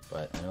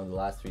 But I know the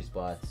last 3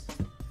 spots,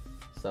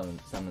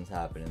 something's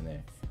happening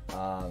there.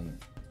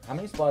 How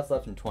many spots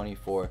left in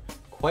 24?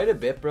 Quite a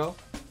bit, bro.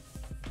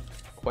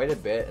 Quite a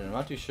bit, and I'm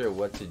not too sure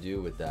what to do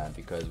with that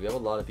because we have a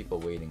lot of people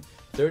waiting.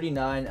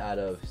 39 out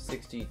of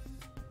 62,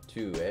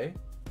 eh?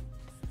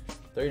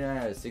 39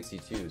 out of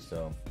 62,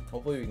 so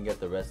hopefully we can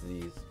get the rest of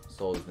these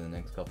sold in the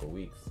next couple of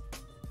weeks.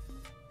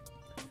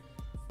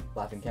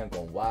 Laughing Camp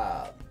going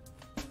wild.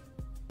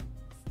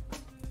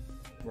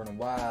 Running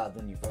wild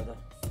on you, brother.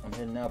 I'm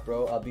heading out,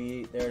 bro. I'll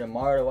be there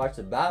tomorrow to watch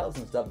the battles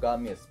and stuff.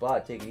 Got me a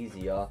spot. Take it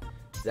easy, y'all.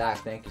 Zach,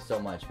 thank you so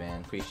much,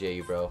 man. Appreciate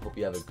you, bro. Hope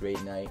you have a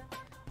great night.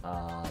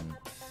 I'm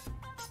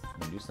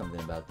gonna do something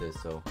about this,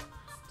 so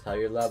tell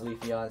your lovely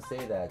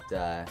fiance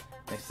that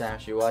next time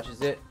she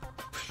watches it,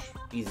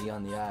 easy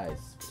on the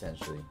eyes,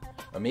 potentially.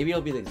 Or maybe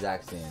it'll be the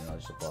exact same, and I'll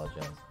just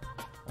apologize.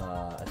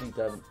 I think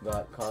I've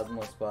got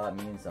Cosmo spot,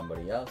 me and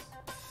somebody else.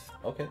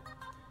 Okay.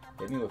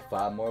 Hit me with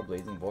 5 more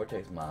Blazing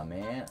Vortex, my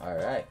man.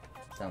 Alright.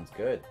 Sounds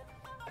good.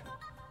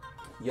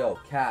 Yo,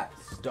 cat,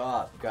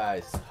 stop,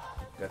 guys.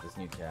 Got this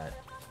new cat.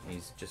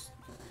 He's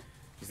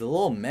a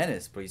little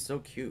menace, but he's so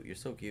cute. You're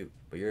so cute,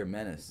 but you're a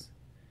menace.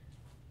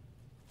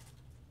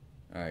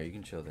 Alright, you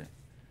can chill there.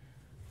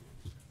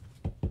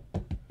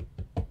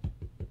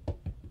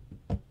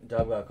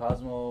 Dub got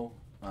Cosmo,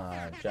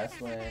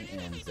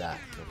 Jesslyn, and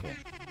Zach. Okay.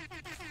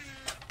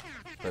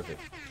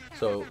 Perfect.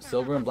 So,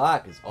 silver and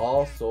black is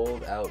all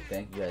sold out.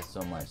 Thank you guys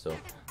so much. So,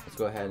 let's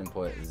go ahead and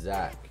put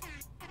Zach,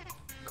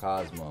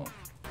 Cosmo,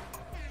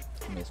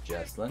 Miss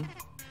Jesslyn.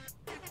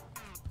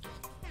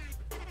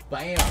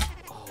 Bam!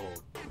 Oh,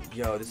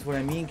 yo, this is what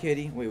I mean,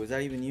 kitty. Wait, was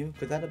that even you?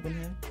 Could that have been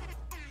him?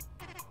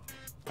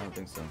 I don't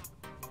think so.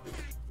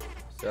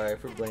 Sorry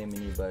for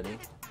blaming you, buddy.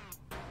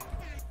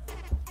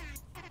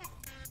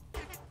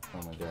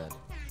 Oh my god.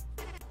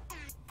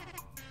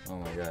 Oh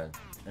my god.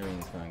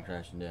 Everything's going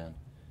crashing down.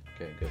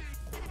 Okay, good.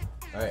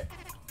 Alright,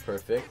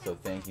 perfect. So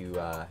thank you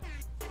guys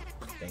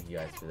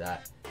for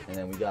that. And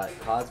then we got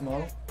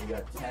Cosmo. We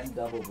got 10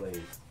 double blaze.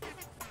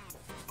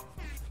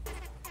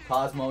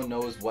 Cosmo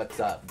knows what's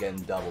up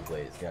getting double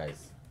blaze,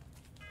 guys.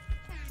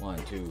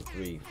 1, 2,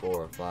 3,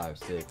 4, 5,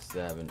 6,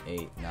 7,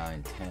 8,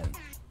 9, 10.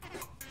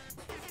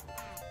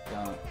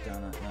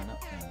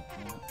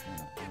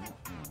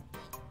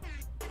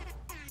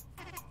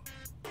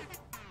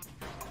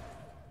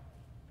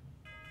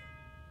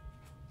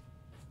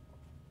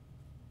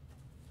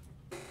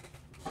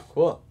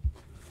 Cool.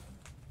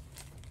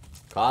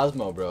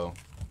 Cosmo, bro.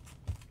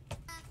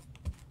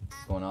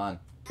 What's going on?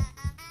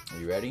 Are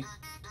you ready?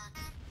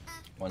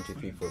 1, 2,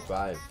 3, 4,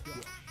 5.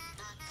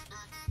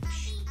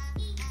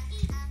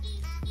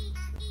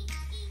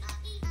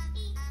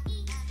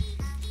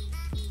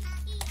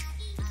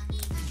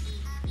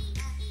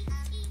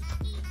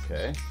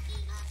 Okay.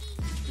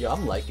 Yeah,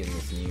 I'm liking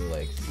this new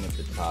like snip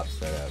the top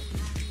setup.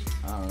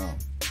 I don't know.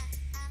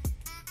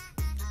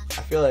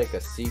 I feel like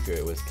a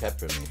secret was kept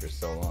from me for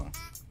so long.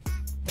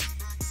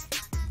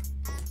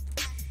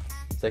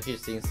 It's like you're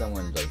seeing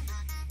someone like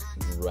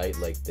write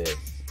like this.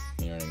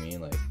 You know what I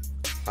mean? Like,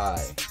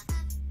 hi.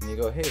 And you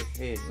go, hey,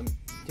 let me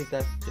take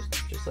that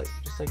just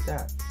like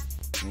that.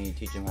 And then you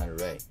teach them how to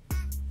write.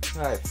 That's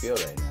how I feel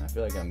right now. I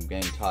feel like I'm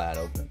getting taught how to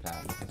open a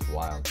pack. It's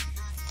wild.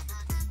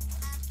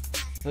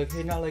 Like,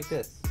 hey, not like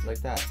this, like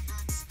that.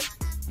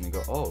 And you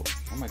go, oh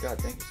my god,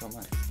 thank you so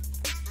much.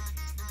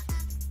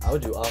 I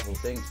would do awful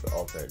things for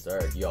all cards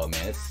art. Yo,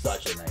 man, it's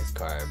such a nice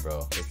card,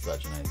 bro. It's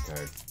such a nice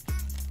card.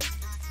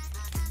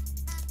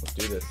 Let's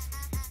do this.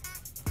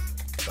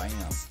 Bam.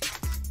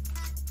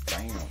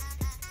 Bam.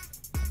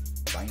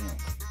 Bam.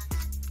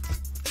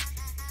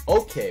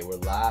 Okay, we're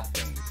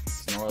laughing.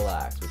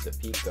 Snorlax with the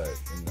Pika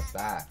in the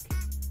back.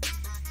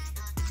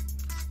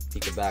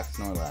 Pika back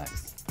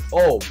Snorlax.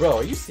 Oh, bro,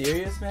 are you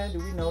serious, man?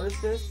 Did we notice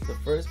this? The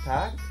first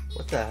pack?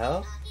 What the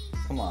hell?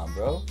 Come on,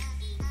 bro.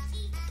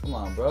 Come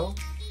on, bro.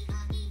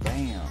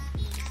 Bam.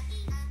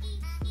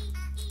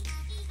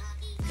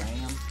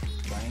 Bam.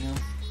 Bam.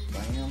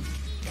 Bam.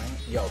 Bam.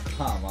 Yo,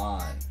 come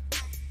on.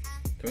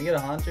 Can we get a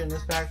Haunter in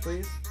this pack,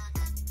 please?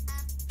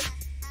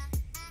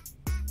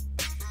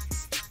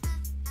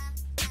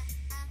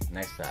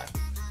 Next pack.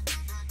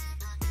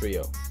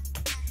 Trio.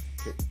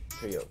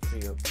 Trio.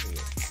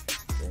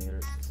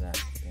 Banger, Zach,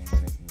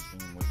 Banger,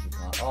 Machine, what you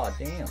call? Oh,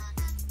 damn.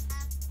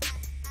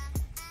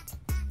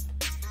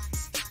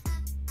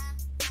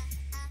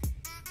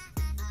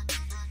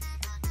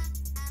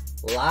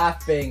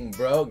 Laughing,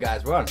 bro.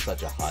 Guys, we're on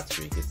such a hot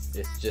streak.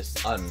 It's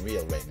just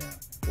unreal right now.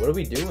 What are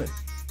we doing?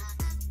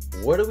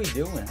 What are we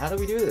doing? How do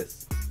we do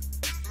this?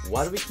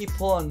 Why do we keep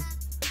pulling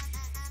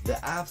the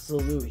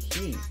absolute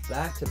heat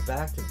back to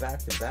back to back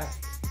to back?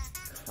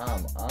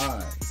 Come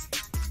on.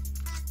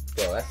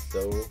 Bro, that's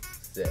so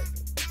sick.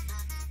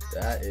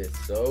 That is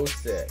so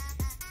sick.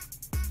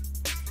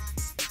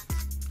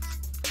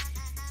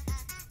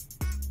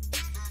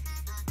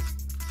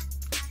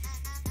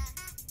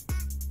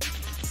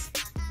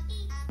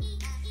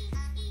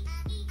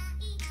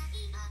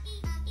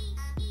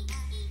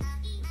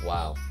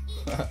 Wow.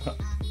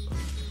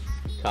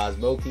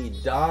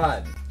 Cosmoki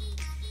Don.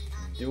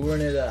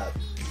 Doing it up.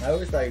 I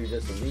always thought you were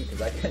just elite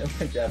because I can't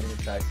put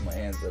Japanese packs in my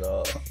hands at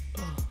all.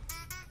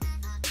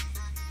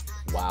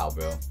 Wow,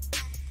 bro.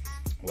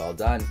 Well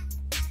done.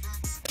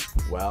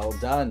 Well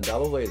done.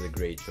 Double Blade is a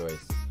great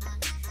choice.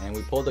 And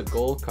we pulled a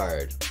gold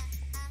card,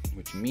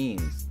 which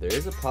means there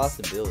is a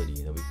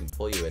possibility that we can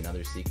pull you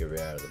another secret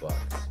rare out of the box.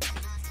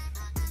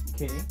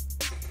 Kitty.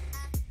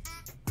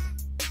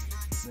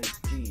 Like,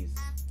 jeez.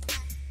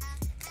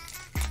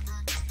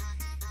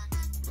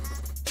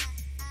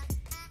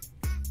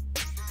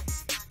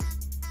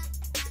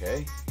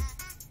 Okay.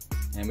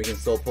 And we can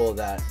still pull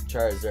that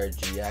Charizard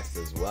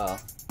GX as well.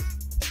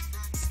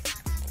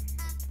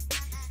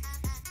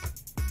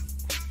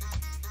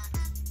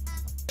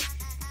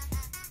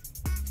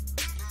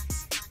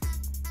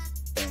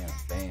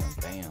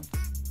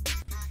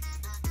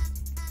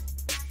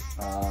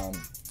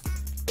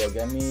 Bro,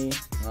 get me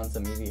on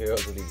some Eevee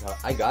Heroes with these.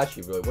 I got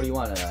you, bro. What do you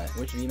want?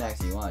 Which VMAX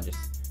do you want? Just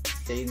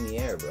stay in the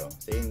air, bro.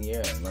 Stay in the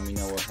air and let me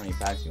know how many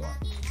packs you want.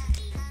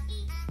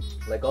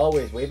 Like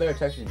always, way better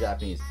texture in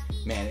Japanese.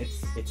 Man,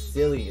 it's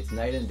silly. It's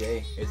night and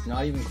day. It's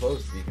not even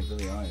close, to be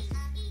completely honest.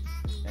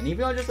 And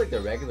even on just like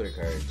the regular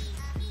cards,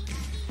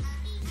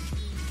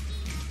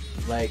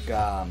 like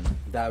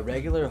that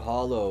regular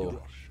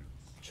holo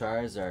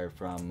Charizard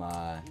from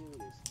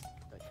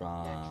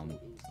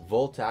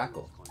Vortex.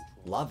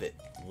 Love it.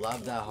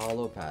 Love that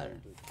holo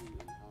pattern.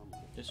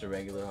 Just a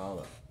regular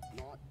holo.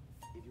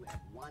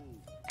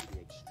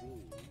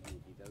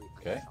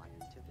 Okay.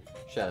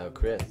 Shout out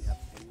Chris.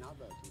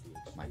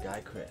 My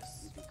guy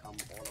Chris.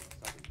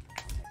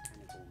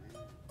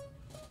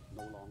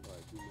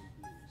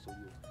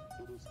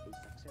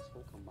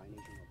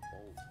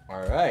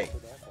 Alright.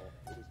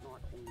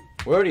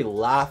 We're already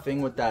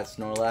laughing with that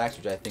Snorlax,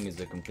 which I think is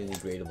a completely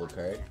gradable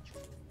card.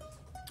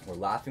 We're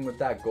laughing with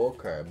that gold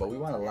card, but we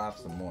want to laugh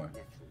some more.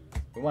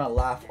 We want to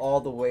laugh all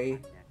the way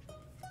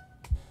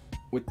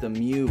with the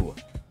Mew.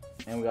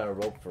 And we got a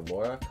rope for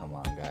Laura. Come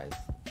on, guys.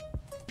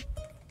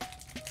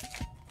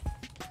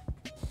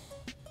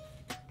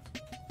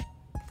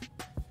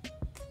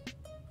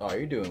 Oh,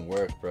 you're doing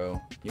work,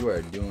 bro. You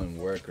are doing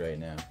work right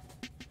now.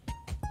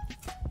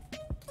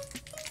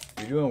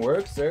 You're doing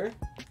work, sir?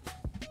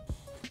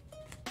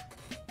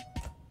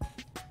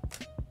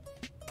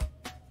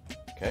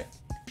 Okay.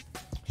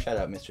 Shout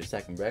out Mr.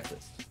 Second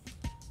Breakfast.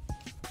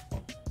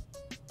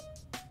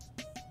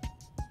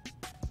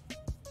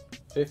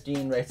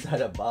 $15 right side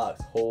of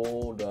box.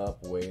 Hold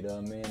up, wait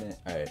a minute.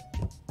 Alright.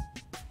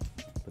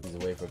 Put these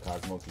away for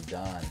Cosmoki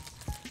Don.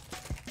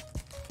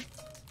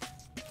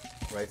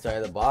 Right side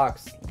of the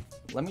box.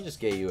 Let me just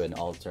get you an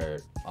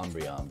altered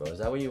Umbreon, bro. Is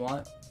that what you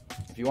want?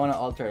 If you want an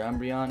altered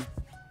Umbreon,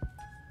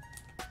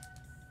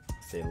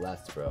 say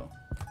less, bro.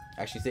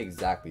 Actually, say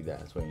exactly that.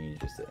 That's what you need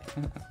to say.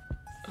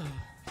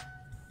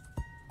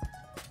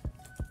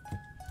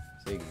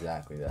 Say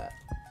exactly that.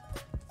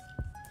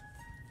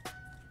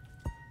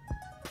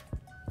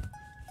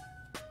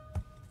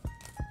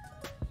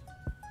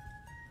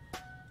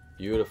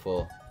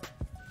 Beautiful.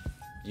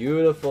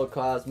 Beautiful,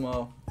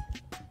 Cosmo.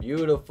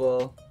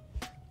 Beautiful.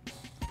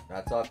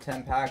 That's off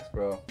 10 packs,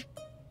 bro.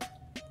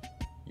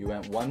 You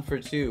went 1 for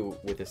 2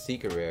 with a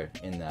secret rare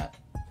in that.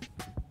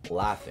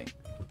 Laughing.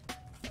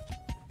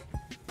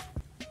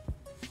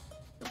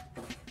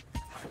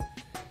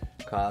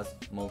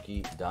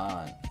 Cosmoki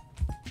Don.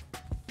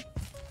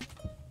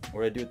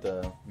 What did I do with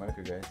the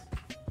marker, guys?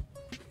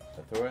 Did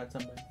I throw it at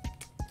somebody?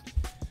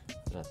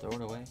 Did I throw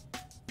it away?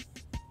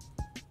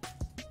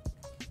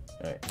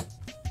 Alright.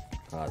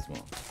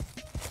 Cosmo.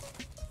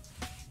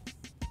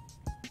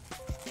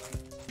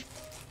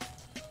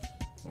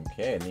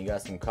 Okay, and then you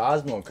got some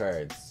Cosmo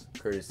cards,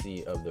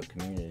 courtesy of the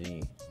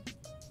community.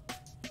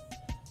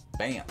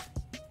 Bam!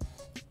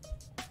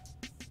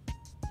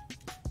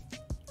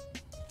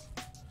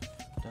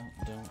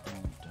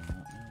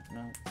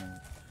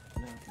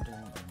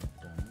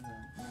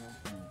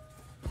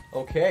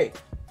 Okay.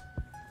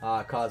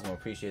 Cosmo,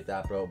 appreciate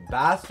that, bro.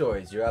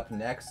 Bastoids, you're up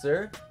next,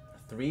 sir.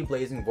 3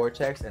 Blazing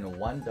Vortex and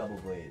 1 Double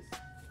Blaze.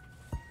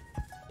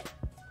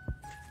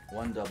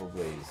 1 Double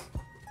Blaze.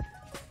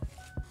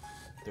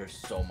 There's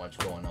so much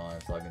going on,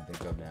 that's all I can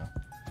think of now.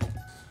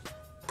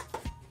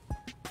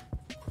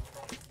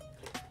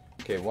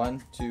 Okay,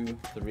 1, 2,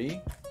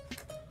 3.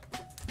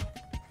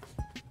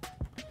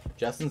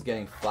 Justin's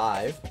getting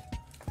 5.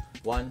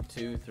 1,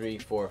 2, 3,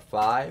 4,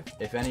 5.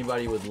 If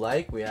anybody would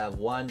like, we have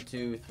 1,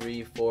 2,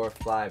 3, 4,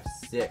 5,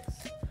 6.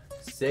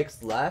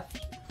 6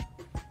 left.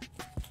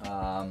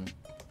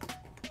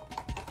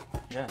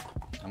 Yeah,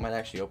 I might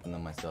actually open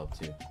them myself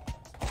too.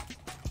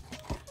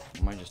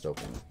 I might just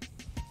open them.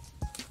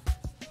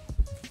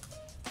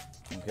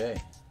 Okay.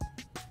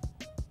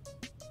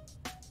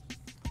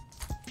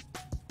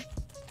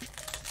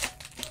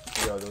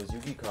 Yo, those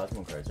Yugi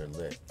Cosmo cards are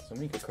lit. So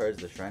many good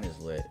cards, the shrine is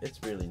lit.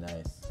 It's really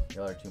nice.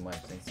 Y'all are too much,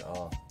 thanks to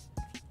all.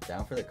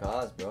 Down for the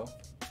cause, bro.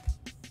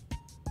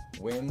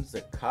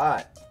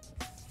 Whimsicott.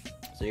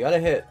 So you gotta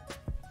hit.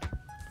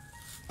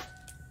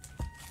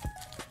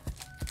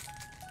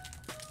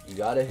 You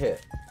gotta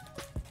hit.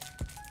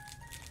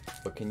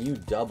 But can you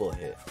double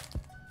hit?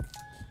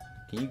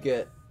 Can you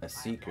get a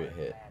secret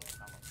hit?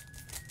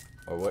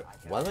 Or what?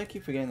 Why do I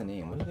keep forgetting the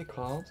name? What are they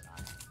called?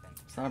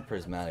 It's not a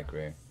prismatic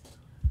rare.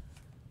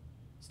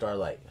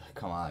 Starlight.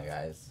 Come on,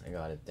 guys. I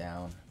got it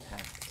down.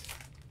 Packed.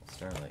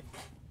 Starlight.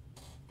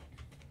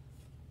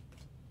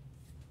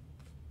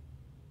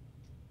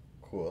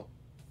 Cool.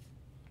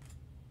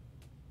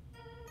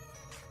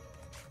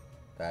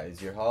 That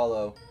is your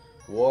holo.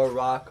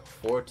 Warrock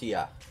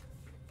Fortia.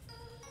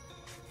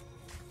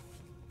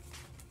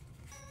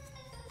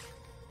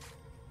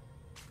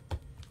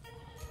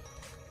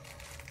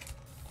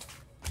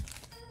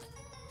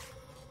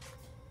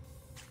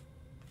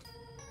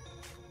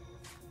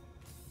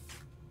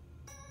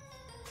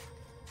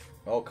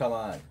 Oh, come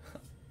on.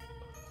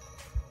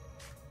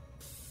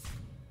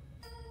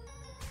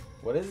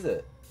 What is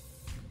it?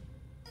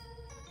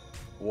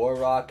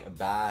 Warrock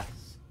Bass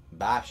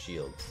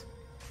Shields.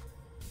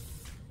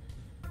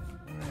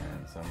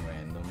 And some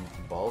random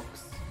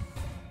bulks.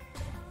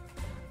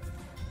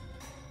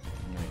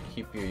 I'm gonna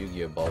keep your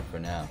Yugioh bulk for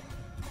now.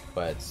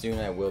 But soon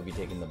I will be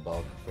taking the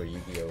bulk for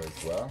Yugioh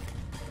as well.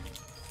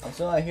 I'm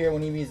still not here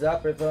when Eevee's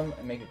up with them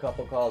and make a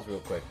couple calls real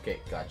quick. Okay,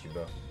 got you,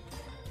 bro.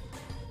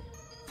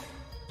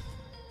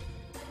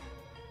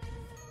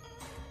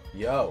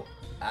 Yo,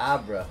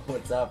 Abra,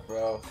 what's up,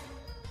 bro?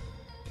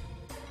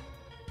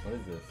 What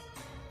is this?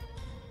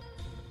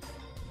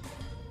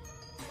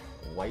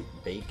 White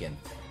bacon.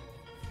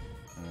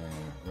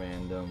 And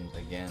randoms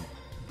again.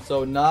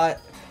 So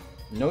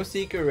no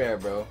secret rare,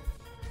 bro.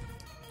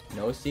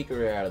 No secret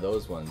rare out of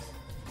those ones.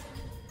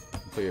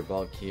 Put your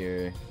bulk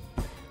here.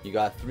 You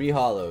got 3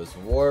 holos.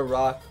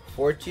 Warrock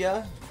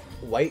Fortia,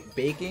 White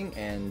Baking,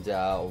 and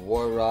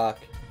Warrock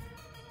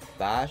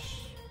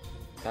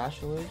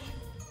Bashilage.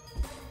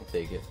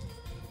 Take it.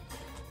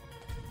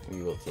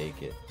 We will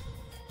take it.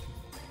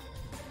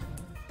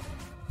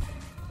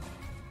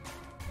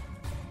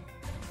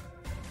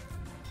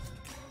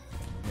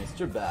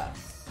 Mr.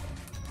 Bass.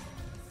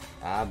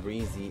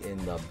 Breezy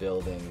in the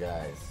building,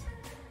 guys.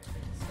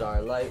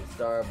 Starlight,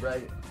 Star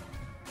Bright.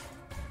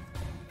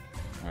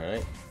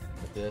 Alright,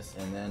 with this,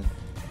 and then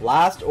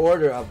last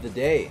order of the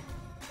day.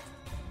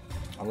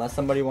 Unless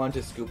somebody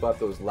wanted to scoop up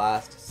those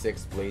last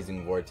 6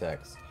 Blazing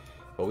Vortex.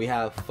 But we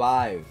have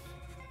 5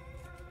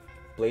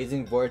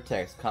 Blazing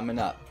Vortex coming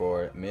up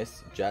for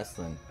Miss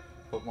Jesslyn.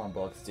 Pokemon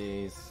bulk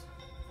stays.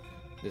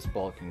 This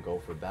bulk can go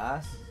for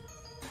Bass.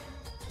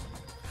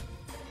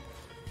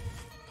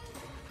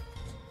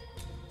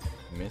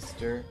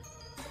 Mr.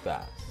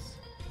 Bass.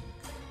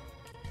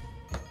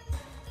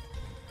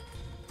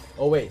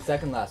 Oh wait,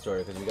 second last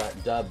order because we got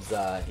Dub's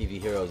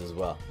Eevee Heroes as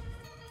well.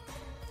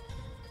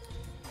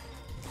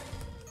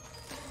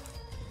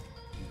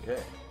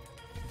 Okay.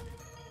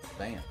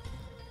 Bam.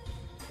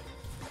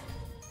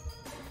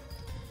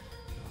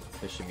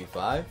 This should be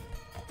 5.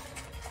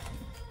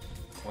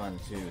 1,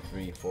 2,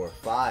 3, 4,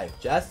 5.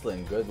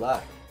 Jesslyn, good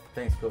luck.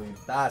 Thanks, Kobe.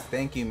 Bass,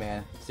 thank you,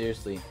 man.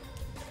 Seriously,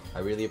 I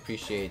really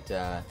appreciate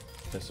the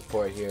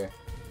support here.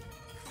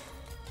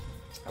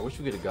 I wish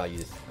we could have got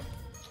you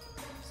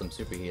some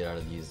super heat out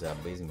of these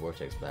Blazing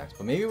Vortex packs,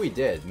 but maybe we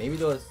did. Maybe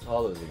those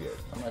holos are good.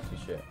 I'm not too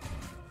sure.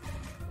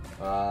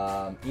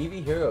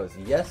 Eevee Heroes.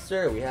 Yes,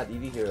 sir. We have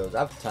Eevee Heroes. I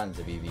have tons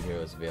of Eevee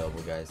Heroes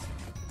available, guys.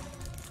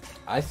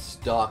 I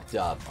stocked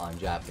up on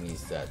Japanese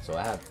sets, so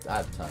I have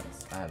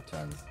tons. I have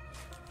tons.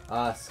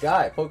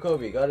 Sky,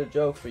 Pokovi, got a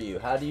joke for you.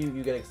 How do you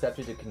get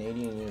accepted to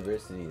Canadian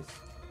universities?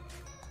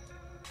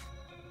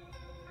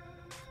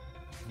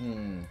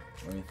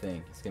 Let me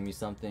think. It's gonna be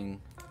something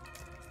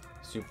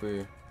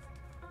super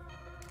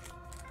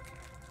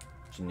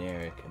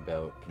generic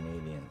about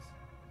Canadians.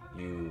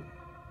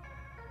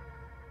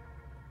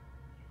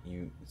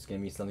 It's gonna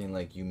be something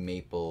like you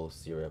maple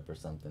syrup or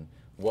something.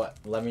 What?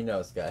 Let me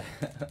know, Sky.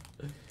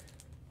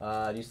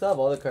 Do you still have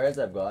all the cards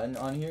I've gotten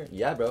on here?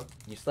 Yeah, bro.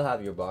 You still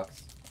have your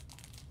box.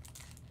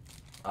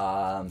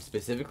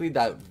 Specifically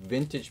that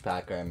vintage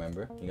pack, I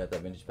remember. You got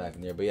that vintage pack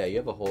in there. But yeah, you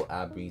have a whole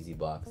Abreezy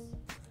box.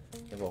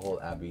 You have a whole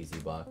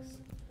Abreezy box.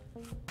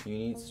 You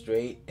need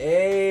straight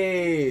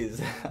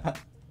A's.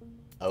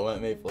 I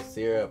went maple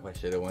syrup. I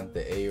should have went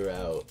the A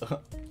route.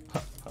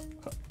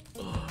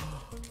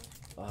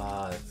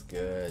 Ah, that's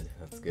good.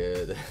 That's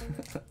good.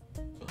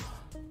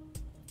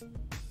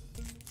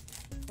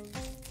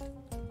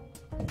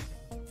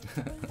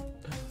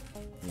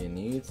 You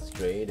need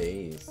straight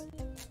A's.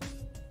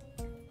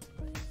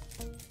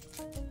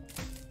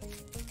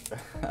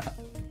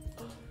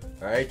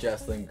 Alright,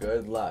 Jesslyn,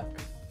 good luck.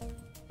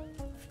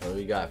 What do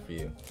we got for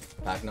you?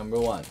 Pack number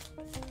 1.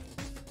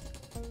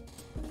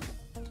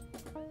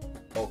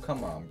 Oh,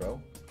 come on, bro.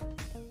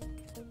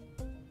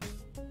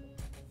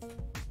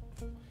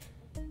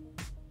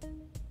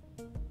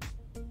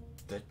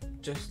 That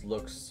just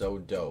looks so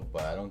dope,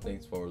 but I don't think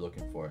it's what we're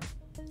looking for.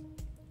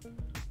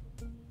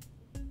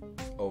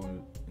 Oh,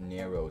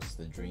 Neros,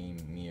 the Dream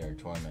Mirror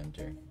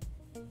Tormentor.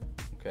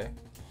 Okay.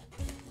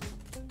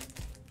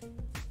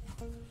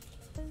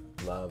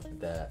 Love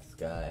that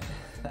sky.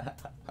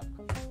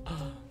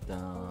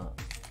 No.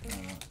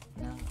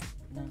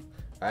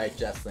 Alright,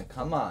 Jesslyn,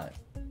 come on.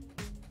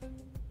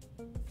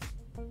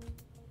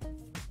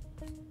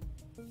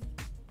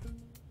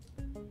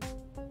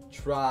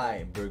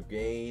 Try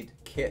Brigade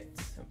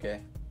Kits,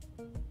 okay?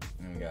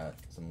 And we got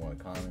some more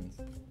commons.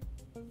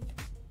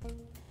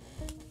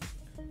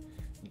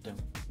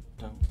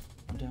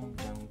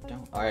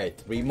 Alright,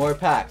 3 more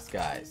packs,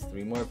 guys.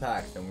 3 more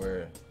packs, and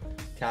we're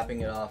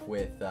capping it off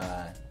with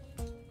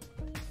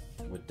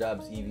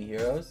Dub's Eevee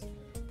Heroes.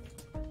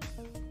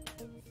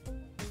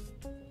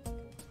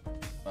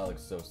 That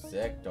looks so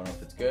sick. Don't know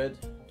if it's good.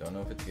 Don't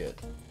know if it's good.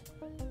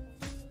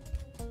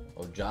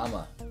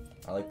 Ojama.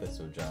 I like this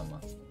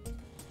Ojama.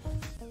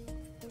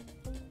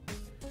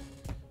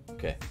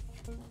 Okay.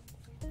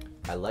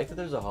 I like that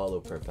there's a holo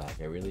per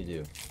pack. I really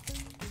do.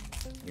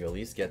 You at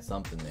least get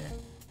something there.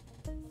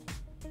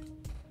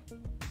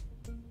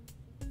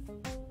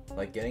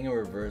 Like getting a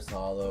reverse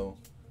holo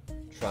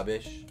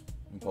Trubbish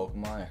in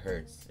Pokemon, it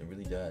hurts. It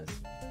really does.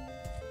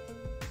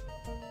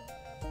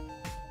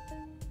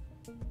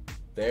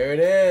 There it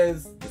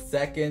is! The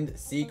second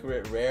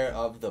secret rare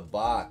of the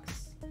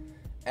box.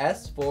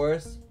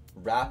 S-Force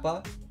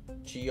Rappa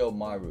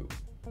Chiyomaru.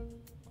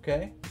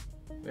 Okay?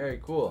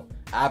 Very cool.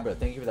 Abra,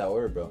 thank you for that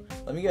order, bro.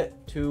 Let me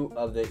get 2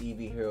 of the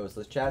Eevee Heroes.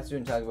 Let's chat soon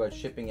and talk about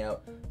shipping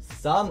out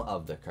some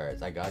of the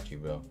cards. I got you,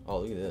 bro. Oh,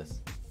 look at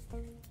this.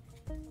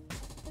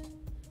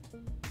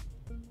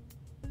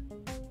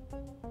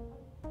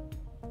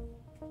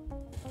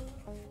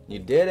 You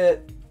did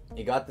it.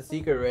 You got the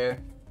secret rare.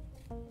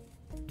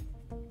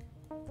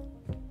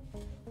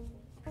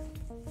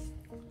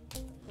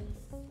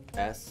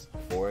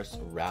 S-Force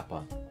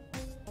Rappa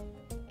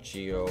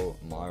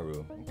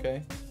Chiyomaru.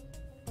 Okay.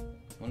 I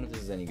wonder if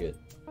this is any good.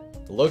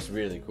 It looks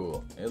really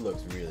cool. It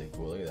looks really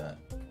cool. Look at that.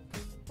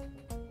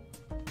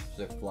 Just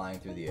like flying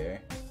through the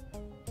air.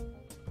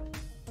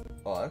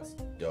 Oh, that's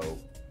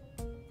dope.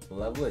 The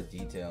level of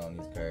detail on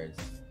these cards.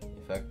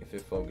 If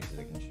it focuses,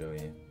 I can show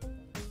you.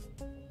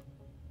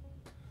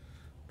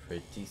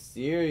 Pretty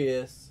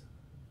serious.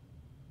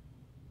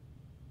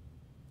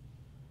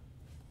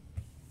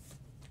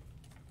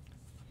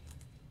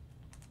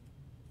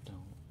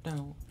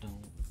 Don't.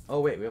 Oh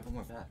wait, we have one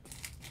more pack.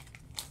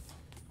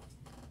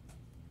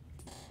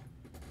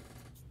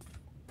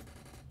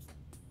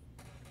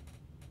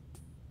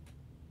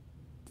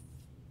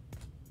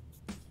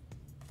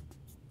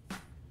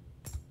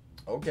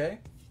 Okay.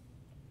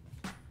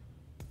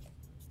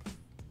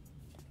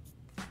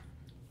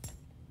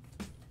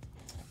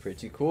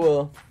 Pretty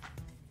cool.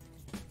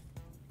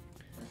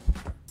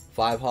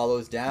 5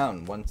 holos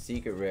down, 1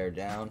 secret rare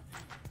down,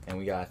 and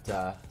we got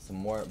some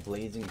more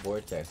Blazing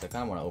Vortex. I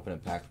kind of want to open a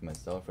pack for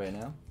myself right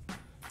now,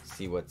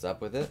 see what's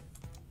up with it.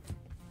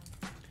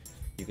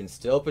 You can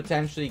still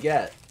potentially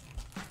get,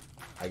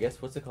 I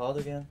guess, what's it called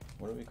again?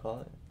 What do we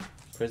call it?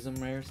 Prism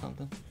Rare or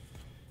something?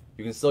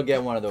 You can still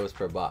get one of those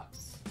per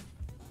box.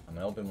 I'm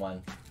gonna open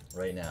one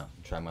right now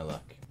and try my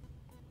luck.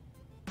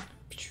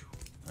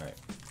 Alright.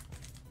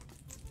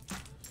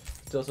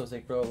 Still so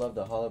sick, bro. Love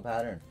the holo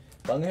pattern.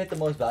 Bunga hit the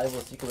most valuable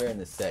secret rare in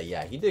this set.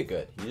 Yeah, he did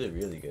good. He did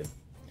really good.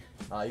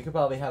 You could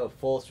probably have a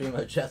full stream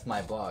of just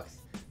my box.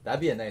 That'd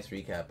be a nice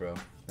recap, bro.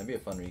 That'd be a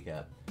fun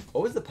recap.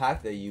 What was the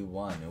pack that you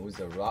won? It was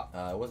a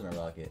it wasn't a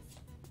rocket.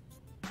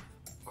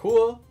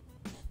 Cool.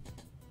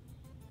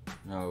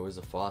 No, it was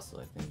a fossil,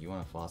 I think. You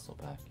won a fossil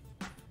pack.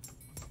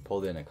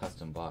 Pulled in a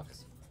custom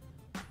box.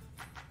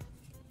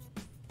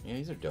 Yeah,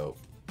 these are dope.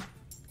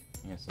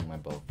 Here's some of my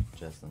bulk,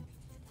 Jesslyn.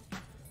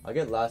 I'll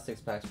get last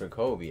 6 packs for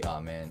Kobe. Aw,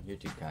 man, you're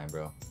too kind,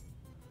 bro.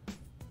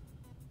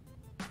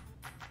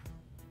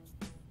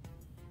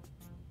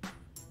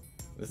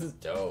 This is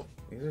dope.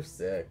 These are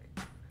sick.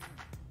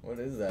 What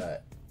is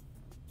that?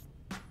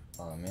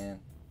 Oh man.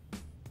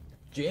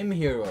 Gym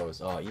Heroes.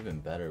 Oh, even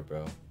better,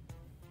 bro.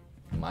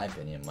 In my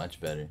opinion,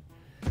 much better.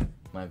 In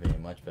my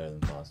opinion, much better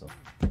than Fossil.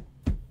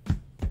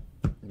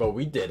 But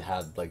we did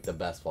have like the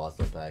best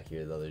Fossil pack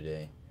here the other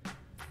day.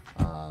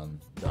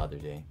 the other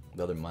day,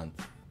 the other month.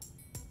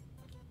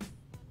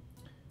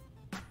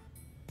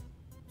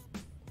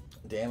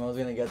 Damn, I was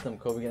gonna get them.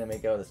 Kobe gonna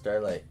make out with a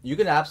Starlight. You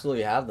can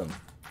absolutely have them.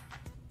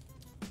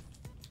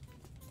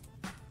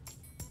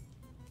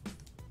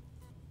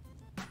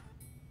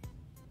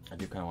 I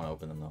do kind of want to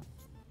open them though,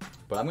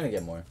 but I'm gonna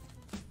get more.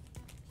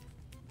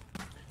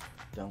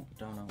 Don't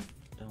know.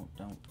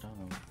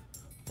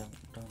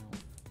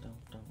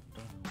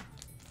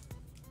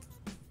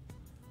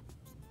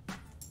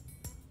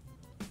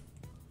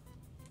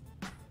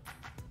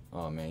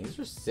 Oh man, these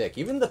are sick.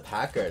 Even the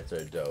pack arts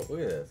are dope.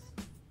 Look at this.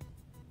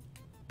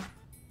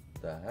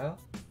 The hell?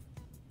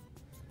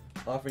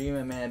 Oh, for you,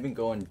 man, I've been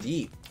going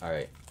deep.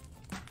 Alright.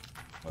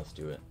 Let's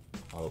do it.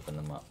 I'll open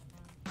them up.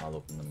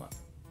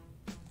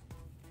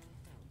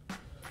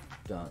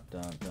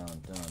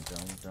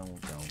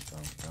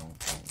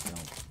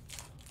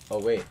 Oh,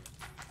 wait.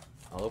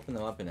 I'll open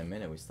them up in a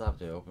minute. We still have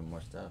to open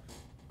more stuff.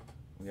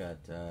 We got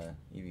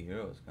Eevee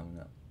Heroes coming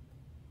up.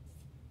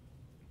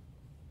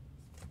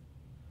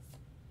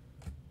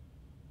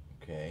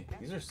 Okay,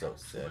 these are so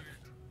sick.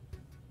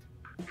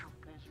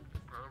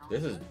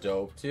 This is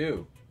dope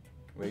too.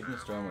 Raging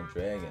Storm or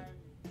Dragon.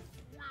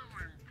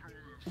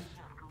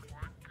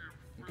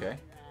 Okay.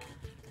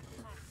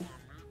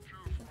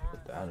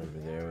 Put that over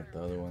there with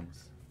the other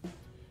ones.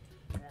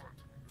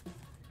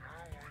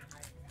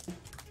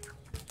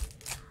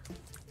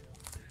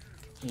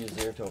 You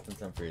deserve to open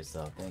some for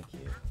yourself. Thank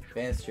you.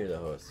 Fans cheer the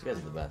host. You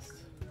guys are the best.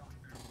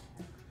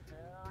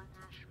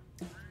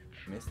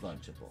 Miss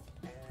Lunchable.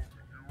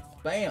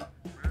 Bam!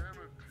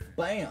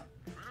 Bam!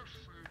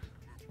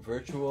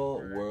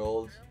 Virtual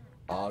World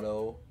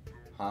Auto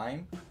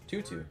Heim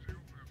Tutu.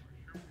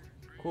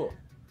 Cool.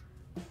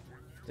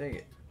 Take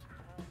it.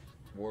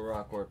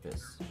 Warrock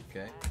Orpus.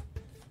 Okay.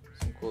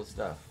 Some cool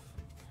stuff.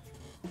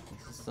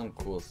 This is some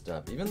cool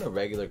stuff. Even the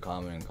regular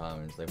common and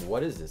commons. Like,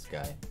 what is this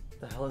guy?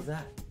 What the hell is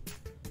that?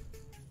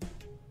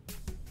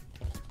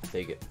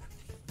 Take it.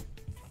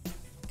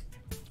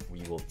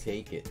 We will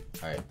take it.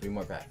 Alright, 3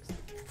 more packs.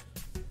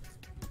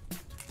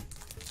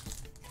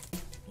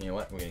 You know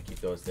what? We're gonna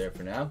keep those there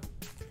for now.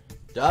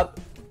 Dub!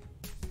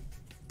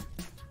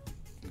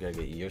 We gotta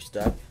get your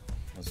stuff.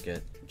 Let's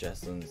get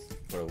Jesselyn's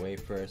put away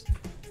first.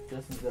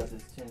 Jesselyn's got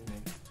this tin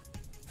here.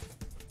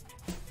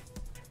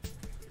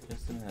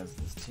 Jesselyn has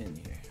this tin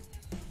here.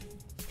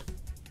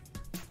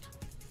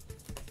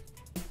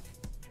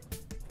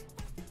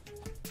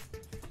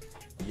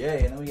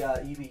 Yay, and then we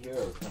got Eevee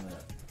Heroes coming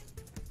up.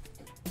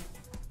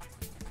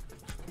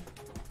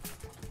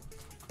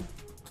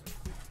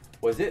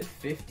 Was it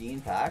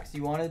 15 packs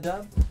you wanted,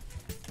 Dub?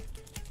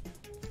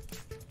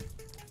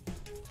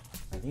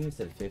 I think you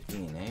said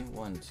 15, eh?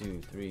 1,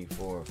 2, 3,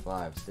 4,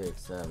 5,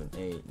 6, 7,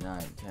 8,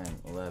 9, 10,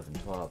 11,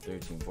 12,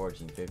 13,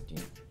 14, 15.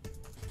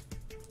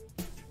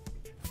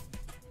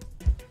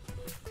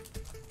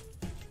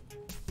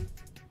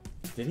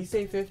 Did he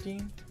say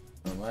 15?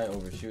 Or am I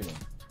overshooting?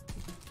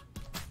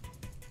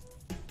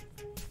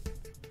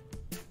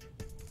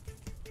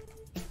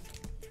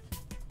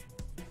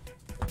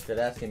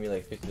 That's gonna be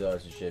like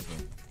 $50 to ship me.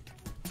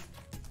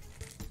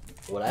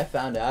 What I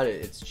found out,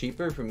 it's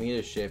cheaper for me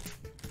to ship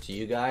to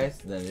you guys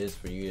than it is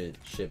for you to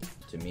ship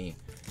to me.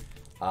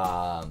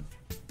 So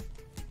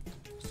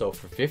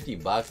for 50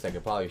 bucks, I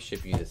could probably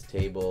ship you this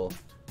table,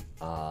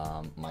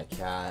 my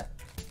cat,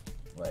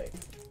 like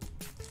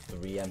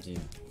 3 empty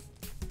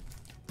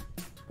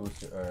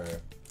booster or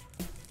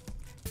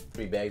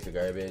 3 bags of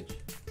garbage.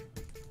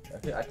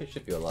 I could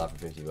ship you a lot for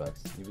 50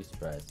 bucks. You'd be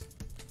surprised.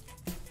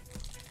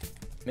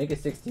 Make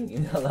it 16, you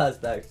know,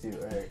 last pack too,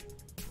 alright.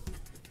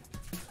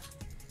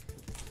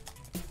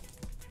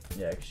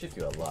 Yeah, I could ship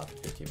you a lot for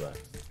 50 bucks.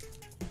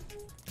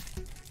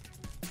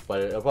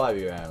 But it'll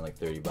probably be around like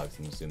 30 bucks,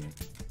 I'm assuming.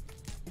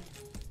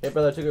 Hey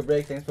brother, took a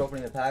break. Thanks for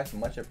opening the packs.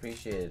 Much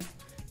appreciated.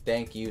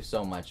 Thank you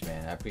so much,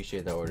 man. I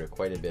appreciate that order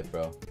quite a bit,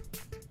 bro.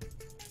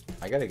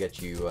 I gotta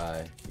get you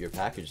your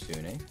package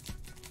soon, eh?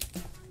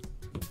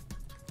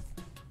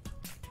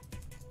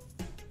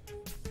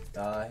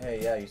 Hey,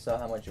 yeah, you saw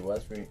how much it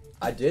was for me?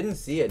 I didn't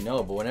see it,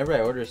 no, but whenever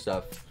I order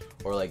stuff,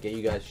 or like get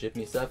you guys to ship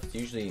me stuff, it's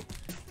usually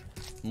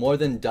more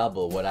than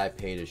double what I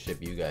pay to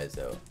ship you guys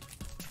out.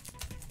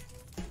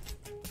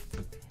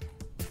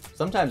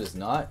 Sometimes it's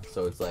not,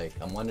 so it's like,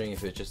 I'm wondering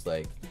if it's just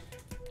like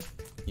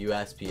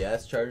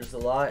USPS charges a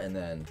lot and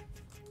then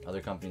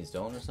other companies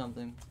don't or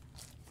something.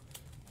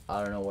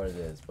 I don't know what it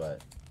is,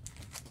 but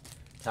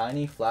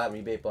tiny flat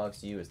rebate box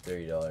to you is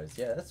 $30.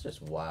 Yeah, that's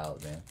just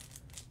wild, man.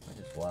 That's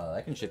just wild.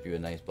 I can ship you a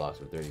nice box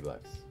for 30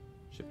 bucks.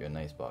 Ship you a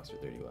nice box for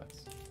 30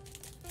 bucks.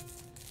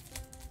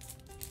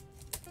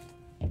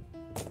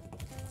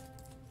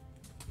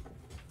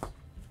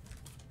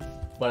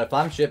 But if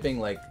I'm shipping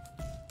like,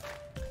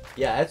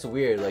 yeah, it's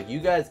weird. Like you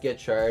guys get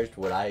charged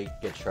what I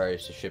get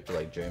charged to ship to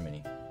like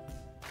Germany.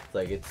 It's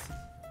like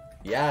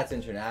yeah, it's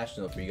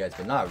international for you guys,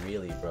 but not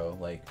really, bro.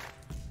 Like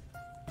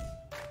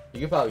you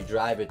could probably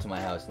drive it to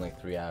my house in like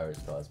 3 hours,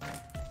 cost me.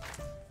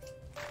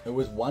 It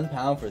was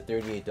 £1 for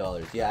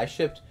 $38. Yeah, I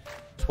shipped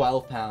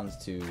 12 pounds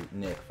to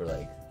Nick for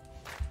like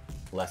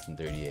Less than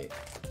 38.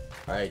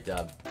 Alright,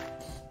 Dub.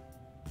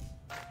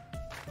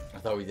 I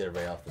thought we did it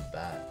right off the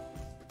bat.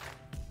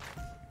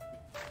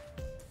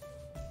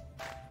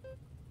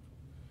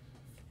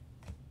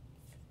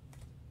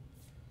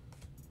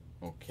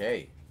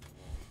 Okay.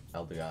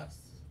 Eldegoss.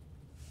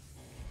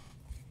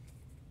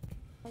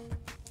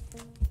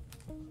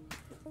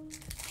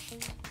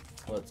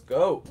 Let's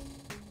go.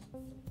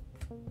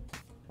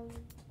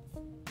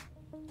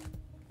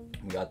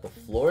 We got the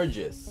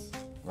Florges.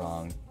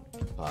 Wrong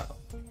pile.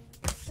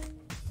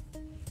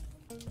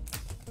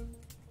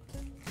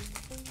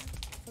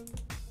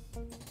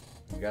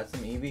 We got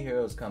some Eevee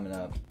Heroes coming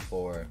up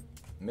for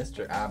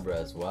Mr. Abra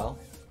as well.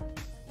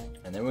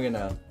 And then we're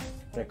gonna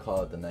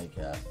call it the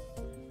nightcap.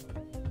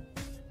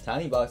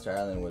 Tiny Boxer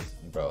Island was,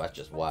 bro, that's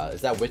just wild.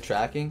 Is that with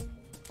tracking?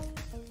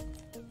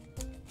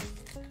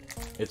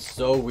 It's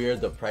so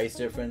weird the price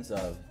difference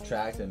of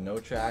tracked and no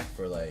track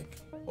for like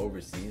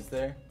overseas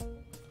there.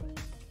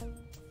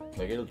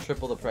 Like it'll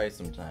triple the price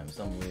sometimes. It's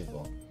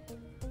unbelievable.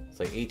 It's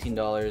like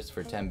 $18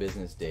 for 10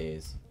 business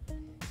days.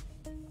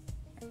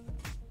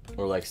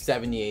 Or like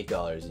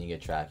 $78 and you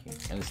get tracking.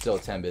 And it's still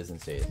 10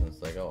 business days. And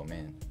it's like, oh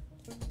man.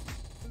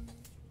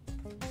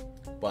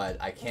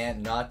 But I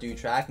can't not do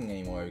tracking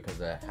anymore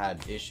because I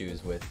had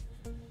issues with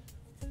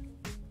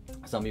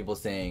some people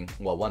saying,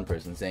 well, one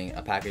person saying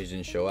a package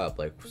didn't show up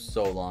like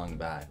so long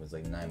back. It was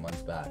like 9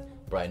 months back.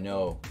 But I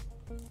know,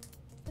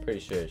 pretty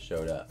sure it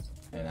showed up.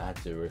 And I had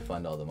to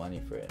refund all the money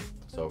for it.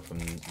 So from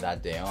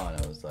that day on,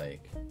 I was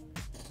like,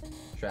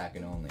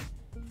 tracking only.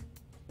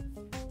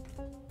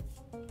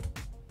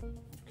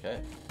 Okay.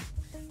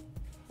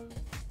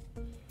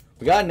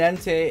 We got an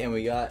Entei and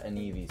we got an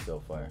Eevee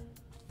so far.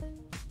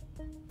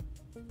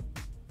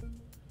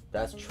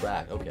 That's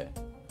track. Okay.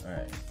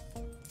 Alright.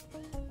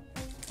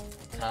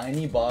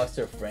 Tiny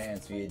Boxer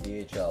France via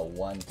DHL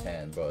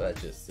 110. Bro,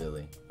 that's just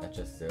silly. That's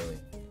just silly.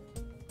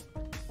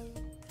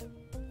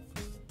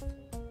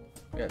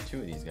 We got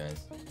 2 of these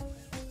guys.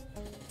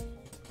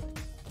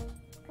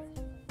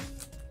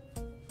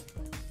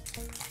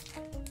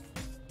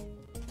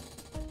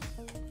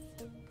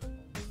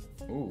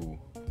 Ooh.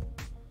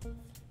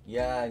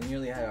 Yeah, I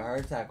nearly had a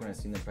heart attack when I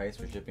seen the price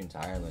for shipping to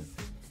Ireland.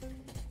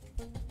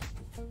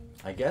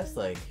 I guess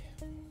like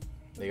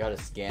they gotta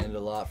scan it a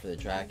lot for the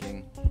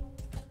tracking.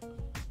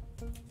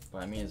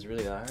 But I mean, it's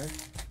really that hard.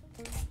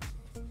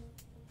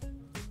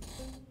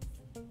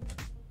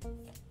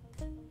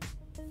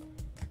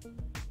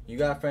 You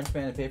got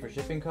Frenchman to pay for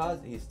shipping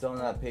costs? He's still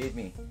not paid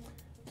me.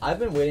 I've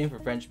been waiting for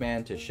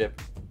Frenchman to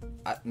ship.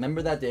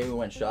 Remember that day we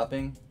went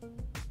shopping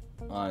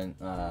on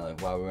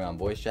while we were on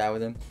voice chat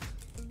with him?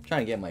 I'm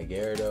trying to get my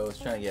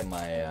Gyarados, trying to get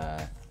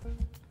my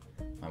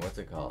my what's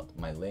it called?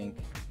 My Link.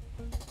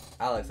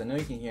 Alex, I know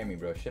you can hear me,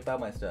 bro. Ship out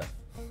my stuff.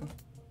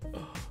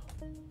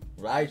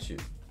 Raichu.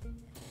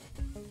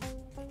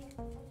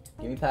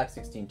 Give me pack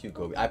 16 too,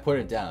 Kobe. I put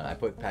it down. I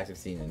put pack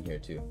 16 in here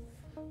too.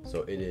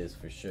 So it is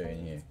for sure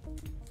in here.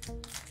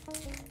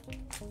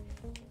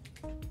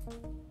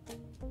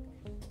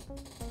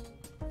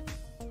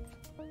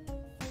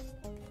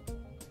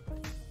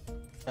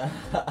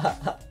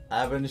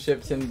 I haven't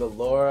shipped him the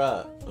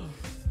Laura.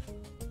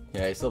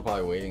 Yeah, he's still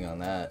probably waiting on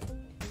that.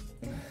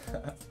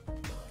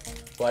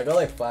 Well, I got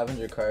like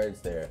 500 cards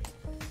there.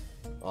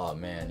 Oh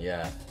man,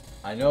 yeah.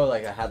 I know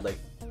like I had like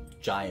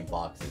giant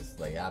boxes,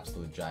 like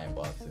absolute giant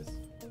boxes.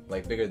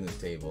 Like bigger than the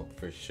table,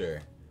 for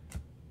sure.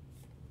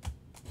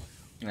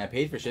 And I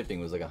paid for shipping,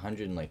 it was like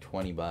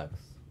 120 bucks.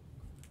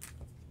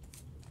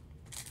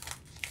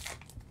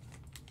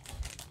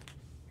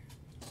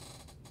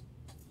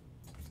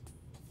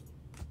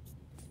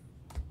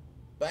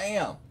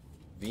 Bam!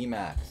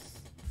 VMAX.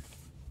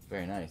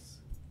 Very nice.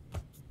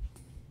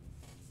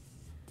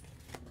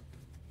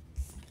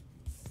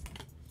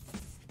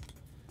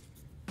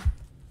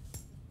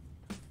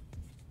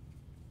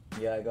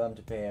 Yeah, I got him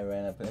to pay. I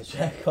ran up in the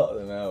chat,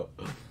 called him out.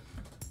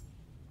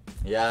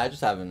 Yeah, I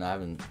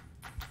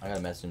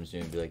gotta message him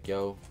soon and be like,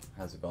 yo,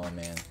 how's it going,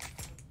 man?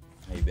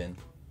 How you been?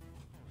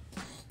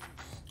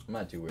 I'm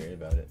not too worried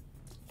about it.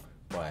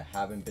 Well, I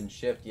haven't been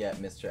shipped yet,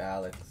 Mr.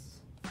 Alex.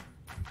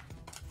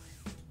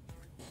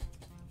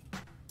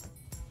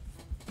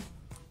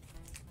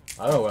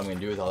 I don't know what I'm gonna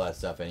do with all that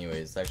stuff anyways.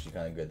 It's actually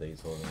kind of good that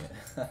he's holding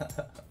it.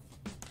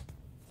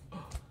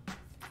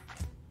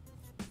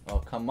 Oh,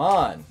 come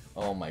on!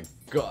 Oh my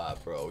god,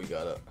 bro. We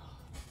gotta...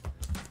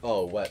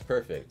 Oh, what?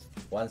 Perfect.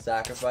 One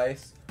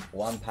sacrifice.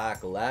 One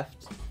pack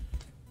left.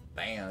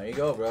 Bam. There you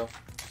go, bro.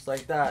 Just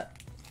like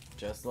that.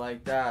 Just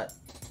like that.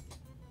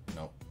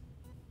 Nope.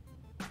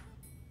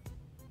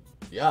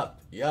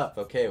 Yup. Yup.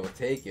 Okay, we'll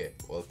take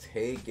it. We'll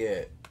take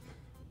it.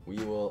 We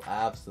will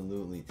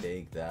absolutely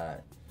take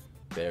that.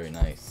 Very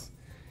nice.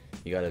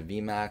 You got a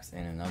VMAX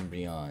and an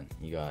Umbreon.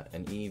 You got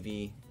an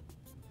Eevee,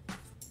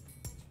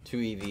 2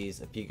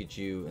 Eevees, a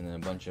Pikachu, and then a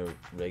bunch of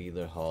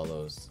regular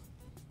holos.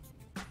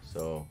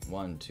 So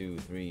 1, 2,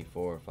 3,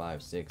 4,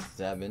 5, 6,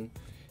 7,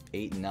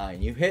 8,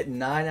 9. You hit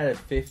 9 out of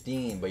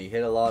 15, but you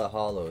hit a lot of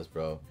holos,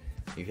 bro.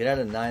 You hit out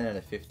of 9 out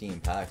of 15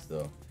 packs,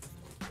 though.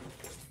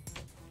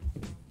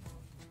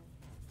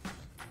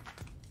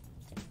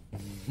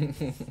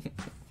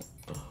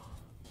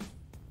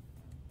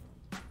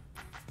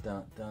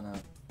 Dun, dun,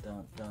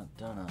 dun, dun,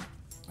 dun.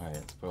 Alright,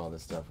 let's put all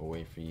this stuff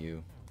away for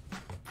you.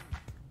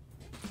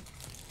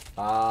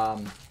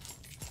 And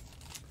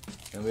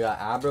we got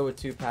Abra with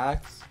 2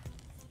 packs.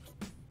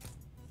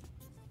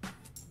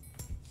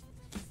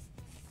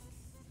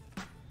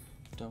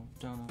 Don't.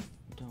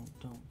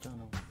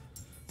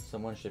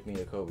 Someone ship me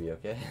a Kobe,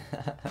 okay?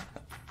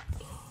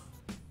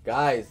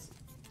 Guys,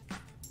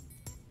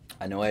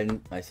 I know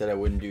I said I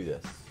wouldn't do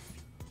this,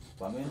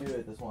 but I'm gonna do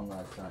it this one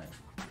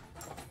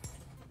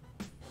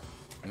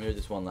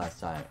last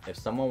time. If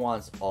someone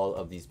wants all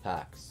of these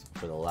packs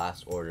for the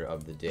last order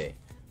of the day,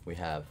 we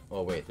have.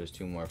 Oh wait, there's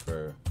 2 more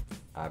for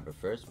Abra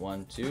first.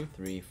 1, 2,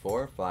 3,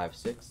 4, 5,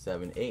 6,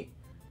 7, 8.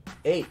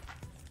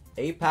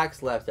 8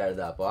 packs left out of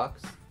that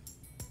box.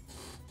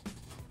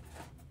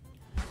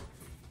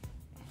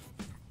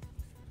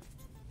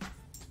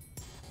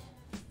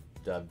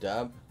 Dub.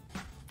 Don't.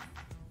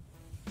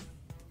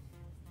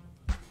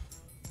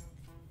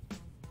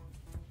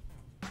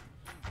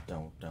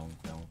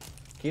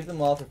 Keep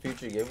them all for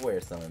future giveaway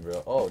or something,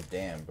 bro. Oh,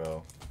 damn,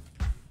 bro.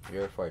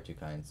 You're far too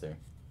kind, sir.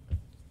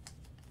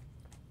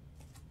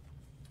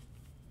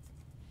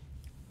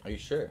 Are you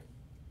sure?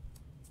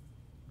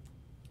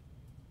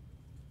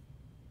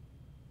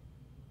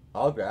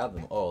 I'll grab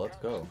them. Oh, let's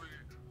go.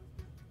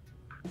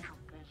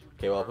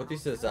 Okay, well, I'll put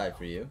these to the side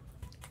for you.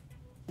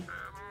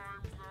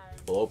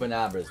 We'll open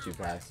Abra's 2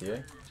 packs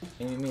here.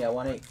 Give me, I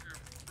want 8.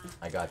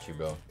 I got you,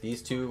 bro.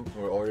 These 2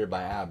 were ordered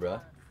by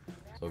Abra.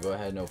 So go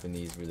ahead and open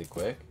these really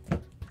quick.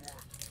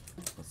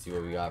 Let's see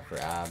what we got for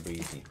Abra.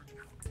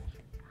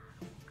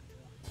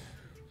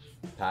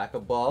 Pack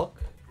of bulk.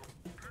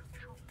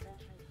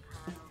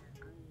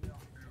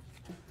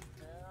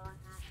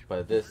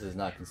 But this is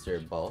not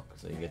considered bulk,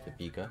 so you get the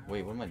Pika.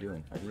 Wait, what am I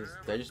doing?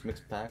 Did I just mix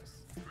packs?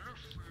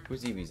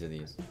 Whose Eevees are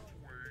these?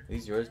 Are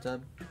these yours,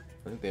 Deb?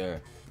 I think they are.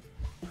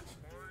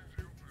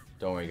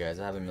 Don't worry, guys.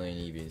 I have a million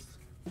Eevees.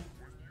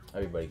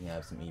 Everybody can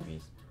have some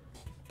Eevees.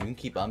 You can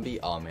keep Umbi?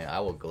 Oh, man.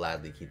 I will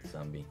gladly keep this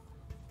Umbi.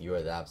 You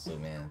are the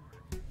absolute man.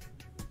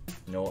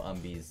 No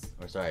Umbies.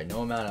 Or, sorry,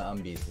 no amount of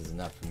Umbies is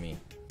enough for me.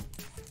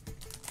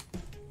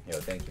 Yo,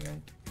 thank you,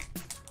 man.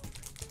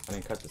 I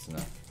didn't cut this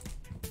enough.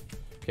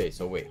 Okay,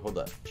 so wait. Hold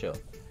up. Chill.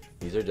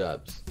 These are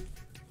dubs.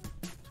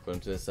 Put them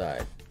to the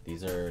side.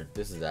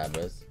 This is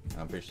Abra's.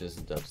 I'm pretty sure this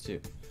is dubs,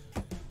 too.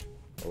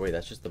 Oh, wait.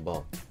 That's just the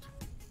bulk.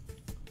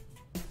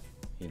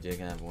 He did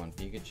have 1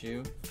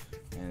 Pikachu,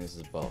 and this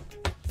is bulk.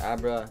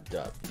 Abra,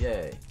 dub.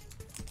 Yay.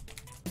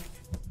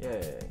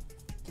 Yay.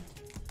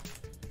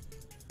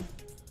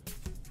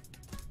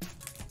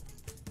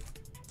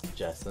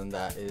 Jesslyn,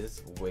 that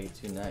is way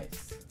too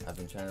nice. I've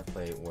been trying to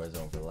play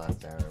Warzone for the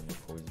last hour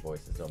before his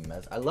voice is so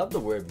I love the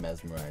word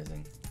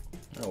mesmerizing. I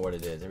don't know what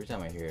it is. Every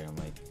time I hear it, I'm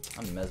like,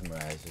 I'm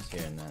mesmerized just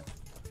hearing that.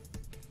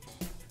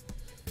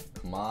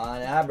 Come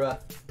on, Abra.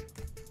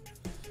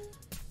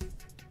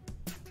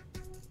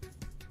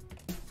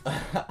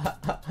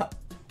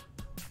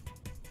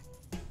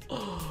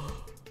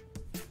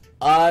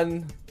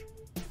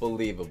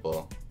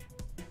 Unbelievable.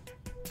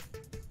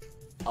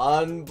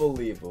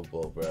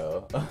 Unbelievable,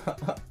 bro.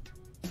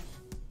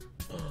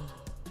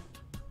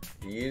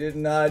 You did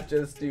not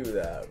just do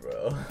that,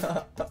 bro.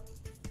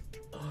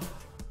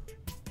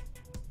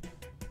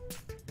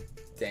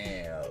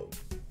 Damn.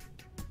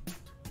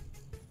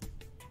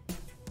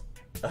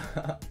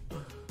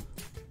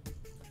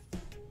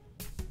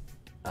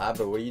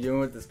 But what are you doing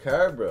with this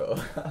card, bro?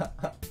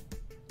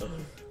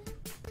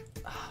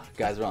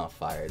 Guys, we're on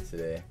fire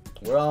today.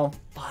 We're on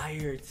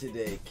fire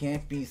today.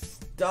 Can't be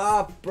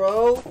stopped,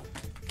 bro.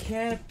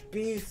 Can't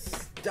be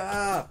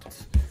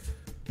stopped.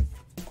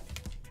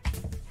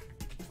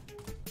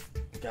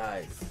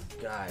 Guys,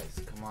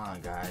 come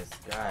on, guys,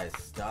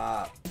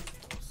 stop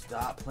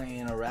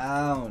playing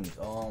around.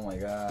 Oh my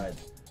god,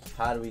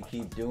 how do we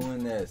keep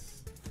doing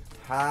this?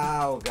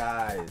 How,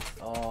 guys?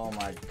 Oh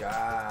my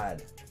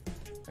god,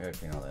 I gotta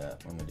clean all that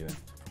up. What am I doing?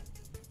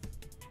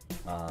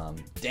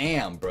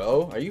 Damn,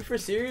 bro, are you for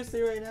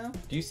seriously right now?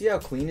 Do you see how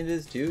clean it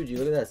is too? Do you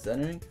look at that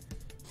centering?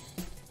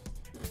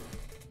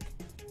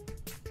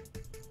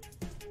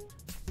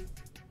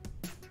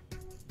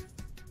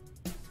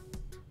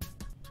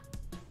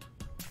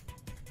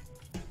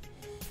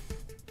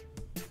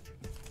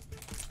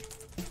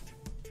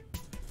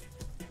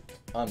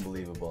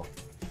 Unbelievable.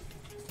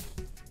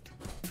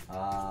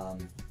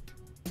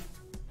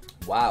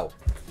 Wow.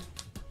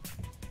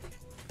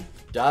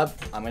 Dub,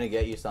 I'm gonna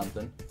get you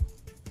something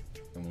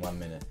in 1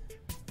 minute.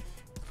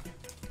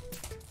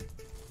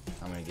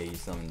 I'm gonna get you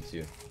something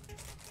too.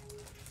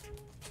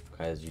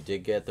 Because you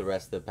did get the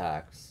rest of the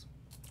packs.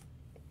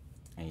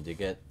 And you did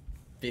get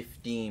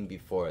 15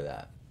 before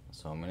that.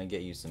 So I'm gonna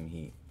get you some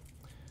heat.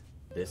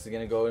 This is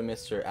gonna go to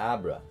Mr.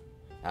 Abra.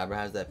 Abra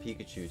has that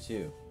Pikachu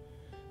too.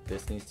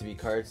 This needs to be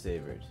card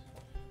savered.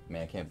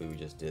 Man, I can't believe we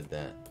just did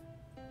that.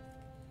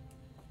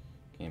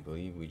 Can't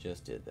believe we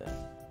just did that.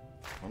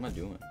 What am I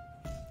doing?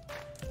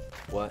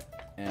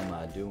 What am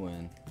I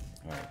doing?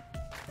 Alright.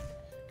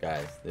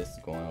 Guys, this is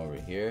going over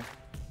here.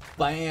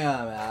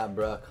 Bam,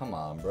 Abra. Come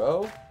on,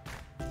 bro.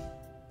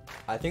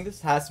 I think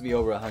this has to be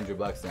over $100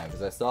 now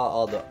because I saw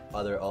all the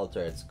other alt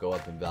arts go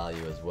up in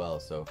value as well.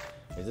 So,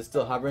 is it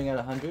still hovering at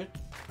 100?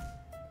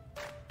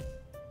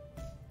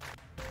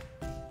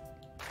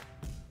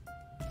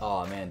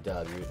 Oh man,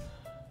 Dub, you.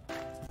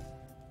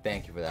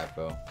 Thank you for that,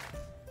 bro.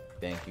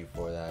 Thank you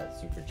for that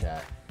super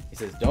chat. He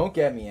says, "Don't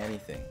get me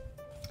anything."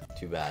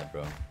 Too bad,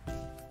 bro.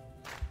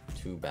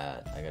 Too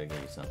bad. I gotta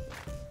get you something.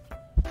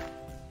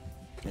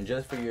 And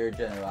just for your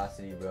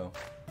generosity, bro,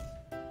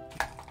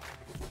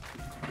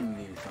 let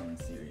me get you something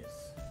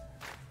serious.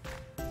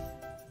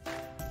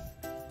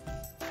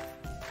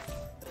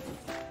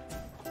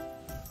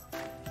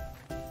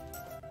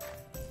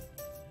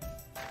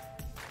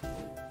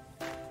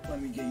 Let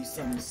me get you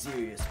something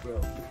serious, bro.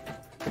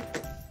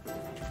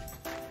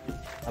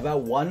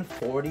 About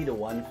 140 to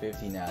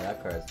 150 now.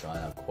 That card's gone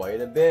up quite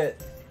a bit.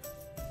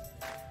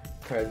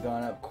 Card's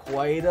gone up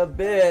quite a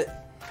bit.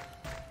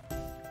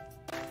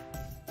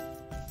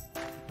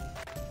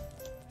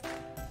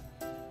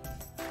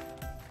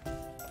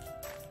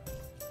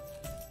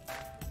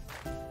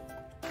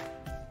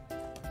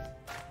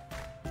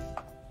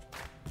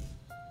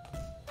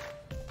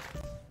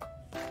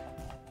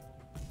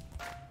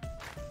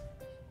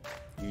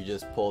 You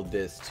just pulled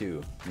this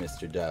too,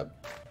 Mr. Dub.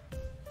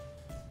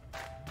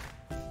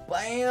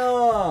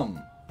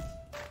 Bam!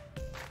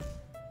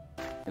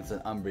 It's an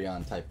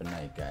Umbreon type of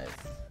night, guys.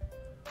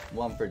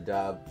 One for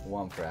Dub,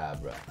 one for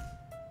Abra.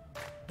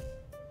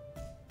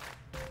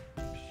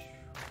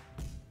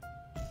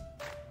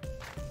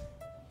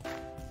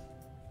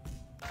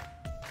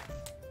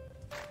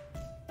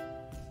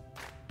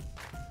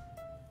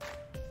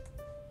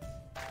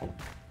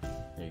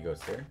 Here you go,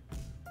 sir.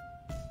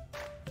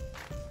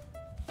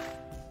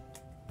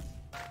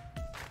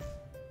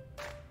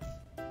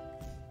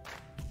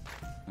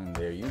 And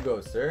there you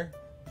go, sir.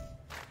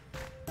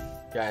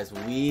 Guys,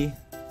 we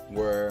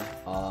were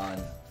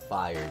on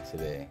fire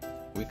today.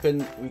 We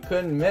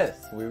couldn't miss.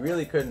 We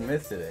really couldn't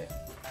miss today.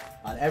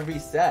 On every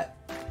set.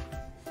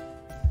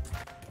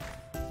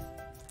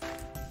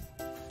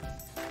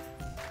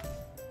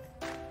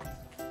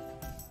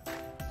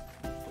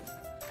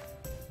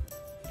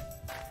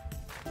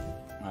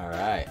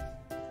 Alright.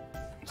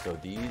 So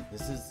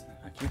this is,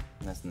 I keep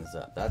messing this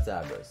up. That's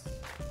Abra's.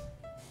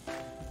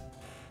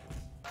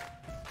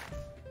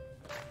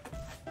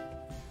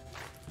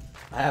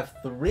 I have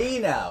 3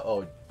 now.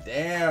 Oh,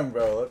 damn,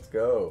 bro. Let's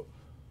go.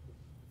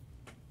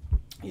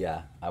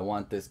 Yeah, I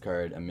want this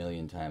card a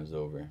million times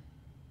over.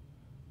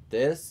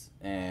 This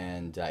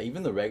and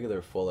even the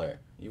regular full art.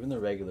 Even the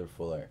regular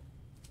full art.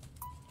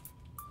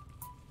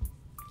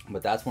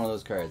 But that's one of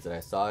those cards that I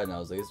saw it and I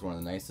was like, this is one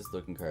of the nicest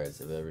looking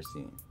cards I've ever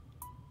seen.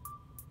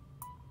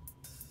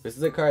 This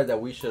is a card that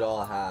we should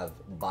all have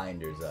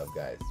binders of,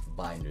 guys.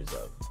 Binders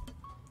of.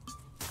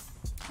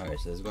 Alright,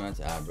 so this is going on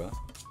to Abra.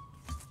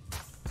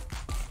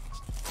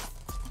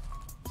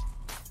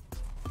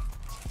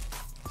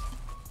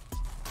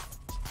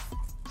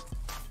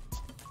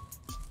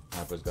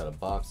 Abra's got a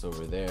box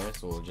over there,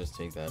 so we'll just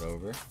take that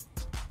over.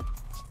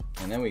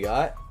 And then we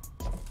got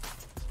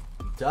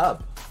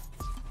Dub.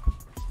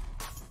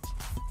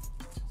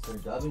 Sir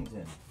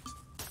Dubbington.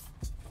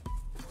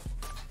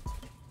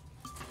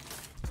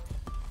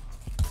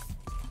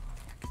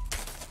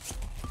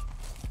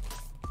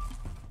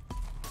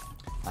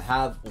 I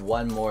have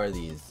one more of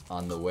these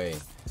on the way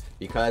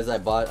because I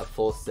bought a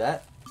full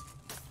set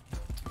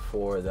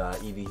for the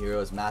Eevee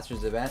Heroes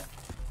Masters event,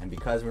 and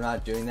because we're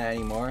not doing that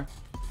anymore,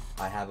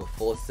 I have a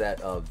full set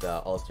of the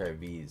All-Star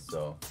Vs,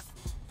 so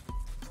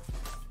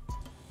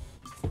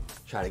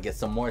try to get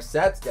some more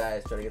sets,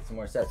 guys. Try to get some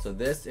more sets. So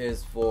this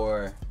is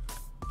for,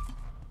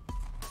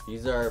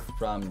 these are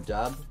from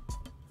Dub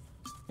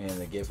in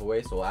the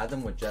giveaway, so we'll add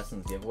them with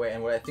Justin's giveaway.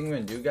 And what I think I'm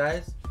gonna do,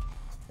 guys,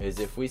 is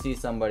if we see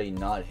somebody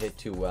not hit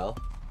too well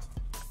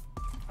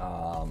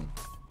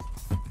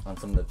on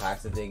some of the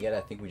packs that they get,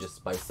 I think we just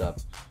spice up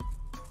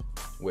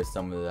with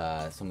some of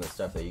the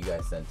stuff that you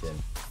guys sent in.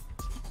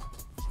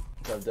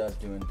 Dub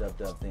doing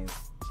Dub things.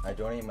 I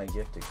donate my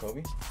gift to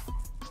Kobe.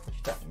 What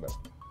you talking about?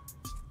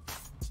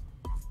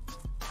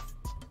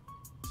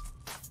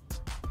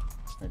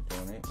 I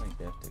donate my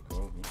gift to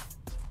Kobe.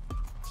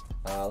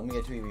 Let me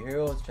get 2 Eevee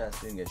Heroes. Chat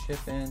didn't get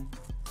shipping.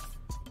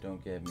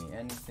 Don't give me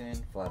anything.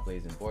 Flat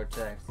Blaze and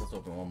Vortex. Let's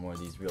open one more of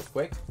these real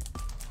quick.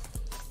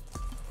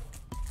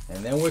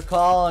 And then we're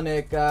calling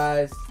it,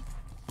 guys.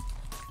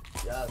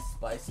 Just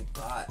spicy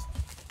pot.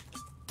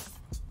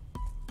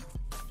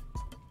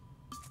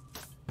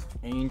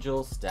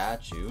 Angel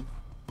statue.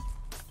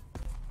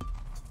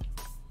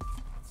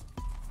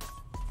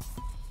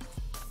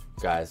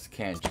 Guys,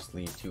 can't just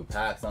leave 2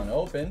 packs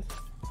unopened.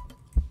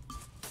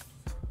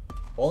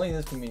 Only in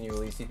this community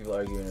will you see people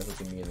arguing who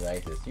can be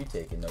like this. You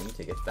take it. No, you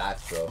take it.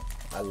 Facts, bro.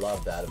 I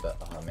love that about.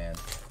 Oh man,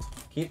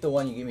 keep the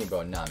one you give me,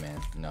 bro. Nah, man.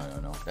 No.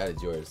 That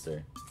is yours,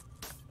 sir.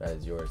 That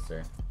is yours,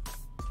 sir.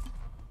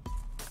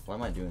 Why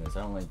am I doing this?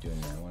 I don't like doing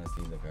that. I want to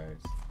see the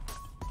cards.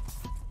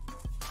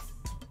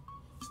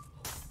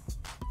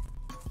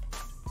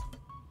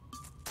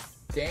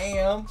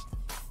 Damn.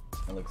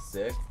 That looks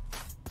sick.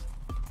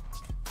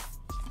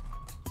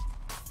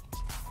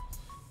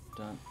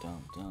 Dun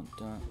dun dun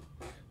dun.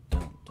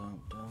 Dun dun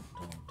dun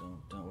dun dun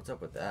dun. What's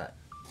up with that?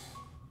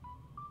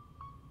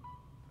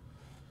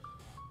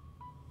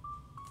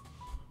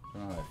 I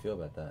don't know how I feel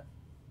about that.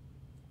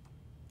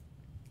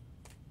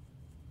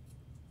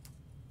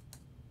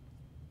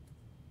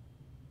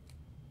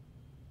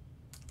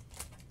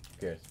 Who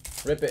cares?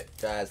 Rip it,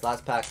 guys.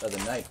 Last pack of the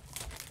night.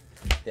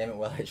 Damn it,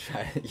 while I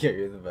try it.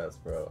 You're the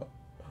best, bro.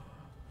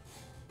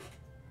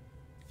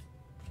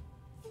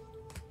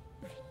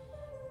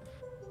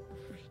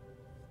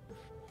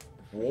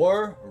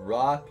 War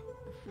Rock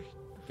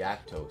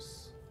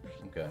Gactos.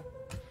 Okay.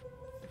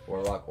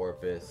 War Rock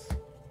Orpus.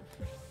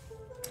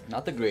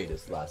 Not the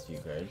greatest last few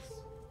cards.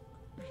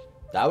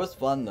 That was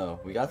fun though.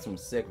 We got some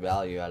sick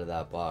value out of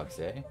that box,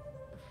 eh?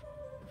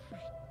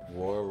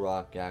 War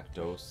Rock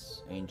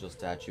Gactos, Angel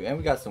Statue, and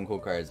we got some cool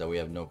cards that we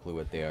have no clue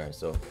what they are.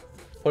 So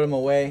put them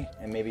away,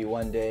 and maybe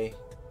one day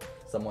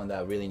someone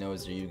that really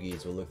knows their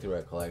Yu-Gi-Ohs will look through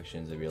our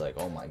collections and be like,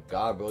 "Oh my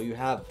God, bro, you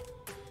have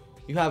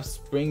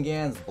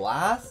Springans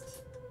Blast?"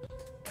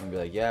 And be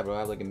like, "Yeah, bro, I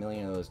have like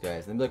 1,000,000 of those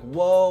guys." And they'd be like,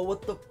 "Whoa,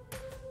 what the?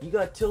 You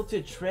got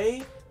Tilted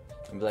Tray?"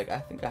 And be like, "I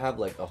think I have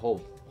like a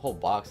whole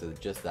box of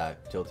just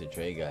that Tilted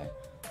Tray guy."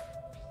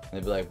 And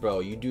they'd be like, "Bro,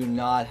 you do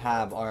not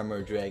have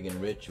Armor Dragon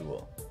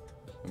Ritual."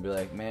 And be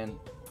like, "Man,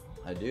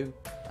 I do.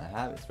 I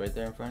have it. It's right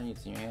there in front of you.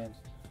 It's in your hands."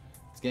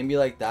 It's gonna be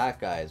like that,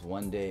 guys,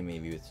 one day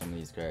maybe with some of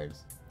these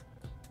cards.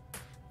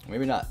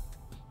 Maybe not.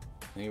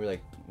 Maybe we're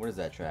like, what is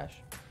that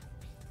trash?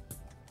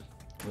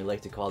 We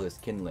like to call this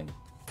kindling.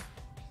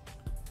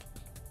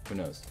 Who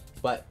knows?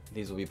 But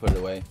these will be put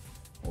away.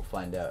 We'll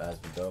find out as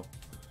we go.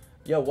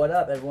 Yo, what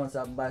up? Everyone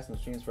stopping by some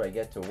streams before I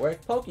get to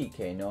work.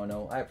 PokeK,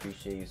 no, I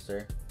appreciate you,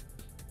 sir.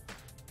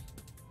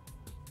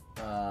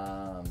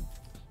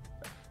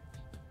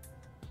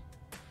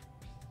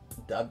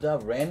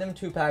 Dub, random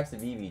 2 packs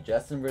of Eevee.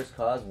 Justin vs.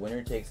 Cause,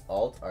 winner takes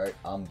alt art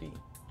Umbi.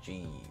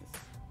 Jeez.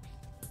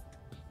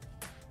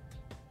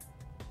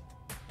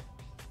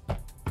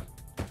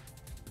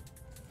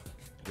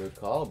 Good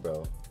call,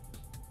 bro.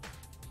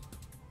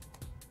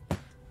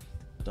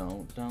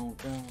 Don't.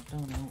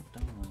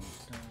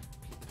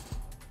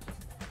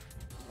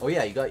 Oh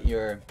yeah, you got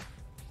your...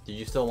 Did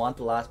you still want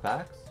the last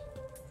packs?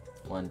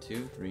 1,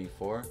 2, 3,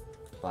 4,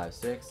 5,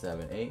 6,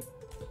 7, 8.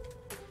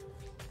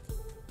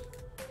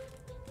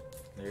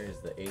 There's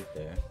the 8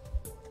 there.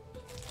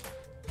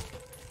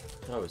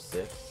 I thought it was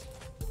 6.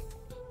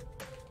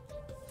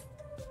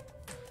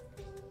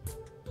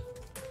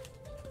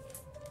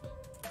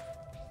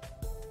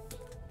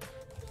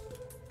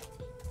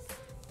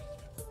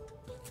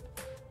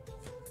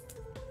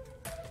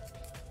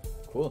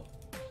 Cool.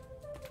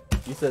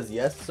 He says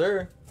yes,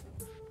 sir.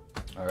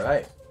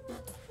 Alright.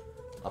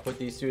 I'll put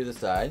these two to the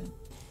side.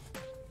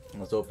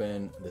 Let's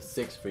open the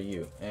 6 for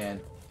you. And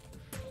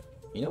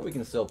you know we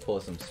can still pull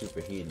some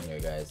super heat in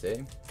here, guys,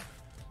 eh?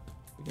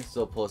 We can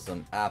still pull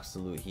some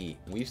absolute heat.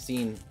 We've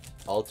seen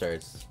alt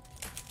arts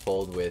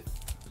pulled with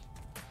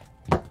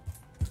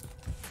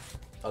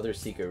other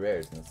secret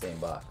rares in the same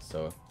box,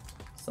 so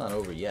it's not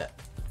over yet.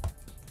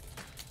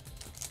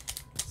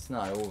 It's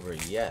not over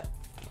yet.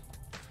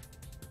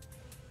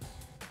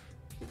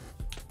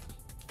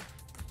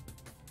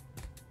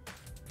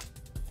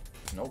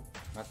 Nope,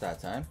 not that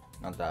time.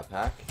 Not that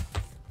pack.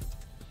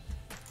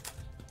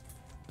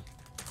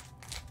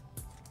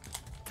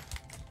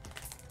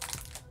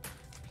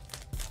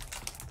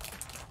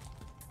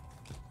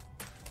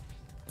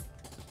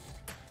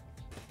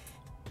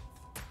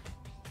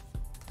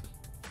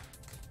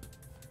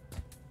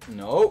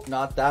 Nope,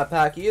 not that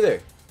pack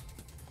either.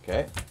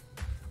 Okay.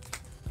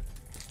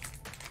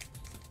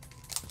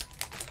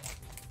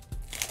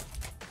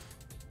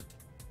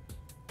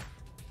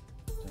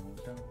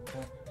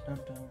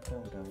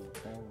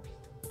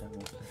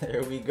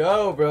 There we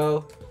go,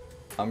 bro.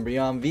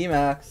 Umbreon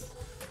VMAX.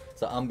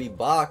 It's an Umbi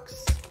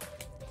box.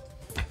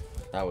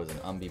 That was an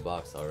Umbi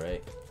box,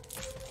 alright.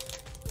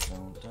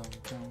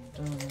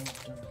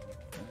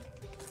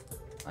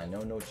 I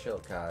know no chill,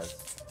 Kaz.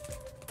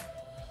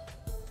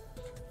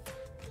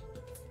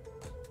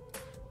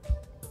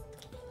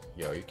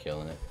 Yo, you're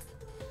killing it.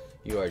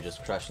 You are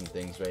just crushing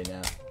things right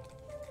now.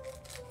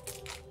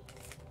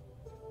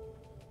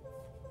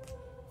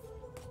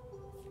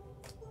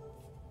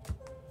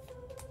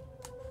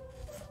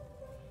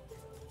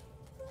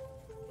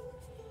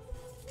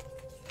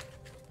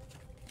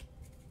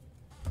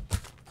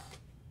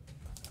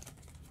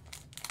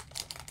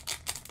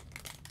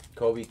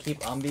 Kobe, keep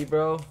Umbi,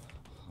 bro.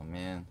 Oh,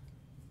 man.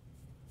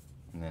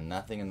 And then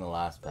nothing in the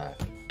last pack.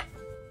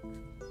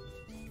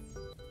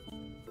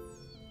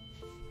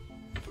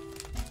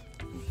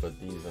 Put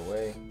these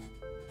away.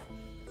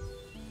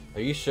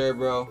 Are you sure,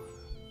 bro?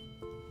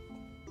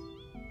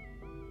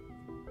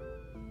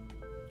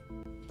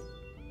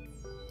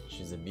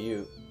 She's a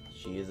beaut.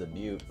 She is a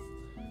beaut.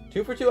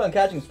 2 for 2 on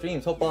catching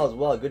streams. Hope all is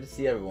well. Good to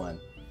see everyone.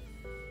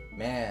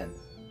 Man,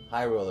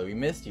 High Roller, we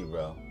missed you,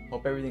 bro.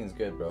 Hope everything's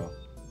good, bro.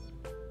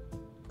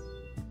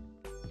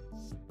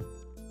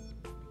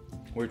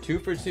 We're 2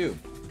 for 2.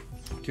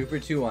 2 for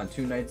 2 on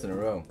 2 nights in a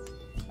row.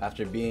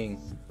 After being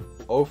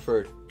 0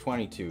 for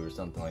 22 or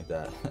something like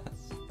that.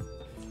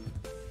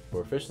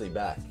 We're officially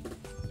back.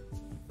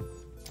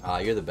 Ah,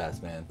 you're the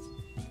best, man.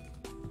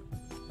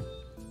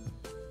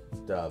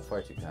 Duh,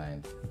 far too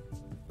kind.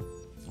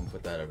 I'm gonna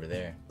put that over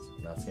there.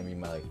 That's gonna be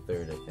my like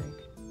 3rd, I think.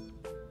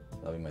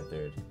 That'll be my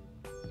 3rd.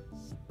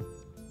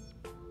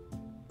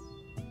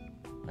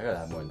 I gotta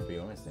have more than 3.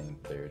 What am I saying?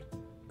 3rd.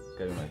 It's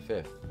gotta be my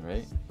 5th,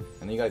 right?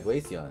 And then you got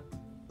Glaceon.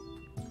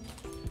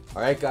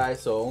 Alright guys,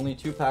 so only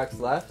 2 packs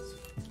left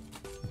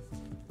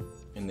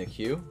in the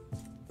queue.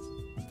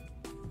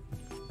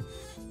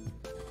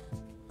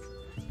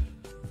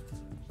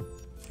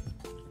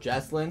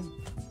 Jesslyn,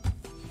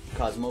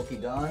 Cosmoki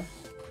Dawn,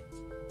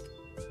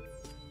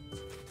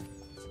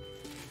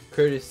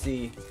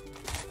 courtesy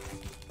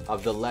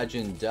of the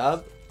legend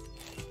Dub.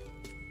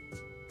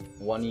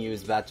 One of you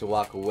is about to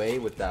walk away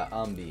with that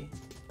Umbi.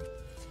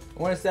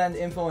 I want to send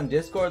info in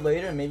Discord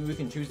later, and maybe we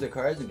can choose the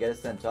cards and get it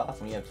sent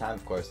off when you have time,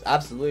 of course.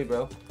 Absolutely,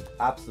 bro.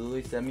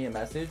 Absolutely, send me a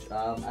message.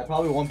 I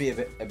probably won't be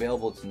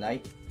available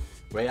tonight.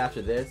 Right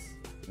after this,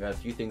 I got a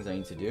few things I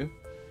need to do.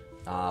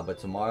 But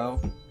tomorrow,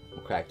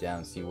 we'll crack down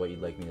and see what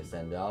you'd like me to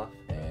send off.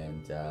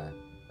 And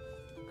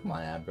come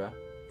on, Abra.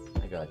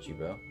 I got you,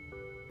 bro.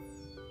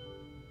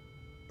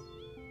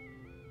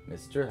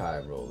 Mr. High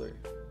Roller.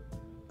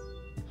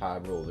 High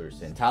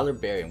Rollers. And Tyler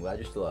Berry, I'm glad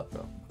you're still up,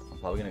 bro. I'm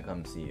probably going to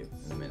come see you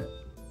in a minute.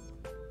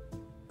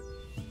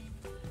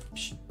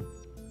 Psh.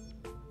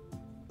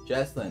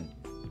 Jesslyn.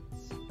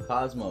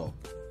 Cosmo.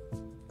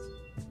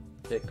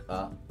 Pick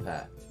a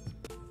pack.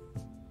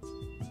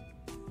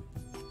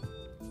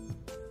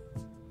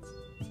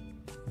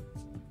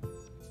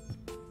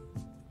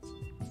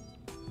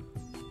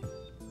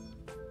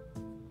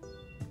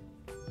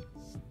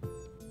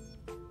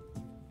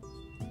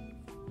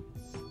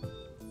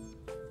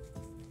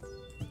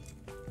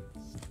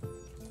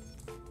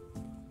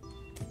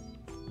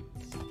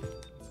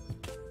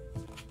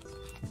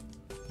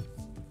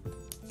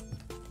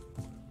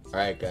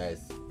 Alright guys,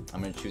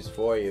 I'm gonna choose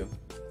for you.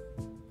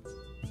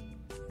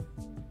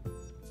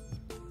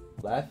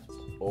 Left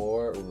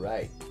or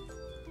right?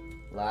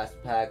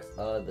 Last packs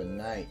of the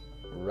night.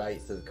 Right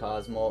says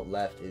Cosmo,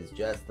 left is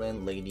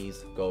Jesslyn.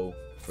 Ladies, go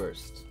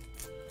first.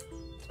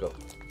 Let's go.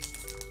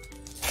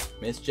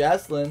 Miss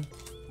Jesslyn,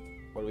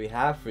 what do we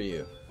have for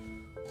you?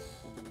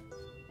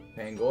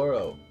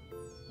 Pangoro.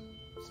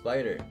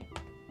 Spider.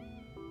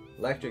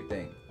 Electric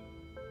Thing.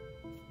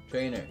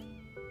 Trainer.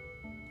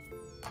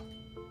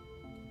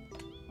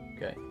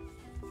 Okay.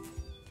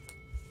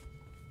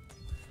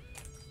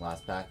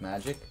 Last pack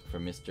magic for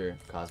Mr.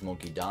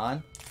 Cosmoki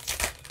Dawn.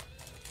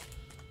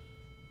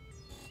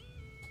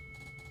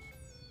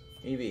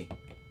 Eevee.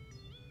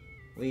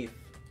 Leaf.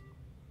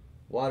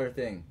 Water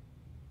Thing.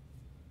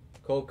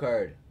 Code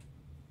card.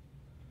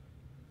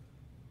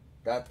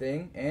 That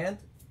thing and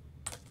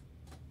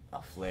a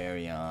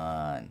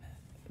Flareon.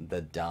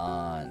 The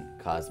Dawn.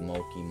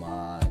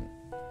 Cosmokimon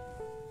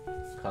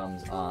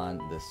comes on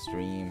the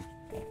stream.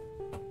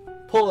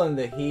 Pulling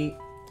the heat,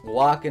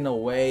 walking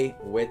away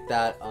with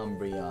that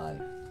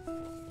Umbreon.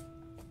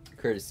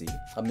 Courtesy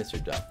of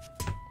Mr. Duff.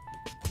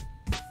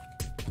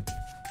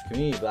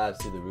 Community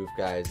vibes through the roof,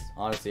 guys.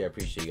 Honestly, I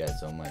appreciate you guys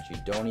so much. You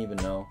don't even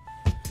know.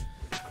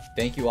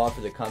 Thank you all for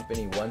the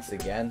company once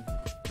again.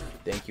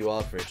 Thank you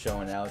all for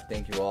showing out.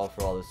 Thank you all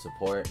for all the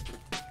support.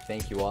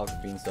 Thank you all for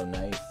being so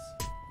nice.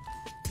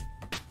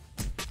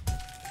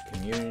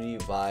 Community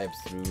vibes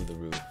through the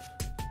roof.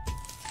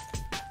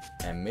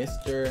 And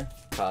Mr.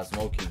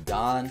 Cosmoki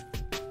Dawn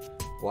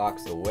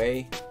walks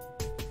away,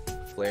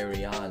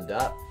 Flareon'd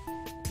up,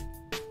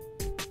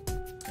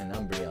 and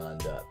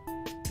Umbreon'd up.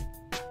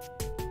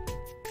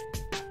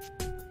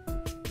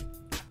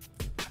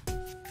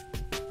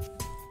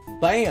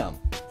 Bam!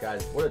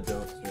 Guys, what a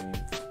dope stream.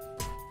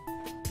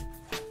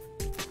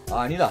 Oh,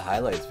 I need a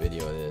highlights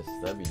video of this.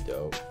 That'd be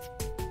dope.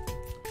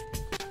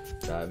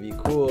 That'd be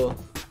cool.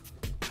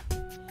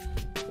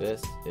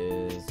 This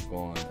is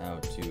going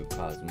out to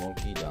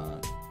Cosmoki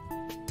Dawn.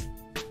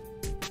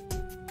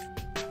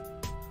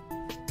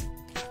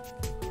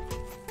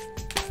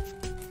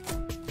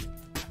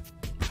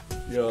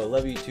 Yo,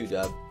 love you too,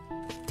 Dub.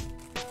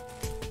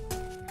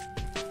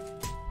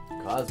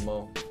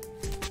 Cosmo.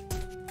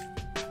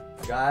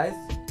 Guys,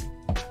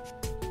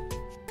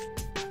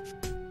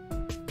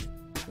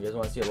 you guys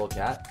want to see a little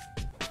cat?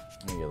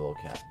 Let me get a little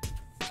cat.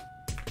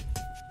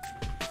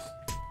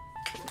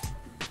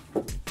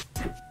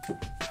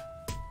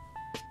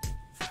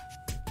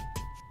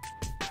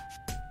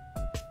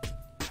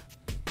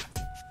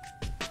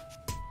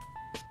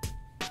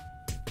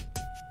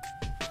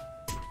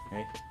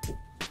 Hey,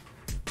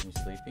 you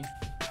sleepy?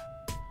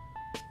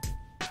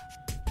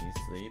 He's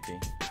sleepy.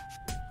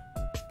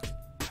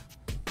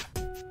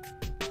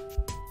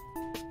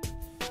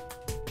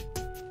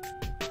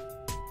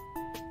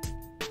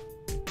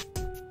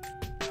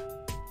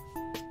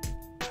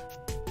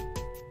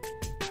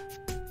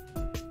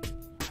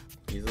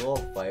 He's a little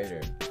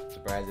fighter.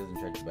 Surprised he hasn't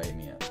tried to bite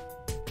me yet.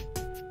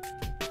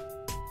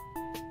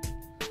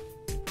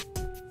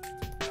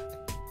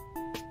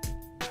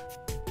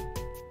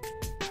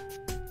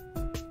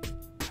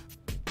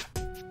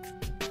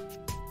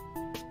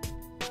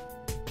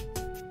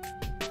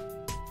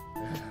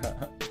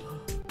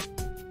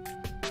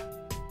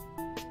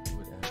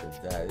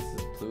 Yeah, this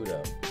is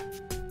Pluto.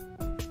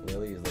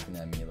 Lily is looking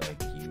at me like,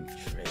 you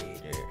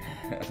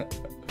traitor.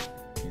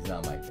 He's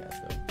not my cat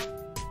though.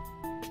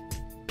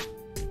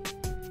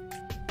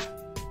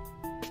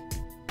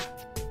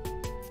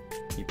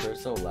 He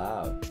purrs so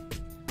loud.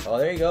 Oh,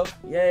 there you go.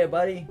 Yay,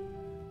 buddy.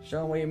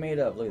 Show him what you're made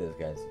of. Look at this,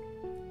 guys.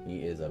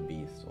 He is a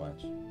beast.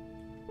 Watch.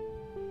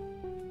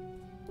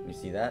 You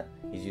see that?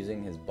 He's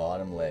using his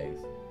bottom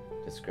legs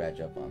to scratch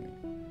up on me.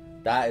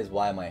 That is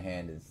why my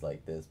hand is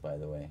like this, by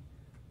the way.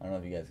 I don't know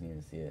if you guys can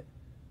even see it.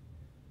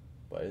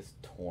 But it's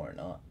torn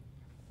up.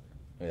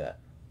 Look at that.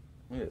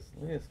 Look at this.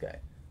 Look at this guy.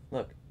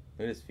 Look. Look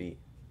at his feet.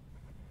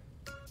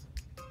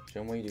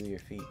 Show him what you do with your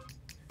feet.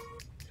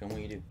 Show him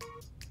what you do.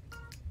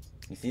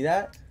 You see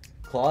that?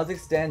 Claws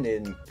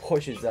extended and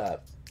pushes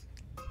up.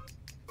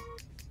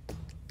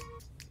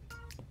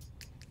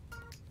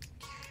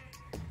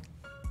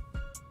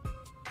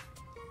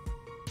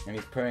 And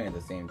he's purring at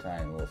the same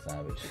time, a little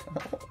savage.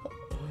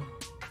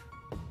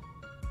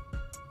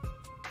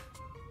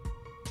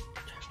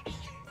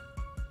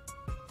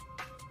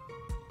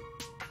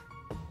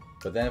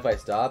 But then if I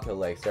stop, he'll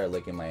like start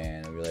licking my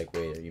hand and be like,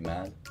 wait, are you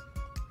mad?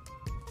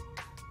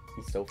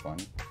 He's so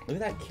funny. Look at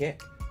that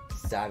kick.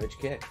 Savage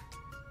kick.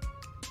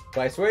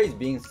 But I swear he's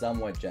being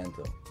somewhat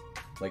gentle.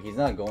 Like he's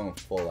not going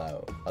full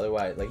out.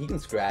 Otherwise, like he can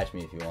scratch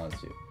me if he wants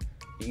to.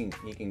 He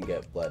can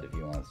get blood if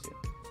he wants to.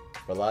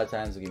 But a lot of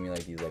times he'll give me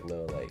like these like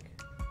little like,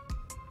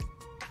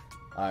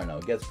 I don't know,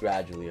 it gets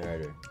gradually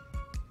harder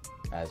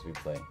as we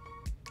play.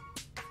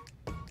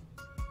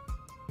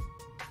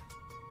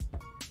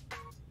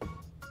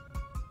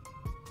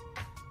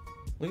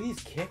 Look at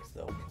these kicks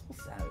though.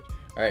 Savage.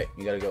 Alright,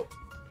 you gotta go.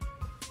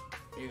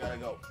 You gotta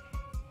go.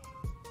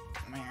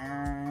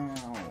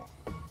 Meow.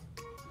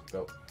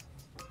 Go.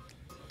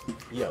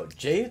 Yo,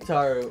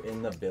 J-Taru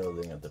in the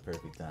building at the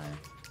perfect time.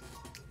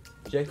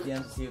 Check the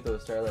DMs to see if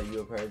those Starlight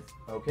Yugioh cards.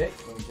 Okay,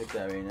 let me check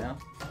that right now.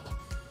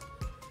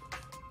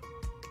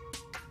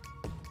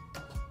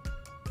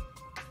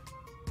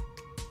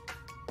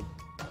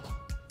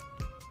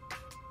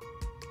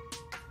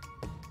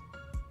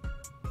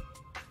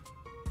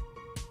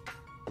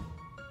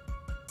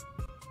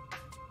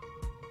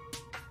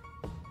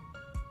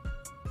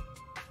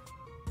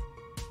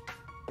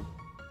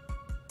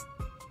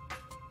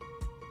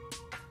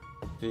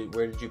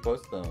 Where did you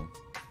post them?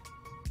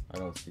 I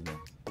don't see them.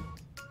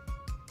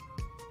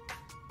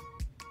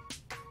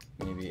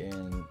 Maybe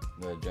in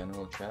the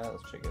general chat?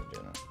 Let's check out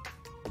general.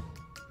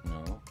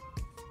 No.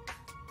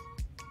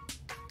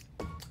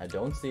 I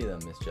don't see them,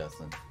 Miss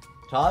Justin.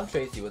 Tom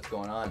Tracy, what's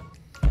going on?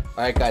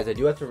 Alright guys, I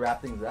do have to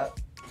wrap things up.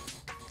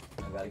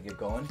 I gotta get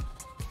going.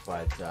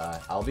 But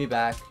I'll be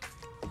back.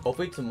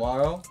 Hopefully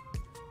tomorrow.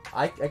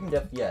 I can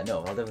definitely, yeah, no,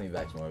 I'll definitely be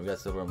back tomorrow. We got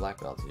silver and black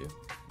belt to do.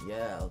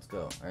 Yeah, let's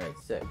go. Alright,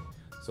 sick.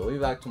 So we'll be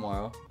back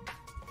tomorrow.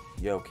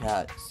 Yo,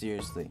 cat,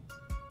 seriously.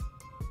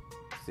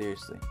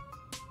 Seriously.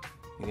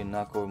 You can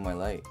knock over my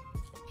light.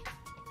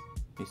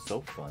 He's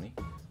so funny.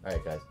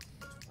 Alright, guys.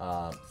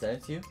 Send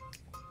it to you.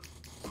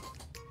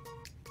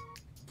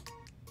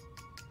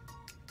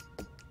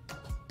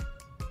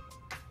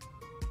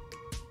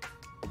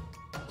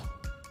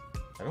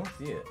 I don't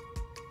see it.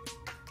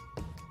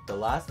 The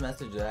last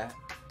message that...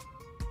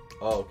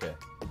 Oh, okay.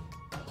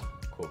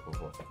 Cool, cool,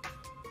 cool.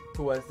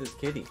 Who was this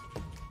kitty?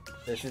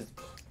 This is...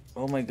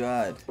 Oh my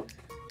god.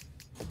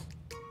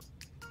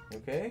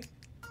 Okay?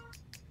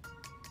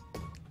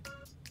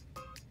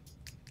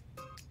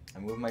 I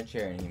moved my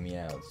chair and he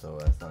meowed, so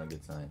that's not a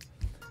good sign.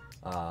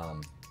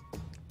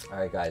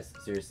 Alright guys,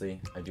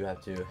 seriously, I do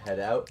have to head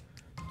out.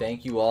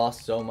 Thank you all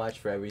so much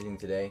for everything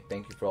today.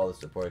 Thank you for all the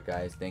support,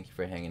 guys. Thank you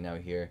for hanging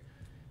out here.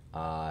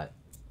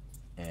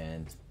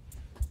 And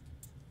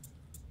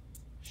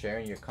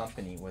sharing your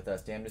company with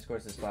us. Damn,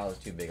 Discord, this file is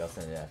too big. I'll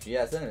send it after.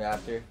 Yeah, send it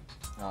after.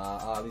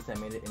 At least I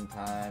made it in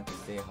time to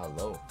say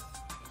hello.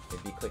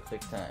 It'd be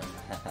click time.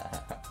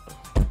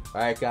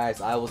 Alright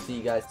guys, I will see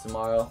you guys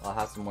tomorrow. I'll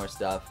have some more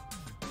stuff.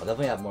 I'll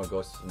definitely have more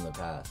ghosts from the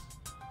past.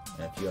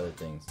 And a few other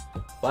things.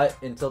 But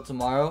until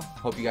tomorrow,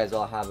 hope you guys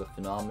all have a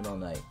phenomenal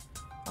night.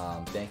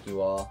 Thank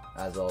you all,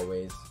 as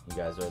always. You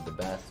guys are the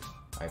best.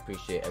 I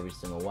appreciate every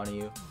single one of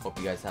you. Hope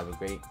you guys have a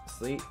great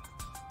sleep.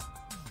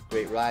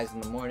 Great rise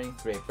in the morning.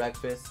 Great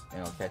breakfast.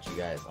 And I'll catch you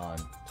guys on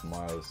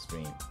tomorrow's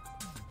stream.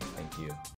 Thank you.